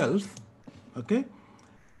itself. Okay,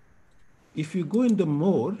 if you go in the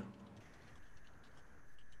more,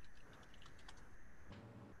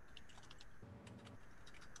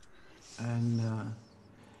 and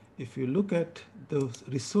if you look at those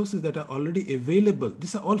resources that are already available,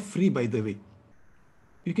 these are all free, by the way.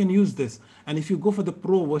 You can use this, and if you go for the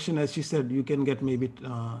pro version, as she said, you can get maybe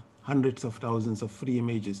hundreds of thousands of free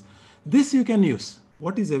images. This you can use.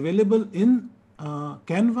 What is available in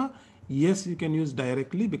Canva, yes, you can use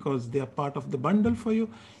directly because they are part of the bundle for you.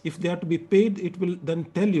 If they are to be paid, it will then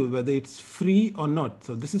tell you whether it's free or not.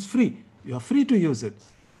 So this is free. You are free to use it.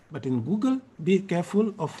 But in Google, be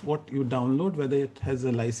careful of what you download, whether it has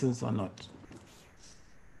a license or not.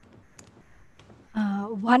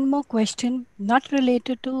 One more question, not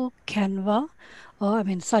related to Canva,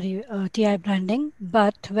 TI branding,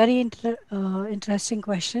 but very interesting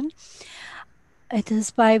question. It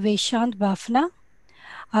is by Vaishant Bafna.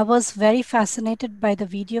 I was very fascinated by the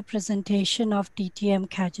video presentation of TTM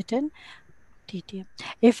Cajetan. TTM.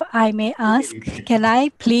 If I may ask, can I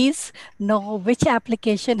please know which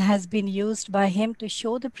application has been used by him to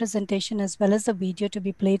show the presentation as well as the video to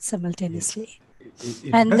be played simultaneously?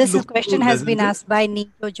 And this question cool, has been it? asked by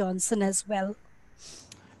Nico Johnson as well.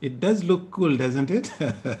 It does look cool, doesn't it?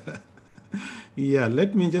 Yeah,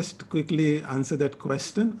 let me just quickly answer that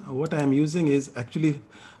question. What I am using is actually,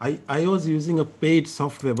 I was using a paid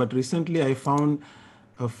software, but recently I found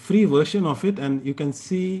a free version of it, and you can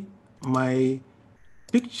see my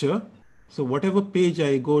picture. So whatever page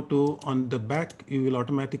I go to on the back, you will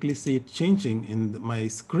automatically see it changing in my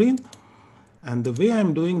screen. And the way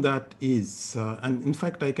I'm doing that is, and in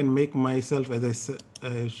fact, I can make myself, as I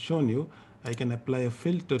have shown you, I can apply a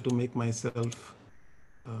filter to make myself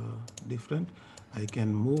different. I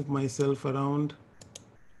can move myself around,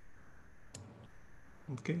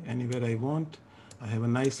 okay, anywhere I want. I have a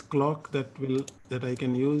nice clock that I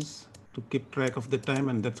can use to keep track of the time,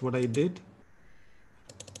 and that's what I did.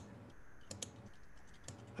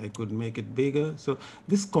 I could make it bigger. So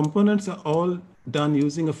these components are all done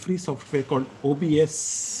using a free software called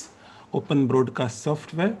OBS, Open Broadcast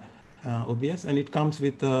Software, OBS, and it comes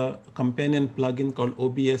with a companion plugin called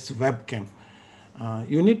OBS Webcam.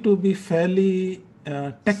 You need to be fairly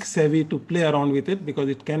tech savvy to play around with it, because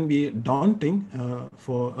it can be daunting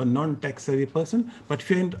for a non-tech savvy person. But if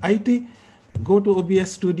you're in IT, go to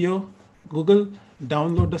OBS Studio, Google,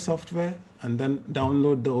 download the software, and then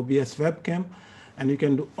download the OBS Webcam, and you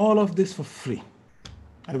can do all of this for free,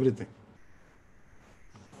 everything.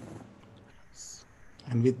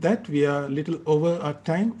 And with that, we are a little over our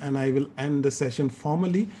time, and I will end the session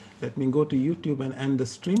formally. Let me go to YouTube and end the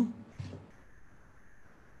stream.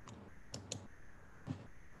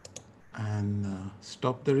 And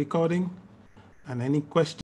stop the recording. And any questions?